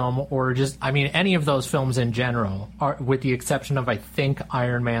action film, or just, I mean, any of those films in general, are, with the exception of, I think,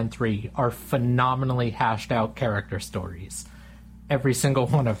 Iron Man 3, are phenomenally hashed out character stories. Every single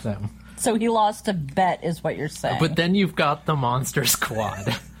one of them. So he lost a bet, is what you're saying. But then you've got the Monster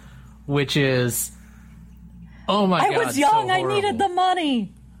Squad, which is, oh my I god, was young. so I needed horrible. the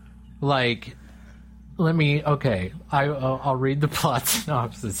money. Like, I'll read the plot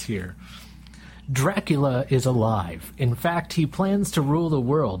synopsis here. Dracula is alive. In fact, he plans to rule the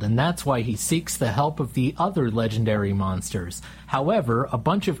world, and that's why he seeks the help of the other legendary monsters. However, a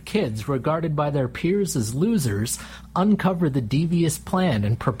bunch of kids, regarded by their peers as losers, uncover the devious plan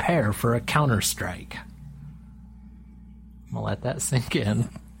and prepare for a counterstrike. I'll let that sink in.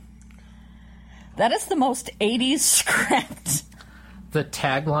 That is the most 80s script. The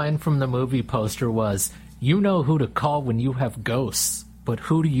tagline from the movie poster was, "You know who to call when you have ghosts, but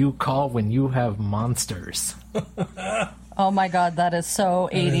who do you call when you have monsters?" Oh my god, that is so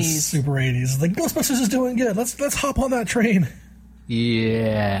 80s. That is super 80s. Like, Ghostbusters is doing good. Let's hop on that train.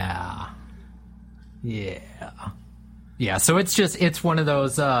 Yeah. So it's one of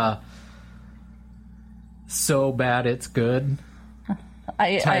those so bad it's good.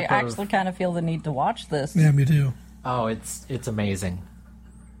 I actually kind of feel the need to watch this. Yeah, me too. Oh, it's amazing.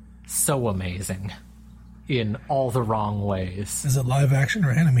 So amazing. In all the wrong ways. Is it live action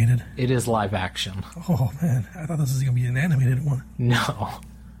or animated? It is live action. Oh, man. I thought this was going to be an animated one.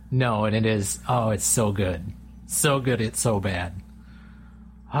 No, and it is. Oh, it's so good. So good, it's so bad.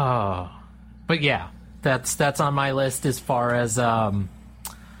 Oh. But yeah, that's on my list as far as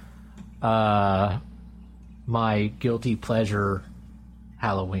my guilty pleasure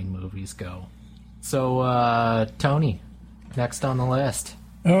Halloween movies go. So, Tony, next on the list.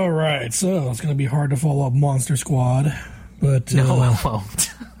 All right, so it's going to be hard to follow up Monster Squad, but No, it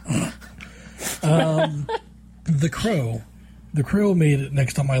won't. The Crow. The Crow made it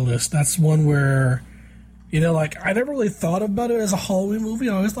next on my list. That's one where, like, I never really thought about it as a Halloween movie.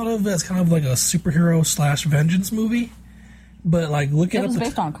 I always thought of it as kind of like a superhero / vengeance movie. But, like, looking It up... was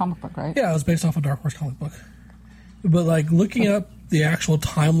based on a comic book, right? Yeah, it was based off a Dark Horse comic book. But, like, looking up the actual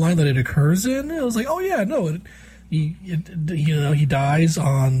timeline that it occurs in, it was like, oh, yeah, no, he dies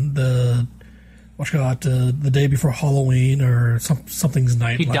on the day before Halloween or something's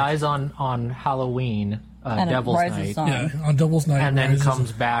night. He dies on Halloween, And it Devil's rises Night. on- Yeah, on Devil's Night. And then rises-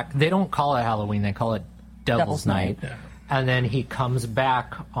 comes back. They don't call it Halloween, they call it Devil's Devil's Night. Night. Yeah. And then he comes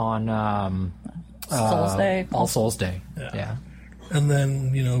back on Souls Day. All Souls Day. Yeah. And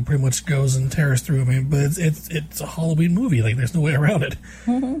then, pretty much goes and tears through. I mean, but it's a Halloween movie. Like, there's no way around it.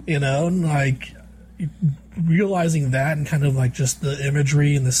 And, like, realizing that and kind of, like, just the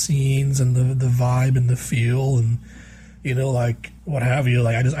imagery and the scenes and the vibe and the feel and, like, what have you.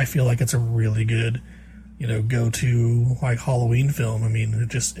 Like, I feel like it's a really good, go-to, like, Halloween film. I mean,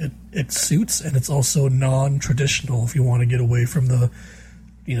 it suits, and it's also non-traditional if you want to get away from the,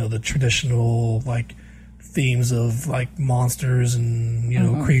 the traditional, like, themes of, like, monsters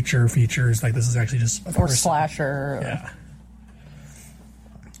and creature features. Like, this is actually just a Or person. slasher. Yeah.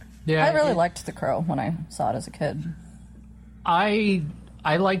 Yeah, I really liked The Crow when I saw it as a kid. I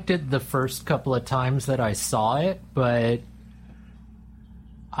liked it the first couple of times that I saw it, but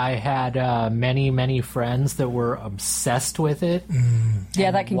I had many friends that were obsessed with it.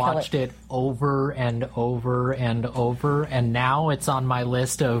 Yeah, that can kill watched it over and over and over, and now it's on my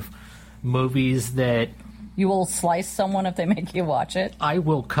list of movies that You will slice someone if they make you watch it. I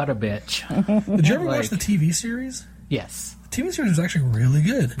will cut a bitch. Did you ever Like- watch the TV series? Yes. The TV series was actually really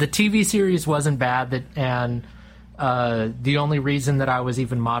good. The TV series wasn't bad, and the only reason that I was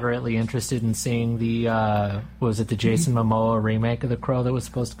even moderately interested in seeing the Jason Momoa remake of The Crow that was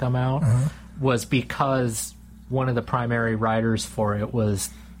supposed to come out was because one of the primary writers for it was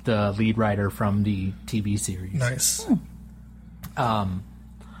the lead writer from the TV series. Nice.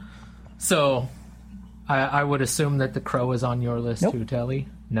 So I would assume that The Crow is on your list too, Telly?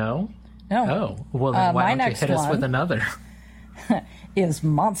 No? No. Oh. Well, then My why don't you next hit us one- with another? Is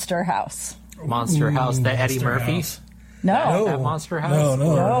Monster House. Monster House, the Eddie Monster Murphy? House. No. That Monster House?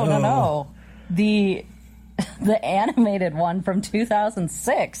 No. The animated one from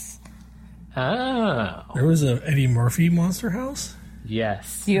 2006. Oh. There was a Eddie Murphy Monster House?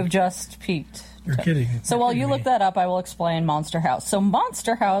 Yes. You have just peeked. You're kidding. So while you look that up, I will explain Monster House. So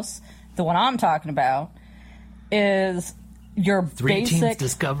Monster House, the one I'm talking about, is your Three teens basic...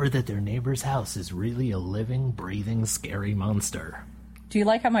 discover that their neighbor's house is really a living, breathing, scary monster. Do you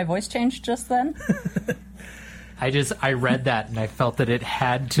like how my voice changed just then? I read that and I felt that it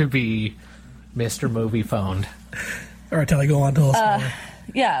had to be Mr. Movie Phoned. All right, Telly, go on. Tell us more.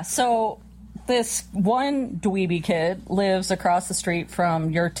 Yeah, so this one dweeby kid lives across the street from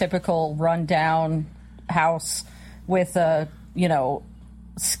your typical rundown house with a,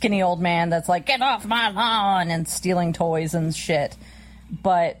 skinny old man that's like, get off my lawn, and stealing toys and shit.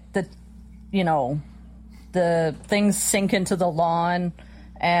 But the things sink into the lawn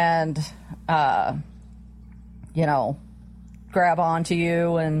and, grab onto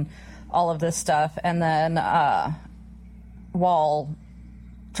you, and all of this stuff. And then while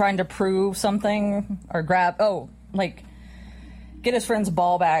trying to prove something or get his friend's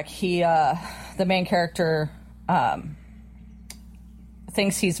ball back, the main character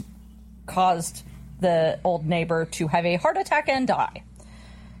thinks he's caused the old neighbor to have a heart attack and die.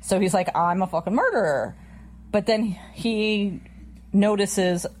 So he's like, I'm a fucking murderer. But then he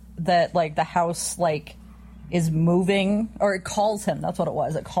notices that, like, the house, like, is moving, or it calls him. That's what it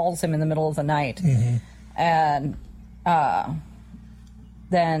was. It calls him in the middle of the night. Mm-hmm. And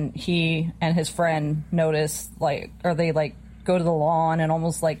then he and his friend notice, like, or they, like, go to the lawn, and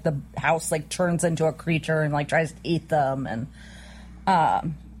almost, like, the house, like, turns into a creature and, like, tries to eat them.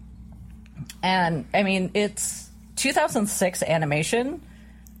 And I mean, it's 2006 animation.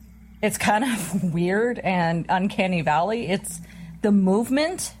 It's kind of weird and uncanny valley. It's the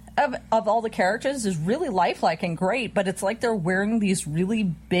movement of all the characters is really lifelike and great, but it's like they're wearing these really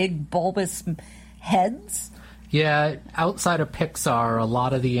big bulbous heads. Yeah, outside of Pixar, a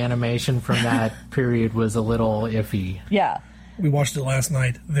lot of the animation from that period was a little iffy. Yeah. We watched it last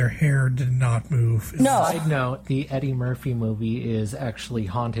night. Their hair did not move. No. Side note, the Eddie Murphy movie is actually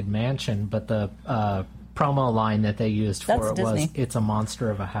Haunted Mansion, but the promo line that they used for That's it was, Disney. "It's a monster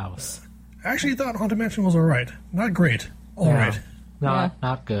of a house." I actually thought Haunted Mansion was all right. Not great. All right.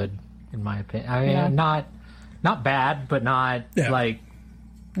 Not good, in my opinion. I mean, Yeah. not bad, but not, like,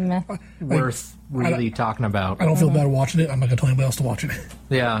 Meh. worth really talking about. I don't feel bad watching it. I'm not going to tell anybody else to watch it.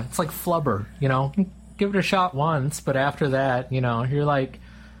 Yeah, it's like Flubber, you know? Give it a shot once, but after that, you know, you're like,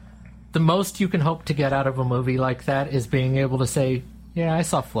 the most you can hope to get out of a movie like that is being able to say, yeah, I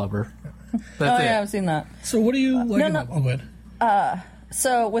saw Flubber. That's it. Yeah, I've seen that. So what do you like? No. Oh, go ahead.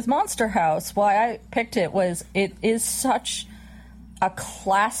 So with Monster House, why I picked it was it is such a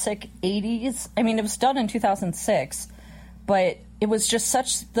classic 80s. I mean, it was done in 2006, but it was just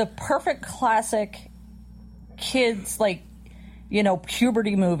such the perfect classic kids, like, you know,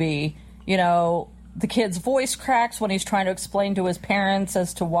 puberty movie. You know, the kid's voice cracks when he's trying to explain to his parents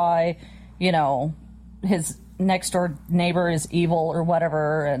as to why, you know, his next door neighbor is evil or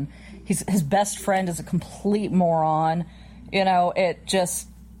whatever, and his best friend is a complete moron. You know, it just,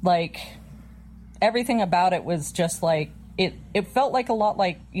 like, everything about it was just like, it felt like a lot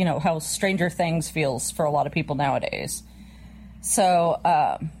like, you know, how Stranger Things feels for a lot of people nowadays. So,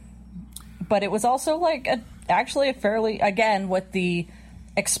 but it was also like actually a fairly, again, with the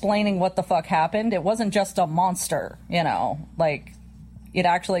explaining what the fuck happened, it wasn't just a monster, you know, like, it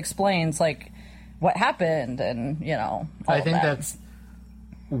actually explains, like, what happened and, you know, all I think that. that's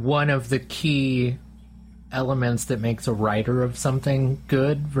one of the key elements that makes a writer of something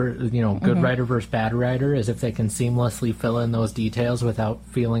good, good writer versus bad writer, is if they can seamlessly fill in those details without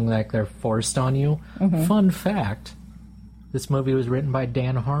feeling like they're forced on you. Fun fact, this movie was written by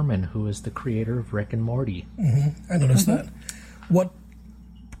Dan Harmon, who is the creator of Rick and Morty. I noticed that. What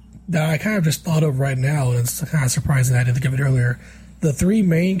that I kind of just thought of right now, and it's kind of surprising I didn't think of it earlier. The three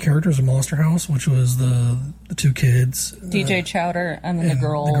main characters of Monster House, which was the two kids, DJ Chowder and then and the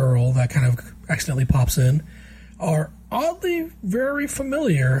girl. the girl that kind of accidentally pops in, are oddly very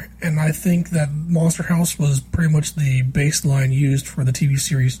familiar, and I think that Monster House was pretty much the baseline used for the TV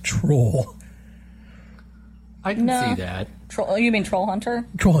series Troll. I can No. see that. You mean Troll Hunter?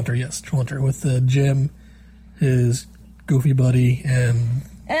 Troll Hunter, yes, Troll Hunter, with Jim, his goofy buddy, and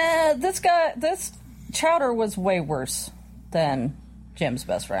This Chowder was way worse than Jim's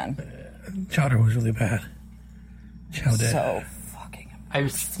best friend. Chowder was really bad. Chowder. So fucking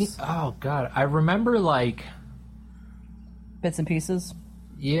I've seen. Oh god, I remember like. bits and pieces.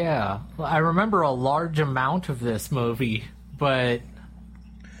 Yeah, I remember a large amount of this movie, but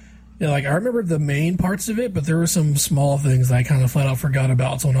Yeah, like, I remember the main parts of it, but there were some small things I kind of flat out forgot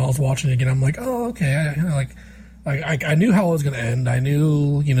about. So when I was watching it again, I'm like, oh, okay. I knew how it was going to end. I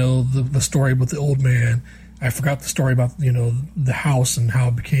knew, you know, the story with the old man. I forgot the story about, you know, the house and how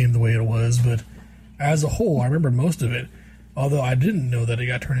it became the way it was. But as a whole, I remember most of it. Although I didn't know that it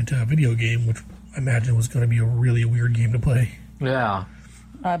got turned into a video game, which I imagine was going to be a really weird game to play. yeah.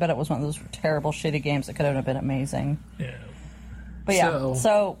 I bet it was one of those terrible, shitty games that could have been amazing. Yeah. But yeah,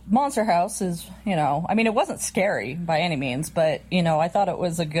 so Monster House is, you know, I mean, it wasn't scary by any means, but, you know, I thought it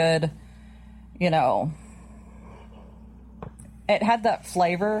was a good, you know, it had that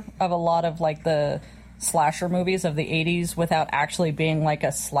flavor of a lot of, like, the slasher movies of the 80s without actually being, like,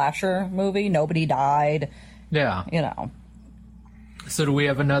 a slasher movie. Nobody died, Yeah. you know. So do we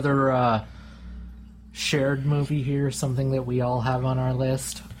have another shared movie here, something that we all have on our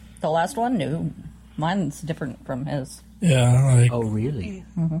list? The last one? No. Mine's different from his. Yeah, like Oh, really?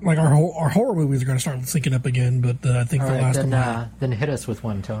 like our horror movies are going to start syncing up again, but I think All the right, last then, one. then hit us with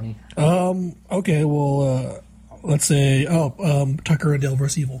one, Tony. Okay, well, let's say Tucker and Dale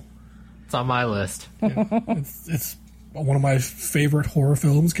vs. Evil. It's on my list. It's one of my favorite horror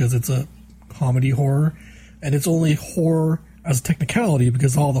films because it's a comedy horror, and it's only horror as a technicality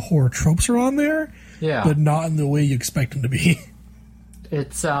because all the horror tropes are on there, Yeah. but not in the way you expect them to be.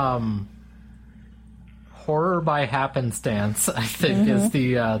 It's horror by happenstance, I think, is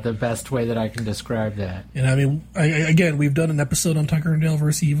the best way that I can describe that. And I mean, again, we've done an episode on Tucker and Dale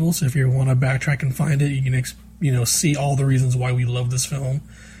vs. Evil, so if you want to backtrack and find it, you can see all the reasons why we love this film.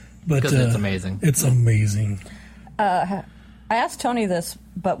 But Because it's amazing. It's amazing. I asked Tony this,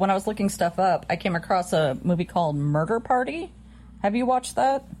 but when I was looking stuff up, I came across a movie called Murder Party. Have you watched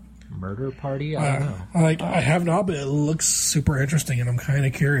that? Murder Party? I don't know. I have not, but it looks super interesting, and I'm kind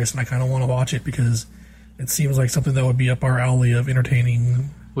of curious, and I kind of want to watch it because it seems like something that would be up our alley of entertaining.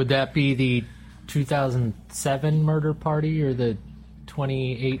 Would that be the 2007 Murder Party or the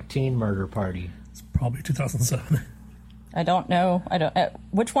 2018 Murder Party? It's probably 2007. I don't know. I don't.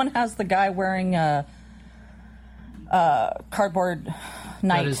 Which one has the guy wearing a cardboard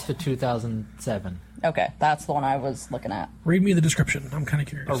knight? That is the 2007. Okay, that's the one I was looking at. Read me the description. I'm kind of A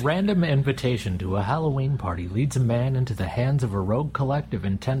curious. random invitation to a Halloween party leads a man into the hands of a rogue collective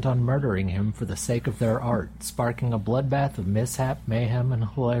intent on murdering him for the sake of their art, sparking a bloodbath of mishap, mayhem, and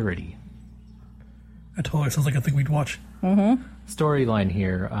hilarity. That totally sounds like a thing we'd watch. Storyline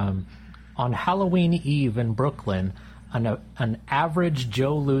here. On Halloween Eve in Brooklyn, an average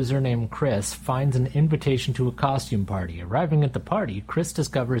Joe loser named Chris finds an invitation to a costume party. Arriving at the party, Chris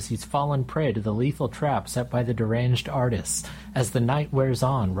discovers he's fallen prey to the lethal trap set by the deranged artists. As the night wears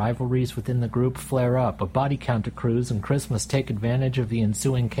on, rivalries within the group flare up, a body count accrues, and Chris must take advantage of the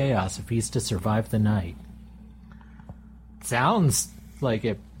ensuing chaos if he's to survive the night. Sounds like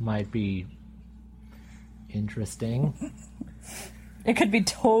it might be interesting. It could be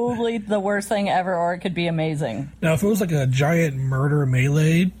totally the worst thing ever, or it could be amazing. Now, if it was like a giant murder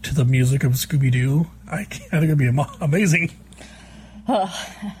melee to the music of Scooby-Doo, I think it'd be amazing.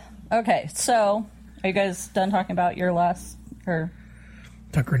 Okay, so are you guys done talking about your last? Or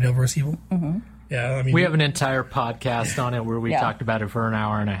Tucker and Dale vs. Evil? Mm-hmm. Yeah, I mean... We have an entire podcast on it where we Yeah. talked about it for an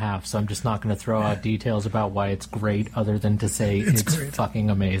hour and a half, so I'm just not going to throw out details about why it's great other than to say it's great. fucking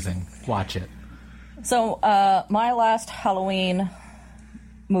amazing. Watch it. so, my last Halloween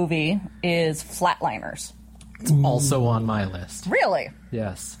movie is Flatliners. It's also on my list. Really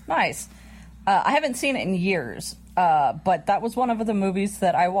Yes. nice. I haven't seen it in years, but that was one of the movies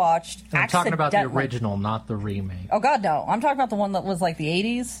that I watched. I'm talking about the accidentally. original, not the remake. Oh God, no! I'm talking about the one that was like the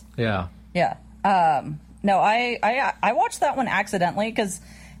 '80s. Yeah. Yeah. No, I watched that one accidentally because,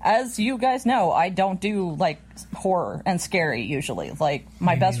 as you guys know, I don't do like horror and scary usually. Like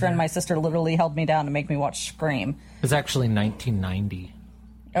my best friend, my sister, literally held me down to make me watch Scream. It was actually 1990.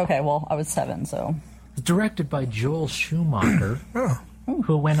 Okay, well, I was 7, so It's directed by Joel Schumacher,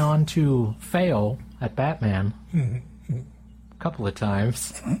 who went on to fail at Batman a couple of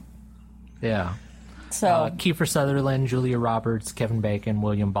times. Yeah. Kiefer Sutherland, Julia Roberts, Kevin Bacon,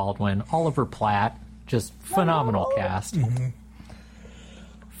 William Baldwin, Oliver Platt. Just phenomenal cast.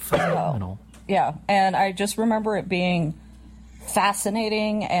 Phenomenal. yeah. And I just remember it being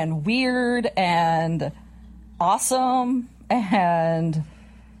fascinating and weird and awesome, and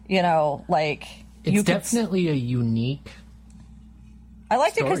like It's definitely a unique... I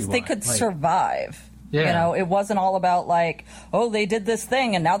liked it because they storyline, could like- survive. Yeah. It wasn't all about like, oh, they did this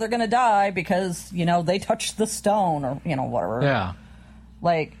thing and now they're going to die because, they touched the stone or, whatever. Yeah.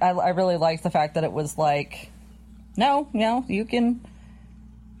 Like, I really liked the fact that it was like, no, you can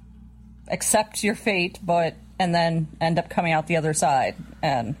accept your fate, and then end up coming out the other side.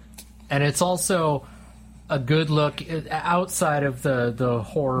 And it's also a good look outside of the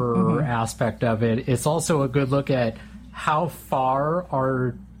horror aspect of it. It's also a good look at how far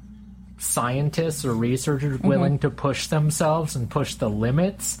are scientists or researchers willing to push themselves and push the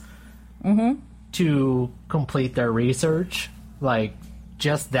limits to complete their research. Like,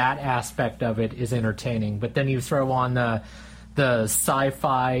 just that aspect of it is entertaining. But then you throw on the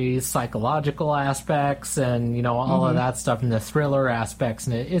sci-fi psychological aspects and all of that stuff, and the thriller aspects,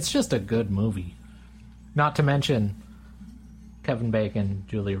 and it's just a good movie. Not to mention Kevin Bacon,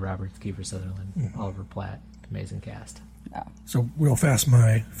 Julia Roberts, Kiefer Sutherland, Oliver Platt. Amazing cast. So, real fast,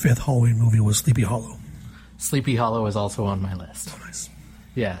 my 5th Halloween movie was Sleepy Hollow. Sleepy Hollow is also on my list. Nice.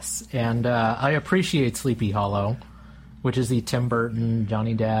 Yes, and I appreciate Sleepy Hollow, which is the Tim Burton,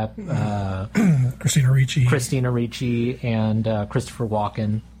 Johnny Depp, Christina Ricci. Christina Ricci, and Christopher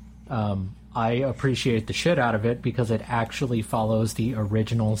Walken I appreciate the shit out of it because it actually follows the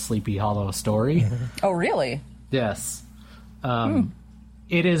original Sleepy Hollow story. Oh, really? Yes.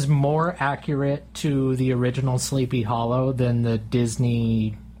 It is more accurate to the original Sleepy Hollow than the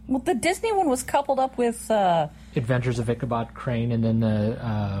Disney Well, the Disney one was coupled up with Adventures of Ichabod Crane, and then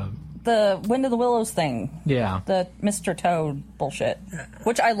the Wind of the Willows thing. yeah. The Mr. Toad bullshit.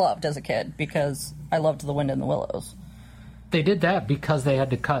 Which I loved as a kid because I loved the Wind in the Willows. They did that because they had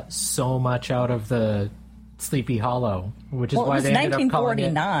to cut so much out of the Sleepy Hollow, which is Well, it why was they ended up calling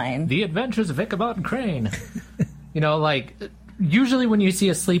it 1949. The Adventures of Ichabod Crane. You know, like, usually when you see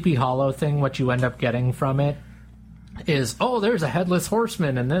a Sleepy Hollow thing, what you end up getting from it is, oh, there's a Headless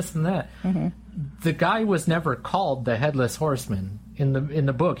Horseman and this and that. The guy was never called the Headless Horseman. In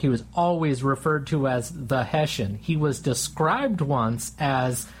the book, he was always referred to as the Hessian. He was described once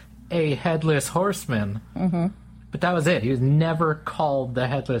as a Headless Horseman, but that was it. He was never called the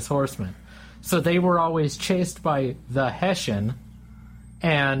Headless Horseman. So they were always chased by the Hessian,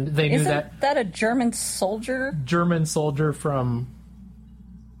 and they knew Isn't that a German soldier? German soldier from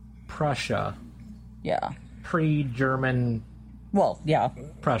Prussia, Yeah. pre-German Well, yeah.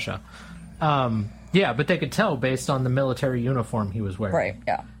 Prussia. Yeah, but they could tell based on the military uniform he was wearing. Right,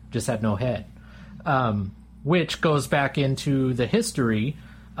 yeah. Just had no head. Which goes back into the history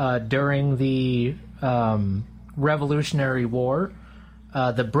during the Revolutionary War.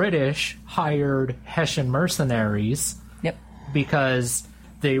 The British hired Hessian mercenaries Yep. because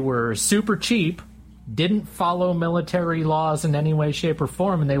they were super cheap, didn't follow military laws in any way, shape, or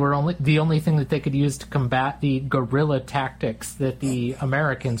form, and they were the only thing that they could use to combat the guerrilla tactics that the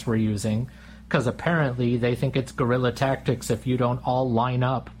Americans were using. Because apparently they think it's guerrilla tactics if you don't all line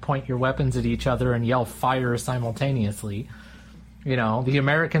up, point your weapons at each other, and yell fire simultaneously. You know, the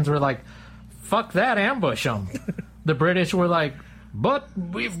Americans were like, fuck that, ambush them. The British were like, but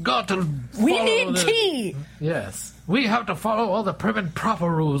we've got to We follow need the... tea! Yes. We have to follow all the prim and proper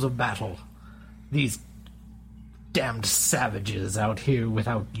rules of battle. These damned savages out here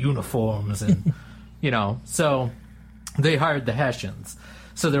without uniforms and, you know, so they hired the Hessians.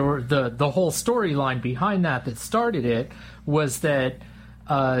 So there were the whole storyline behind that started it was that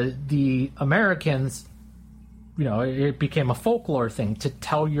the Americans, you know, it became a folklore thing to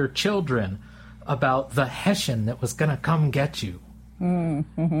tell your children about the Hessian that was going to come get you. And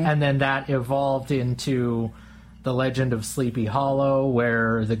then that evolved into the legend of Sleepy Hollow,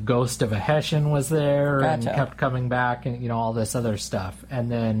 where the ghost of a Hessian was there and Gotcha. kept coming back, and, you know, all this other stuff. And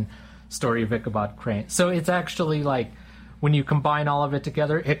then Story of Ichabod Crane. So it's actually like, when you combine all of it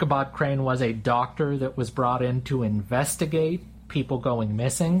together, Ichabod Crane was a doctor that was brought in to investigate people going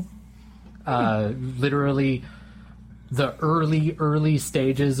missing. Literally, the early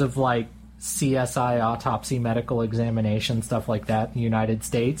stages of, like, CSI, autopsy, medical examination, stuff like that in the United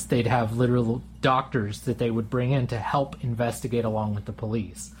States, they'd have literal doctors that they would bring in to help investigate along with the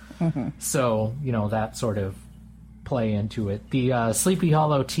police. So, you know, that sort of play into it. The Sleepy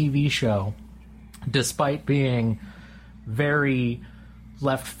Hollow TV show, despite being very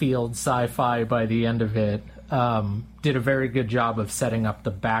left field sci-fi by the end of it, did a very good job of setting up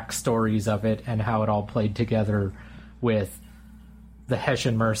the backstories of it and how it all played together with the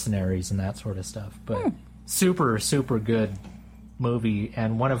Hessian mercenaries and that sort of stuff. But super, super good movie,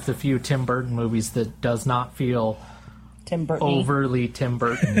 and one of the few Tim Burton movies that does not feel Tim Burton. overly Tim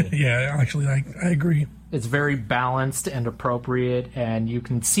Burton. Yeah, actually, I agree. It's very balanced and appropriate, and you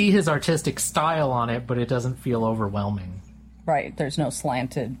can see his artistic style on it, but it doesn't feel overwhelming. Right, there's no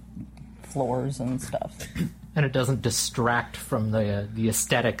slanted floors and stuff. And it doesn't distract from the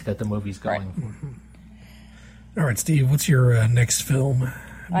aesthetic that the movie's going Right. for. All right, Steve, what's your next film?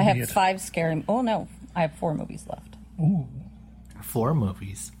 I have 5 scary... Oh, no. I have 4 movies left. 4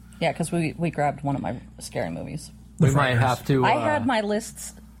 movies. Yeah, because we grabbed one of my scary movies. We The might Frighteners. have to... I had my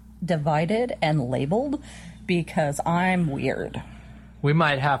lists divided and labeled because I'm weird. We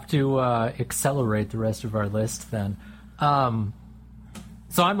might have to accelerate the rest of our list then.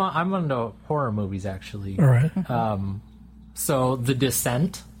 So I'm on the horror movies, actually. All right. So The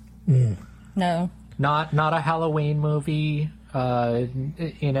Descent, No. not a Halloween movie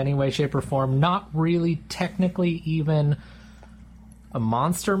in any way, shape, or form. Not really technically even a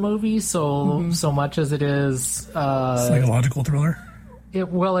monster movie, so much as it is... Psychological thriller.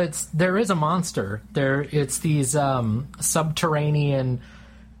 There is a monster. It's these subterranean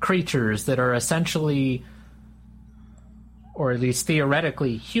creatures that are essentially, or at least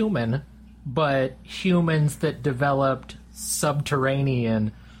theoretically, human, but humans that developed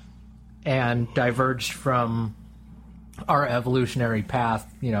subterranean and diverged from our evolutionary path,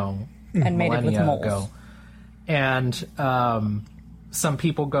 you know, And made it with millennia moles. ago. And some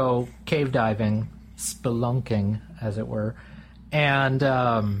people go cave diving, spelunking, as it were, and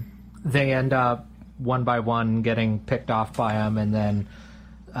they end up one by one getting picked off by them, and then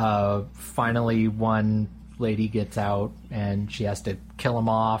finally one lady gets out and she has to kill them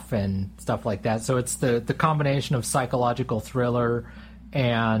off and stuff like that. So it's the combination of psychological thriller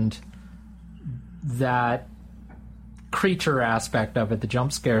and that creature aspect of it, the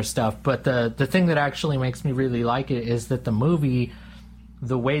jump scare stuff. But the thing that actually makes me really like it is that the movie,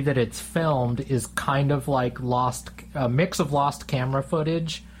 the way that it's filmed, is kind of like a mix of lost camera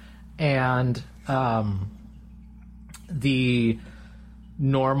footage and the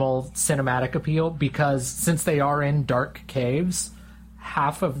normal cinematic appeal, because since they are in dark caves,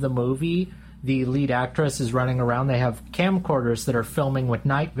 half of the movie the lead actress is running around. They have camcorders that are filming with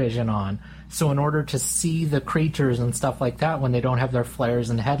night vision on, so in order to see the creatures and stuff like that when they don't have their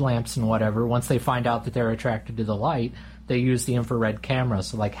flares and headlamps and whatever, once they find out that they're attracted to the light, they use the infrared camera.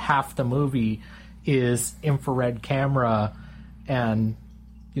 So like half the movie is infrared camera and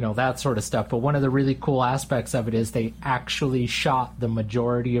that sort of stuff. But one of the really cool aspects of it is they actually shot the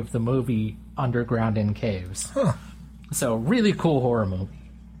majority of the movie underground in caves. Huh. So really cool horror movie.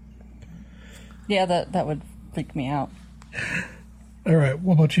 Yeah, that would freak me out. All right,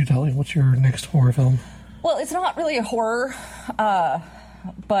 what about you, Tully? What's your next horror film? Well, it's not really a horror,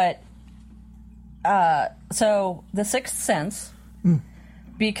 but so The Sixth Sense,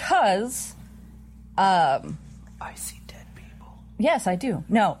 because I see dead people. yes, I do.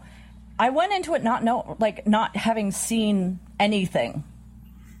 No, I went into it not having seen anything,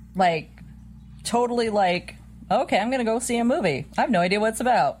 totally okay, I'm gonna go see a movie. I have no idea what it's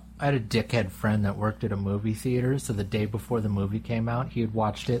about. I had a dickhead friend that worked at a movie theater, so the day before the movie came out, he had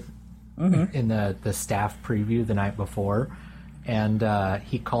watched it in the staff preview the night before, and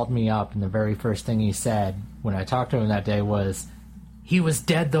he called me up, and the very first thing he said when I talked to him that day was, "He was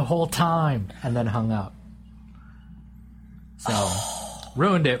dead the whole time," and then hung up. So,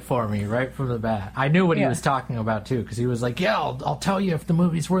 ruined it for me right from the bat. I knew what he was talking about, too, because he was like, yeah, I'll tell you if the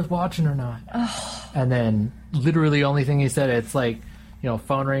movie's worth watching or not. And then, literally, the only thing he said, it's like,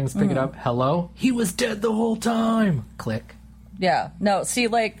 phone rings, pick it up, hello? He was dead the whole time. Click. Yeah. No, see,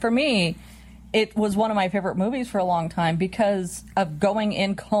 for me, it was one of my favorite movies for a long time because of going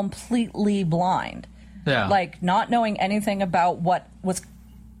in completely blind. Yeah. Not knowing anything about what was,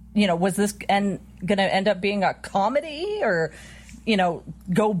 was this going to end up being a comedy or,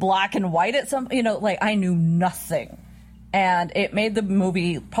 go black and white at some, I knew nothing. And it made the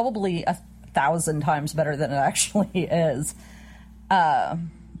movie probably 1,000 times better than it actually is.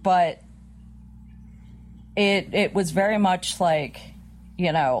 But it was very much one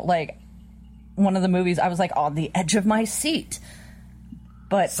of the movies I was on the edge of my seat.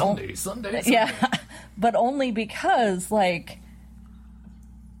 But Sunday. Yeah. But only because I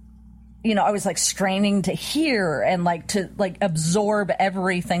was straining to hear and to absorb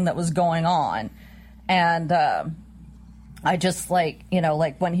everything that was going on. And I just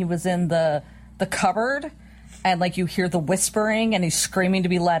when he was in the cupboard and you hear the whispering and he's screaming to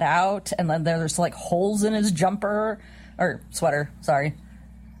be let out, and then there's holes in his jumper or sweater, sorry.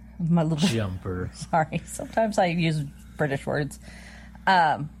 My little jumper. Sorry. Sometimes I use British words.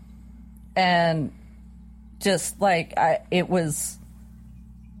 And just it was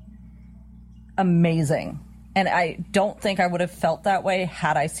amazing. And I don't think I would have felt that way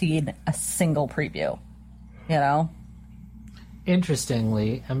had I seen a single preview.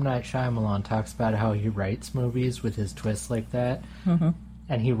 Interestingly, M. Night Shyamalan talks about how he writes movies with his twists like that. Mm-hmm.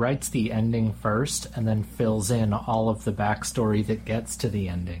 And he writes the ending first and then fills in all of the backstory that gets to the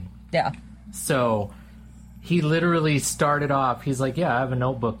ending. Yeah. So he literally started off, he's like, yeah, I have a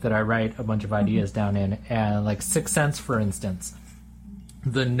notebook that I write a bunch of ideas down in. And Sixth Sense, for instance,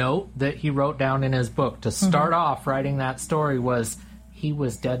 the note that he wrote down in his book to start off writing that story was, he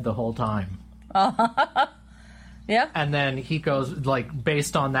was dead the whole time. Yeah. And then he goes,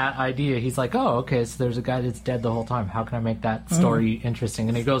 based on that idea, he's like, oh, okay, so there's a guy that's dead the whole time. How can I make that story interesting?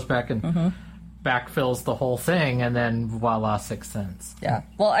 And he goes back and backfills the whole thing, and then voila, Sixth Sense. Yeah.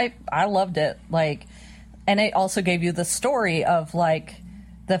 Well, I loved it. And it also gave you the story of,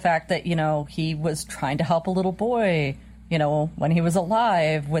 the fact that, he was trying to help a little boy, when he was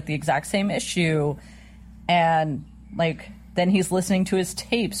alive with the exact same issue. And, then he's listening to his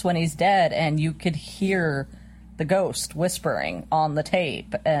tapes when he's dead, and you could hear the ghost whispering on the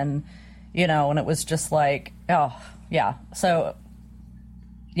tape. And, and it was just oh, yeah. So,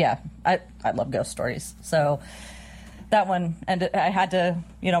 yeah, I love ghost stories. So that one, and I had to,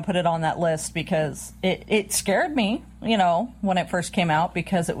 put it on that list because it scared me, when it first came out,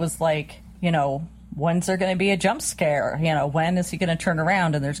 because it was when's there going to be a jump scare? You know, when is he going to turn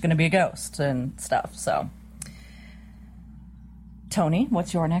around and there's going to be a ghost and stuff? So, Tony,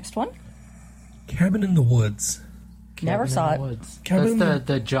 what's your next one? Cabin in the Woods. Never saw it. Woods. Cabin That's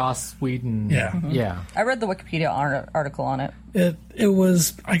the Joss Whedon. Yeah. Yeah. I read the Wikipedia article on it. It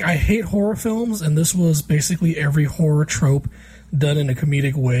was like, I hate horror films, and this was basically every horror trope done in a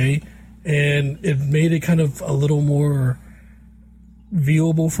comedic way, and it made it kind of a little more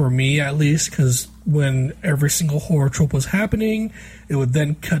viewable for me, at least, because when every single horror trope was happening, it would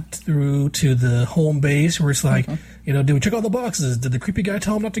then cut through to the home base where it's like, you know, did we check all the boxes? Did the creepy guy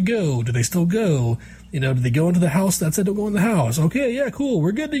tell them not to go? Did they still go? You know, did they go into the house that said don't go in the house? Okay, yeah, cool,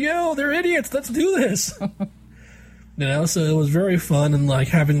 we're good to go. They're idiots. Let's do this. You know, so it was very fun, and like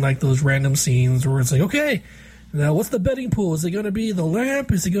having like those random scenes where it's like, okay, now what's the betting pool? Is it going to be the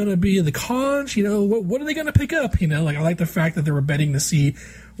lamp? Is it going to be the conch? You know, what are they going to pick up? You know, like I like the fact that they were betting to see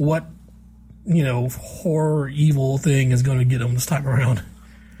what, you know, horror evil thing is going to get them this time around.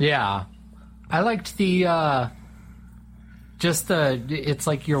 Yeah. I liked it's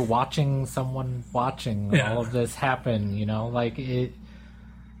like you're watching someone watching all of this happen, you know, like it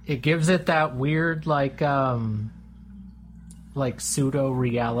gives it that weird like pseudo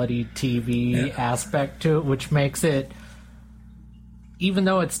reality TV aspect to it, which makes it, even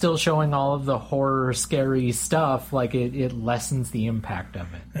though it's still showing all of the horror scary stuff, like it lessens the impact of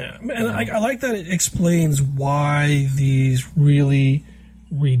it. Yeah. And I like that it explains why these really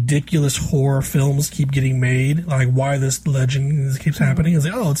ridiculous horror films keep getting made, like why this legend keeps happening. It's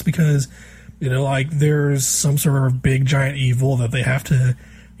like, oh, it's because, you know, like there's some sort of big giant evil that they have to,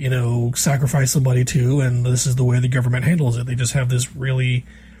 you know, sacrifice somebody to, and this is the way the government handles it. They just have this really,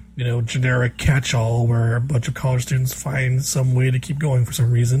 you know, generic catch-all where a bunch of college students find some way to keep going for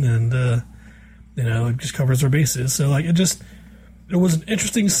some reason, and you know, it just covers their bases. So like it was an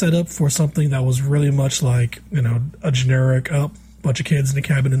interesting setup for something that was really much like, you know, a generic bunch of kids in a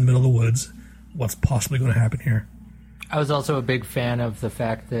cabin in the middle of the woods. What's possibly going to happen here? I was also a big fan of the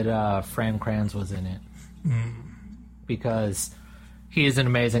fact that Fran Kranz was in it. Because he is an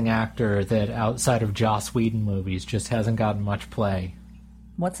amazing actor that outside of Joss Whedon movies just hasn't gotten much play.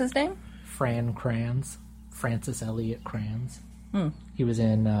 What's his name? Fran Kranz. Francis Elliott Kranz. He was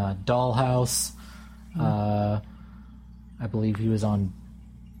in Dollhouse. I believe he was on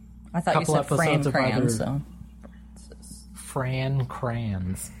I thought you couple said Fran episodes of Kranz, other- so. Fran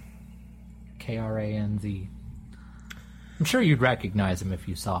Kranz. Kranz. I'm sure you'd recognize him if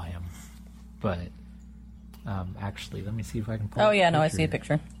you saw him. But actually, let me see if I can pull Oh, up yeah, a no, I see a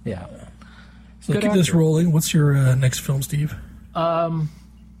picture. Yeah. So Good keep this actor. rolling. What's your next film, Steve? I'm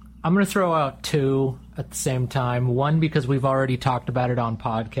going to throw out two at the same time. One, because we've already talked about it on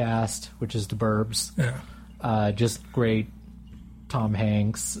podcast, which is The Burbs. Yeah. Just great. Tom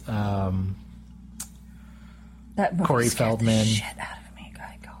Hanks. That movie Corey scared Feldman. the shit out of me,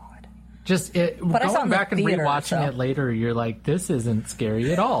 God. Just I saw it going in the back and theater, rewatching so. it later, you're like, this isn't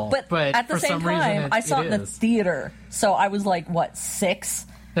scary at all. But at the for same some reason, time, I saw it in the is. theater, so I was like, what, 6?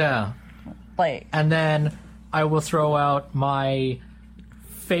 Yeah. Like, And then I will throw out my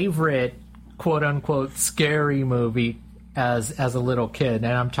favorite quote unquote scary movie as a little kid,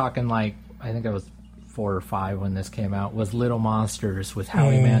 and I'm talking like, I think I was 4 or 5 when this came out, was Little Monsters with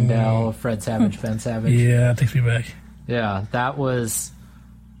Howie Mandel, Fred Savage, Ben Savage. Yeah, it takes me back. Yeah, that was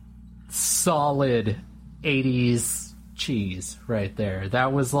solid 80s cheese right there.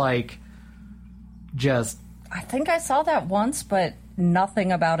 That was like just, I think I saw that once, but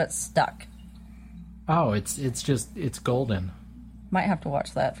nothing about it stuck. oh, it's golden. Might have to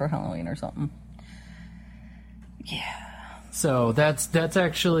watch that for Halloween or something. Yeah. So that's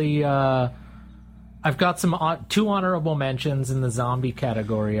actually I've got some 2 honorable mentions in the zombie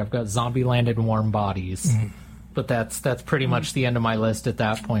category. I've got Zombieland and Warm Bodies. But that's pretty much the end of my list at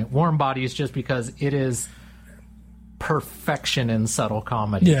that point. Warm Bodies, just because it is perfection in subtle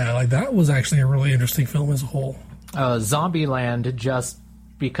comedy. Yeah, like that was actually a really interesting film as a whole. Zombieland, just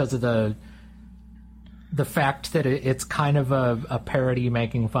because of the fact that it's kind of a parody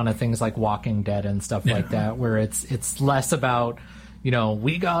making fun of things like Walking Dead and stuff like that, where it's less about, you know,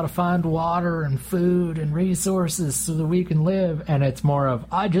 we gotta find water and food and resources so that we can live, and it's more of,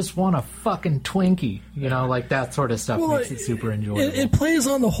 I just want a fucking Twinkie, you know, like that sort of stuff makes it super enjoyable. It plays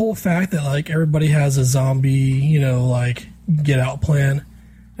on the whole fact that like everybody has a zombie, you know, like get out plan.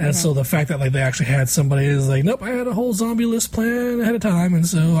 And so the fact that like they actually had somebody is like, nope, I had a whole zombie list plan ahead of time, and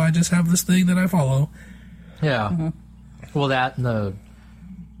so I just have this thing that I follow. Yeah. Well, that and the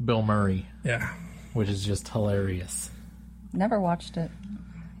Bill Murray, Yeah. which is just hilarious. Never watched it.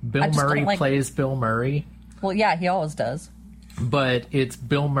 Bill I just Murray don't like- plays Bill Murray. Well, yeah, he always does. but it's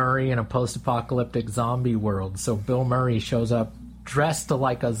Bill Murray in a post-apocalyptic zombie world. So Bill Murray shows up dressed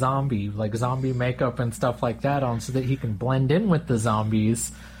like a zombie, like zombie makeup and stuff like that on, so that he can blend in with the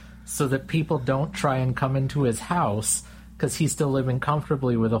zombies, so that people don't try and come into his house, because he's still living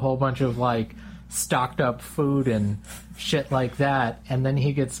comfortably with a whole bunch of like stocked up food and shit like that. And then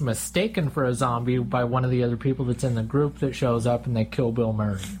he gets mistaken for a zombie by one of the other people that's in the group that shows up, and they kill Bill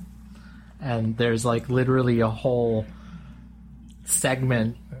Murray. And there's like literally a whole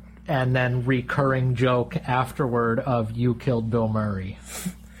segment and then recurring joke afterward of "you killed Bill Murray."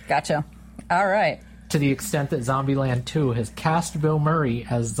 Gotcha. All right. To the extent that Zombieland 2 has cast Bill Murray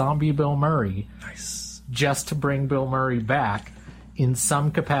as Zombie Bill Murray, just to bring Bill Murray back in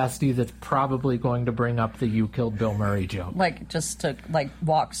some capacity that's probably going to bring up the "you killed Bill Murray" joke. Like, just to, like,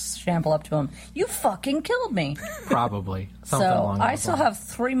 shamble up to him. You fucking killed me. Probably. Something So, along I those still lines. have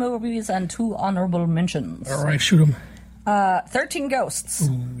 3 movies and 2 honorable mentions. All right, shoot him. 13 Ghosts.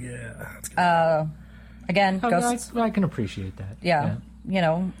 Ooh, yeah. That's good. Again, Ghosts. I can appreciate that. Yeah. You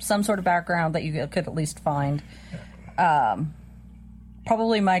know, some sort of background that you could at least find.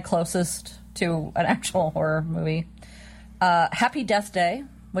 Probably my closest to an actual horror movie. Happy Death Day,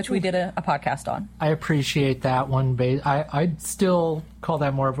 which we did a podcast on. I appreciate that one. I'd still call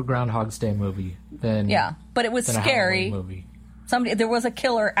that more of a Groundhog's Day movie than Yeah, but it was than a scary. Halloween movie. There was a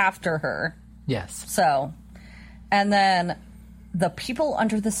killer after her. Yes. So, and then The People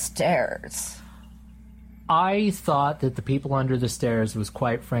Under the Stairs. I thought that The People Under the Stairs was,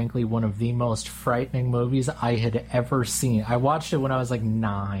 quite frankly, one of the most frightening movies I had ever seen. I watched it when I was like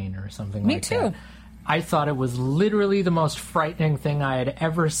 9 or something Me like too. that. I thought it was literally the most frightening thing I had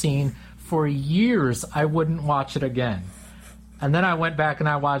ever seen. For years, I wouldn't watch it again. And then I went back and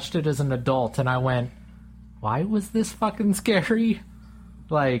I watched it as an adult, and I went, why was this fucking scary?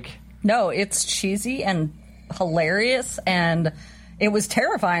 Like... No, it's cheesy and hilarious, and it was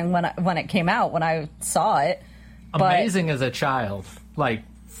terrifying when it came out, when I saw it. But amazing as a child. Like,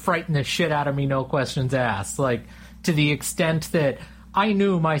 frightened the shit out of me, no questions asked. Like, to the extent that I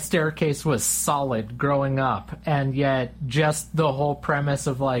knew my staircase was solid growing up, and yet just the whole premise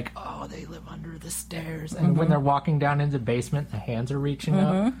of like, oh, they live under the stairs, and when they're walking down into the basement, the hands are reaching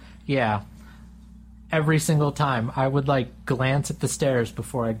up. Yeah. Every single time, I would like glance at the stairs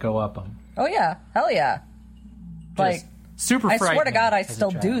before I'd go up them. Oh yeah, hell yeah! Like, super I frightening. swear to God, I as a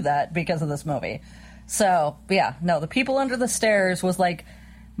still child. do that because of this movie. So yeah, no, The People Under the Stairs was like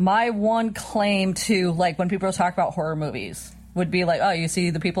my one claim to, like, when people talk about horror movies, would be like, oh, you see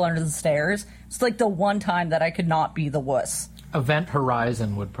The People Under the Stairs? It's like the one time that I could not be the wuss. Event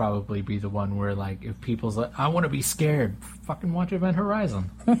Horizon would probably be the one where, like, if people's like, I want to be scared, fucking watch Event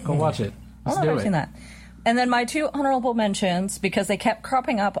Horizon. Go watch it. Let's I don't know do if I've seen it. that. And then my 2 honorable mentions, because they kept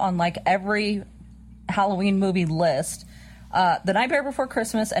cropping up on like every Halloween movie list, The Nightmare Before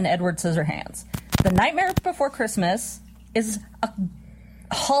Christmas and Edward Scissorhands. The Nightmare Before Christmas is a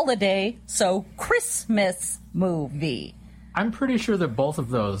holiday, so Christmas movie. I'm pretty sure that both of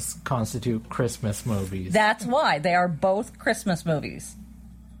those constitute Christmas movies. That's why they are both Christmas movies.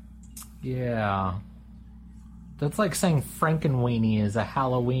 Yeah. That's like saying Frankenweenie is a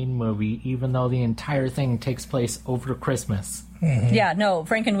Halloween movie, even though the entire thing takes place over Christmas. Yeah, no,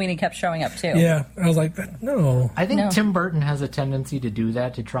 Frankenweenie kept showing up too. Yeah, I was like, no. I think No. Tim Burton has a tendency to do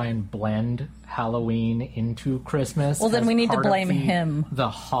that, to try and blend Halloween into Christmas. Well, then as we need to part of blame him. The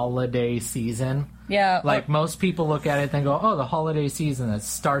holiday season. Yeah, Like, most people look at it and go, oh, the holiday season, that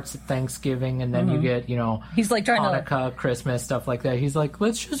starts at Thanksgiving, and then you get, you know, He's like trying to- Hanukkah, Christmas, stuff like that. He's like,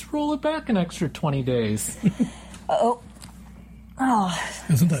 let's just roll it back an extra 20 days. Isn't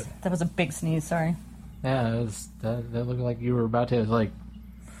that? That was a big sneeze, sorry. Yeah, that looked like you were about to, like,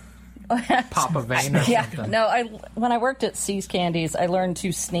 pop a vein or Yeah, something. no, when I worked at C's Candies, I learned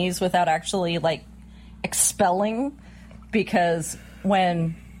to sneeze without actually, like, expelling, because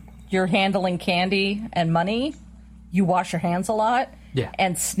when you're handling candy and money, you wash your hands a lot. Yeah.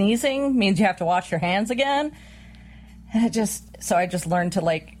 And sneezing means you have to wash your hands again. And so I just learned to,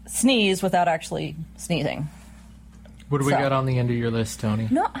 like, sneeze without actually sneezing. What do we So- got on the end of your list, Tony?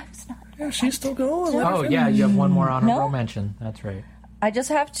 No, I was not. Yeah, she's still going. Oh, yeah, you have one more honorable No. mention. That's right. I just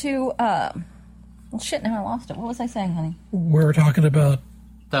have to, well, shit, now I lost it. What was I saying, honey? We're talking about.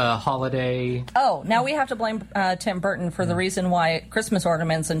 The holiday. Oh, now we have to blame Tim Burton for the reason why Christmas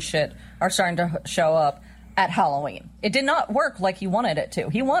ornaments and shit are starting to show up at Halloween. It did not work like he wanted it to.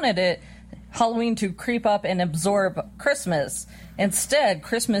 He wanted Halloween to creep up and absorb Christmas. Instead,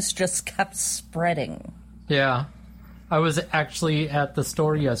 Christmas just kept spreading. Yeah. I was actually at the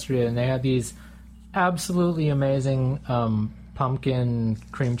store yesterday, and they had these absolutely amazing pumpkin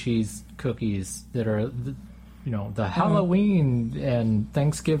cream cheese cookies that are the Halloween and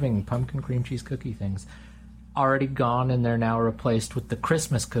Thanksgiving pumpkin cream cheese cookie things already gone, and they're now replaced with the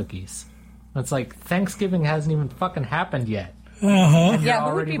Christmas cookies. It's like Thanksgiving hasn't even fucking happened yet. And you're Yeah, who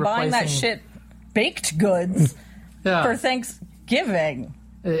would already be buying that replacing- shit baked goods Yeah. for Thanksgiving?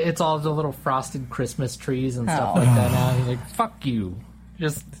 It's all the little frosted Christmas trees and stuff like that now. You're like, fuck you.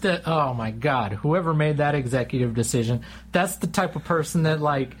 Oh my God. Whoever made that executive decision, that's the type of person that,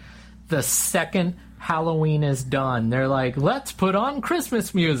 like, the second Halloween is done, they're like, let's put on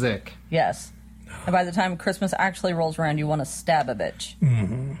Christmas music. Yes. And by the time Christmas actually rolls around, you want to stab a bitch.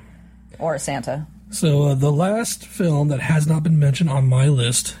 Mm-hmm. Or a Santa. So the last film that has not been mentioned on my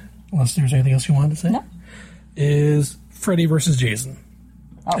list, unless there's anything else you wanted to say, No. is Freddy vs. Jason.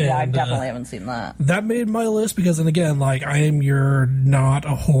 Oh, yeah, I And, definitely haven't seen that. That made my list because, and again, like, I am your not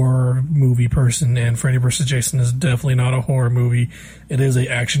a horror movie person, and Freddy vs. Jason is definitely not a horror movie. It is a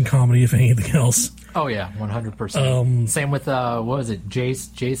action comedy, if anything else. Oh, yeah, 100%. Same with, what was it,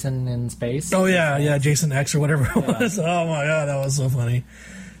 Jason in Space? Oh, yeah, Jason X or whatever it was. Oh, my God, that was so funny.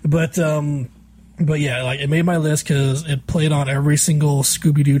 But yeah, like, it made my list because it played on every single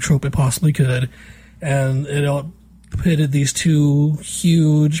Scooby-Doo trope it possibly could, and it pitted these two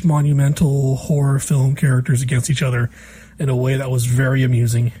huge, monumental horror film characters against each other in a way that was very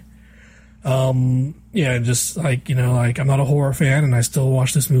amusing. Yeah, just like, I'm not a horror fan, and I still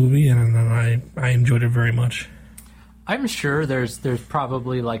watch this movie, and I enjoyed it very much. I'm sure there's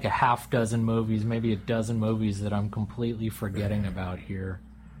probably like a half dozen movies, maybe a dozen movies that I'm completely forgetting about here.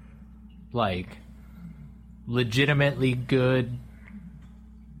 Like, legitimately good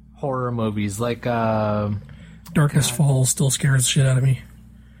horror movies, like Darkness Falls still scares the shit out of me.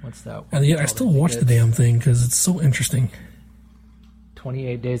 what's that? And yet I still watch the damn thing because it's so interesting.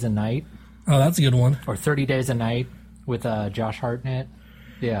 28 Days a Night Oh, that's a good one. or 30 Days a Night with Josh Hartnett.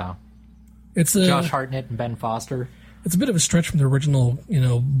 Yeah, It's Josh Hartnett and Ben Foster. It's a bit of a stretch from the original,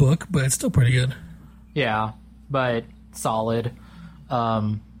 book, but it's still pretty good. Yeah, but solid.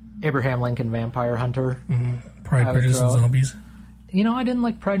 Abraham Lincoln Vampire Hunter. Pride, I would Prejudice, and throw- Zombies. I didn't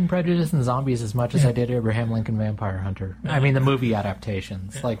like Pride and Prejudice and Zombies as much as I did Abraham Lincoln Vampire Hunter. I mean, the movie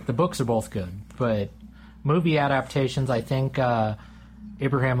adaptations. Like, the books are both good, but movie adaptations, I think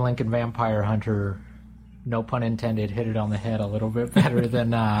Abraham Lincoln Vampire Hunter, no pun intended, hit it on the head a little bit better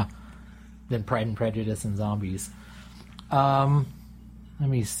than Pride and Prejudice and Zombies. Let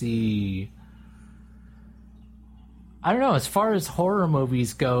me see. I don't know, as far as horror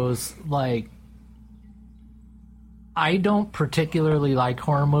movies goes, like, I don't particularly like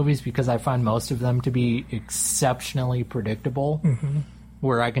horror movies because I find most of them to be exceptionally predictable,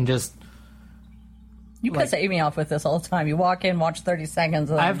 where I can just... You piss Amy off with this all the time. You walk in, watch 30 seconds,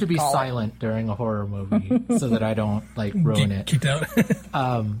 and I have to be call it. silent during a horror movie so that I don't, like, ruin it. Kicked out.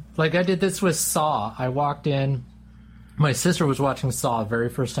 Like, I did this with Saw. I walked in, my sister was watching Saw the very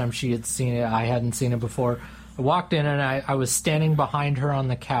first time she had seen it. I hadn't seen it before. I walked in and I was standing behind her on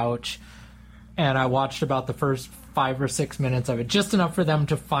the couch, and I watched about the first 5 or 6 minutes of it, just enough for them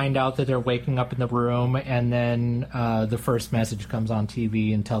to find out that they're waking up in the room, and then the first message comes on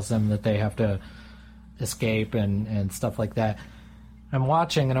TV and tells them that they have to escape and stuff like that. I'm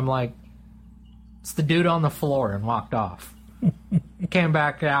watching and I'm like, it's the dude on the floor, and walked off. Came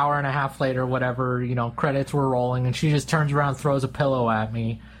back an hour and a half later, whatever, credits were rolling, and she just turns around, throws a pillow at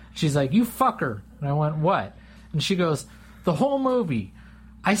me. She's like, you fucker. And I went, what? And she goes, the whole movie,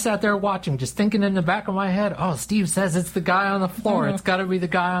 I sat there watching, just thinking in the back of my head, oh, Steve says it's the guy on the floor. It's got to be the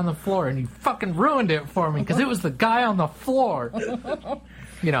guy on the floor. And you fucking ruined it for me because it was the guy on the floor.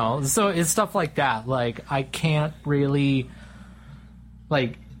 So it's stuff like that. Like, I can't really,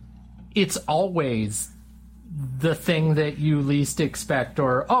 like, it's always the thing that you least expect,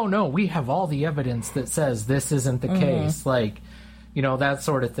 or, oh, no, we have all the evidence that says this isn't the case. Like, that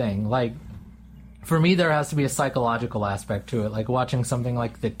sort of thing. Like, for me, there has to be a psychological aspect to it. Like, watching something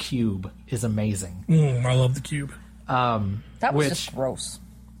like The Cube is amazing. I love The Cube. That was just gross.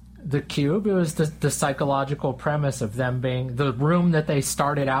 The Cube, it was the psychological premise of them being... The room that they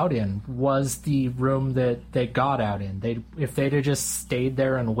started out in was the room that they got out in. If they'd have just stayed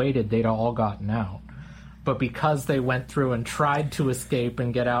there and waited, they'd have all gotten out. But because they went through and tried to escape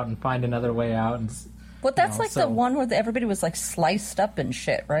and get out and find another way out... And, But that's the one where everybody was, like, sliced up and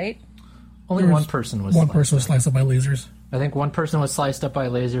shit, right? Only one person was One person was sliced up by lasers. I think one person was sliced up by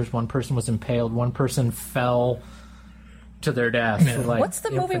lasers, one person was impaled, one person fell to their death. Yeah. Like, What's the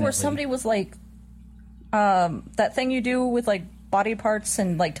movie where infinitely. somebody was like, that thing you do with like body parts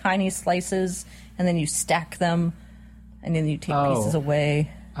and like tiny slices, and then you stack them, and then you take pieces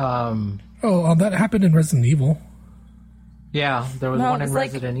away? That happened in Resident Evil. Yeah, there was No, one it in was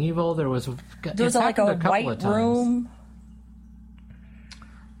like- Resident Evil. There was like a white room.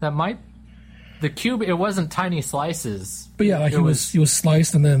 That might the cube. It wasn't tiny slices. But yeah, like It he was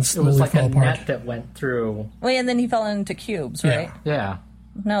sliced and then It slowly was like fell a apart. net that went through. Wait, and then he fell into cubes, right? Yeah,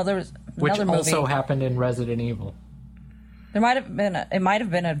 No, there was which another movie. also happened in Resident Evil. There might have been. It might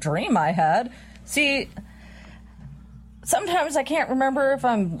have been a dream I had. See, sometimes I can't remember if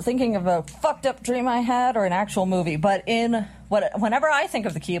I'm thinking of a fucked up dream I had or an actual movie. But whenever I think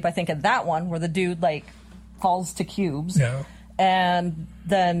of the cube, I think of that one where the dude like falls to cubes. Yeah. And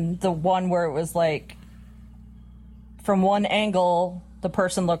then the one where it was like from one angle the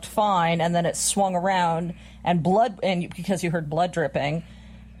person looked fine, and then it swung around and because you heard blood dripping,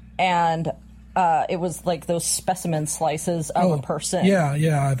 and it was like those specimen slices of a person. Yeah.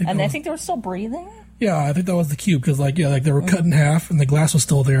 I think they were still breathing. Yeah, I think that was the cube because like they were cut in half and the glass was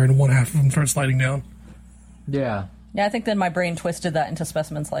still there and one half of them started sliding down. Yeah. Yeah, I think then my brain twisted that into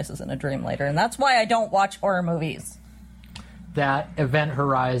specimen slices in a dream later, and that's why I don't watch horror movies. That Event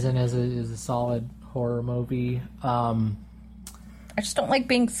Horizon is a solid horror movie. I just don't like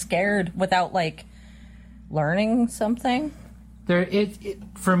being scared without like learning something.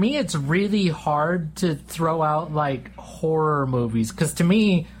 For me, it's really hard to throw out like horror movies because to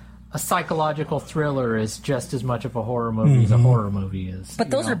me, a psychological thriller is just as much of a horror movie as a horror movie is. But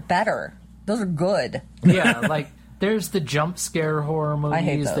those are better. Those are good. Yeah, like there's the jump scare horror I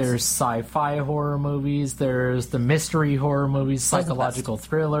hate movies, those. there's sci-fi horror movies, there's the mystery horror movies, Those are the psychological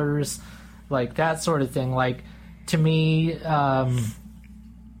thrillers, like that sort of thing. Like to me,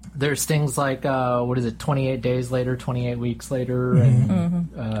 there's things like 28 days later, 28 weeks later,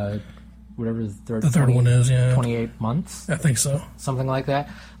 and whatever the third one is, yeah. 28 months, I think so. something like that.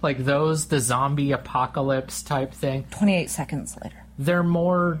 Like those, the zombie apocalypse type thing. 28 seconds later. They're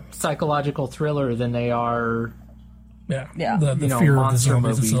more psychological thriller than they are. Yeah. The You know, fear of the monster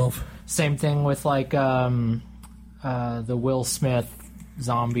zombies movie. itself. Same thing with like the Will Smith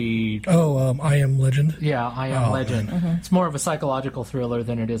zombie. Oh, I Am Legend. Yeah, I Am Oh, Legend. It's more of a psychological thriller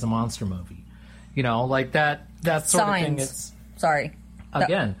than it is a monster movie. You know, like that sort of thing. Signs. It's Sorry.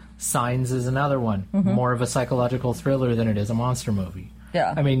 again, Signs is another one. More of a psychological thriller than it is a monster movie.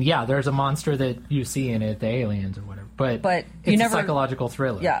 Yeah. I mean, yeah, there's a monster that you see in it, the aliens or whatever, but you it's never- a psychological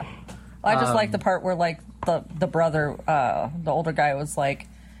thriller. Yeah. I just like the part where like the brother, the older guy was like,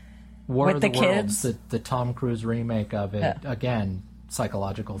 War with of the the Worlds, kids. the Tom Cruise remake of it. Yeah. Again,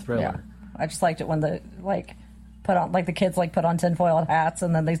 psychological thriller. yeah. I just liked it when the like put on like the kids like put on tinfoil hats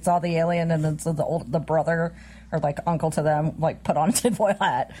and then they saw the alien and then so the brother or like uncle to them like put on a tinfoil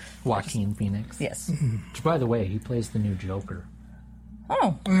hat. Joaquin Phoenix. Yes. Which, by the way, he plays the new Joker.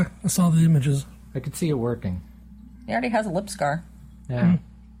 Oh, I saw the images. I could see it working. he already has a lip scar. Yeah.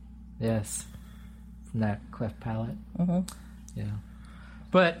 Yes. From that cleft palate. Yeah.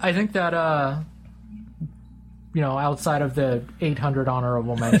 But I think that, outside of the 800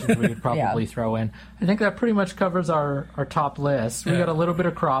 honorable mentions we could probably throw in, I think that pretty much covers our top list. We got a little bit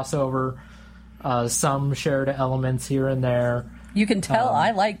of crossover, some shared elements here and there. You can tell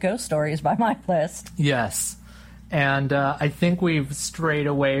I like ghost stories by my list. Yes. And I think we've strayed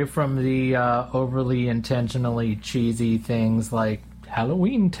away from the overly intentionally cheesy things like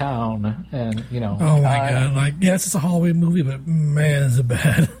Halloween Town and, Oh my god! Like, yes, it's a Halloween movie, but man, is it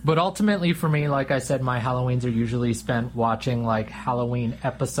bad. But ultimately for me, like I said, my Halloweens are usually spent watching like Halloween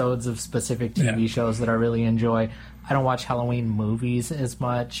episodes of specific TV shows that I really enjoy. I don't watch Halloween movies as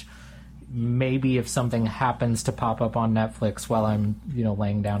much. Maybe if something happens to pop up on Netflix while I'm,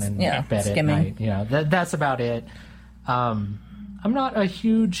 laying down in bed skimming. at night. That's about it. I'm not a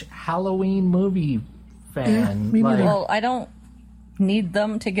huge Halloween movie fan. me neither. Well, I don't need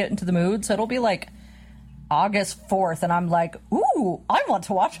them to get into the mood, so it'll be like August 4th, and I'm like, ooh, I want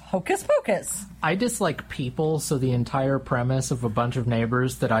to watch Hocus Pocus. I dislike people, so the entire premise of a bunch of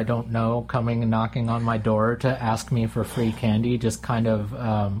neighbors that I don't know coming and knocking on my door to ask me for free candy just kind of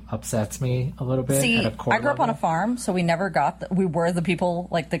upsets me a little bit. See, at a core I grew up on a level. farm, so we never got we were the people,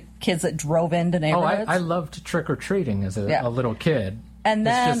 like the kids that drove into Oh, neighborhoods. I loved trick-or-treating as a little kid. And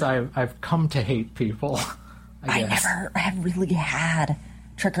then it's just I've come to hate people, I guess. I really had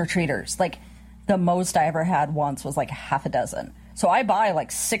trick-or-treaters. Like, the most I ever had once was like half a dozen. So I buy like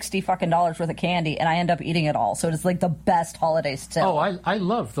 $60 fucking worth of candy, and I end up eating it all. So it's like the best holiday still. Oh, I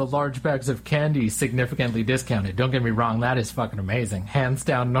love the large bags of candy significantly discounted. Don't get me wrong, that is fucking amazing. Hands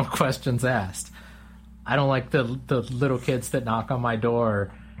down, no questions asked. I don't like the little kids that knock on my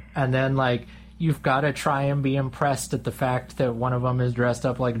door, and then like you've got to try and be impressed at the fact that one of them is dressed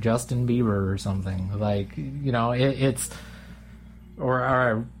up like Justin Bieber or something. Like, it's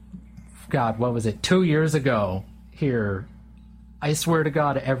or God, what was it? 2 years ago here I swear to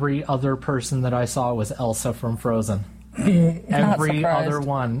God, every other person that I saw was Elsa from Frozen. Every surprised. other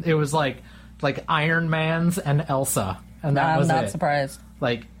one. It was like Iron Man's and Elsa. And that was I'm not it. surprised.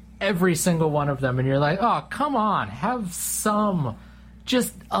 Like, every single one of them. And you're like, oh, come on. Have some,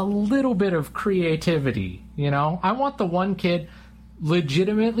 just a little bit of creativity, you know? I want the one kid,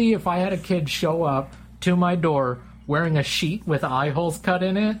 legitimately, if I had a kid show up to my door wearing a sheet with eye holes cut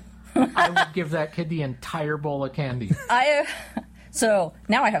in it, I would give that kid the entire bowl of candy. So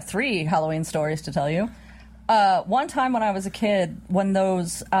now I have 3 Halloween stories to tell you. One time when I was a kid, when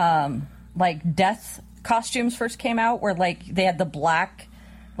those like death costumes first came out, where like they had the black,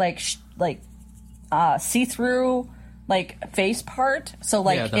 see-through like face part, so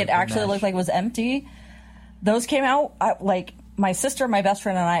like Yeah, it actually looked like it was empty. Those came out. Like my sister, my best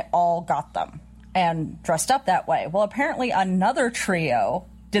friend, and I all got them and dressed up that way. Well, apparently another trio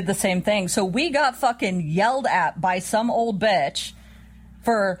did the same thing, so we got fucking yelled at by some old bitch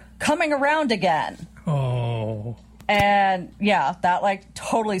for coming around again. Oh. And yeah, that like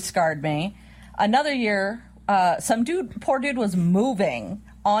totally scarred me. Another year, some poor dude was moving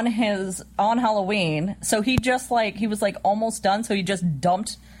on Halloween, so he was like almost done, so he just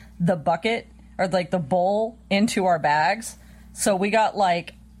dumped the bucket or like the bowl into our bags. So we got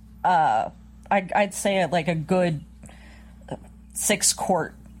like I'd say like a good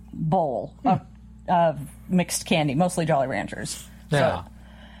 6-quart bowl of mixed candy, mostly Jolly Ranchers. Yeah. So,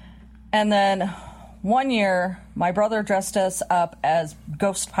 and then one year, my brother dressed us up as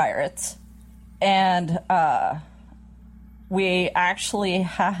ghost pirates, and we actually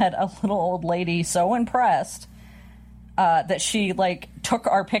had a little old lady so impressed that she like took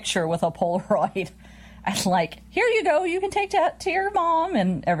our picture with a Polaroid and like, here you go, you can take that to your mom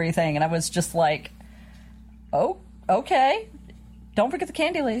and everything. And I was just like, oh, okay. Don't forget the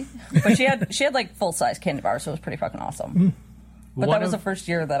candy lady. But she had like full size candy bars, so it was pretty fucking awesome. But that was the first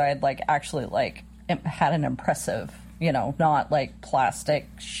year that I had like actually like had an impressive, you know, not like plastic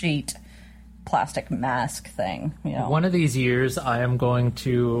mask thing, you know. One of these years, I am going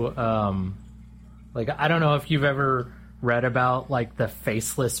to, I don't know if you've ever read about, like, the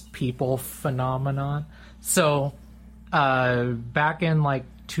faceless people phenomenon. So, back in, like,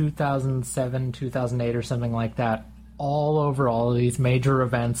 2007, 2008 or something like that, all over all of these major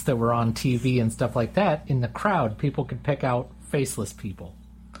events that were on TV and stuff like that, in the crowd, people could pick out faceless people.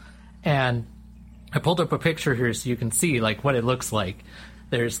 And I pulled up a picture here so you can see, like, what it looks like.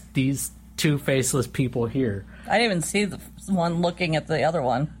 There's these 2 faceless people here. I didn't even see the one looking at the other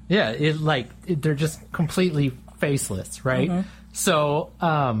one. Yeah, they're just completely faceless, right? Mm-hmm. So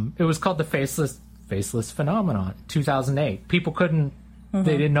it was called the faceless phenomenon. 2008. People couldn't. Mm-hmm.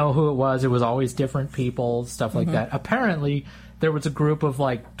 They didn't know who it was. It was always different people, stuff like that. Apparently, there was a group of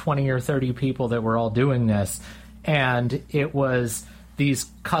like 20 or 30 people that were all doing this, and it was these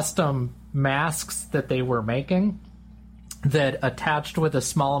custom masks that they were making that attached with a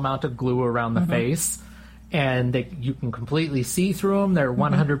small amount of glue around the face, and you can completely see through them. They're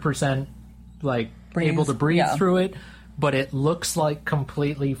 100% like able to breathe through it, but it looks like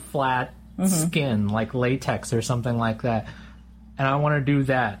completely flat skin, like latex or something like that. And I want to do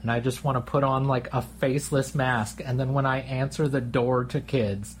that, and I just want to put on like a faceless mask, and then when I answer the door to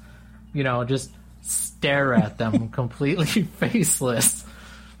kids, you know, just stare at them completely faceless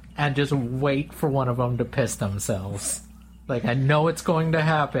and just wait for one of them to piss themselves. Like, I know it's going to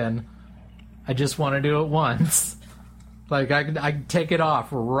happen. I just want to do it once. Like, I take it off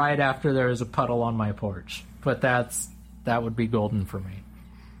right after there is a puddle on my porch. But that would be golden for me.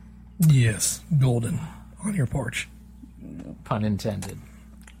 Yes, golden on your porch. Pun intended.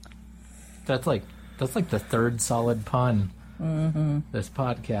 That's like the 3rd solid pun this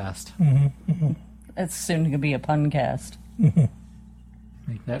podcast. It's soon going to be a pun cast.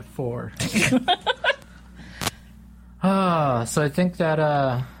 Make that 4. So I think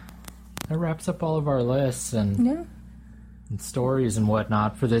that wraps up all of our lists and stories and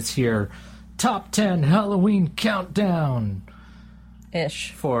whatnot for this here Top 10 Halloween Countdown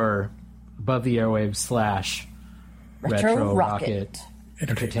Ish. for Above the Airwaves / Retro Rocket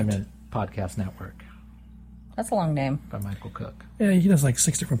Entertainment Podcast Network That's a long name. by Michael Cook. Yeah, he does like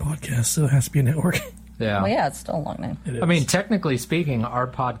 6 different podcasts, so it has to be a network. Yeah. Well, yeah, it's still a long name. It is. I mean, technically speaking, our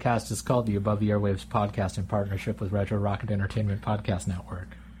podcast is called the Above the Airwaves Podcast in partnership with Retro Rocket Entertainment Podcast Network.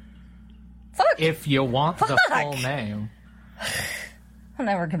 Fuck! If you want the Fuck! full name. I'm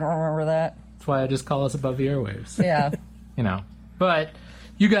never going to remember that. That's why I just call us Above the Airwaves. Yeah. You know. But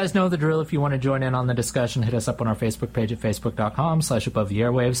you guys know the drill. If you want to join in on the discussion, hit us up on our Facebook page at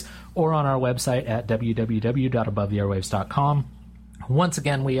facebook.com/abovetheairwaves or on our website at www.abovetheairwaves.com. Once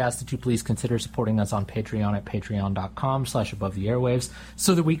again, we ask that you please consider supporting us on Patreon at patreon.com/abovetheairwaves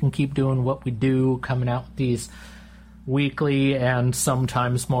so that we can keep doing what we do, coming out with these weekly and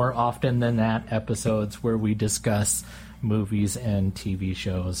sometimes more often than that episodes where we discuss movies and TV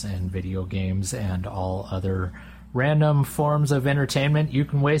shows and video games and all other random forms of entertainment you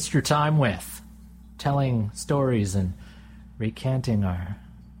can waste your time with, telling stories and recanting our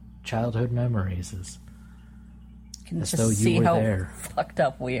childhood memories Can as just though you see were how there. fucked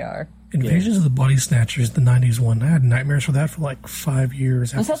up we are. Invasions of the Body Snatchers, the 90s one. I had nightmares for that for like 5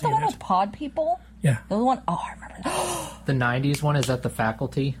 years. Was after that the seeing one it. with pod people? Yeah. The other one? Oh, I remember that. The 90s one, is that the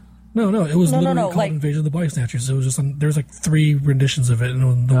Faculty? No, it was literally called like- Invasion of the Body Snatchers. It was just there's like 3 renditions of it,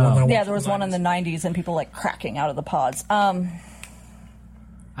 and the one I watched Yeah, there was one in the 90s and people like cracking out of the pods. I'd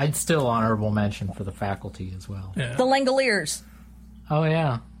still honorable mention for the Faculty as well. Yeah. The Langoliers. Oh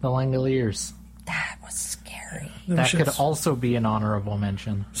yeah, the Langoliers. That was scary. That could shit's- also be an honorable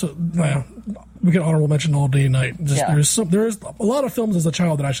mention. So yeah, we can honorable mention all day and night. Just, Yeah. there's a lot of films as a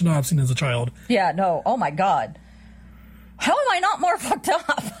child that I should not have seen as a child. Yeah, no. Oh my god. How am I not more fucked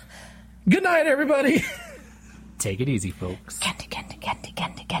up? Good night, everybody. Take it easy, folks. Candy, candy, candy,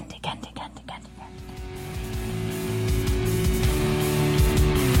 candy, candy, candy.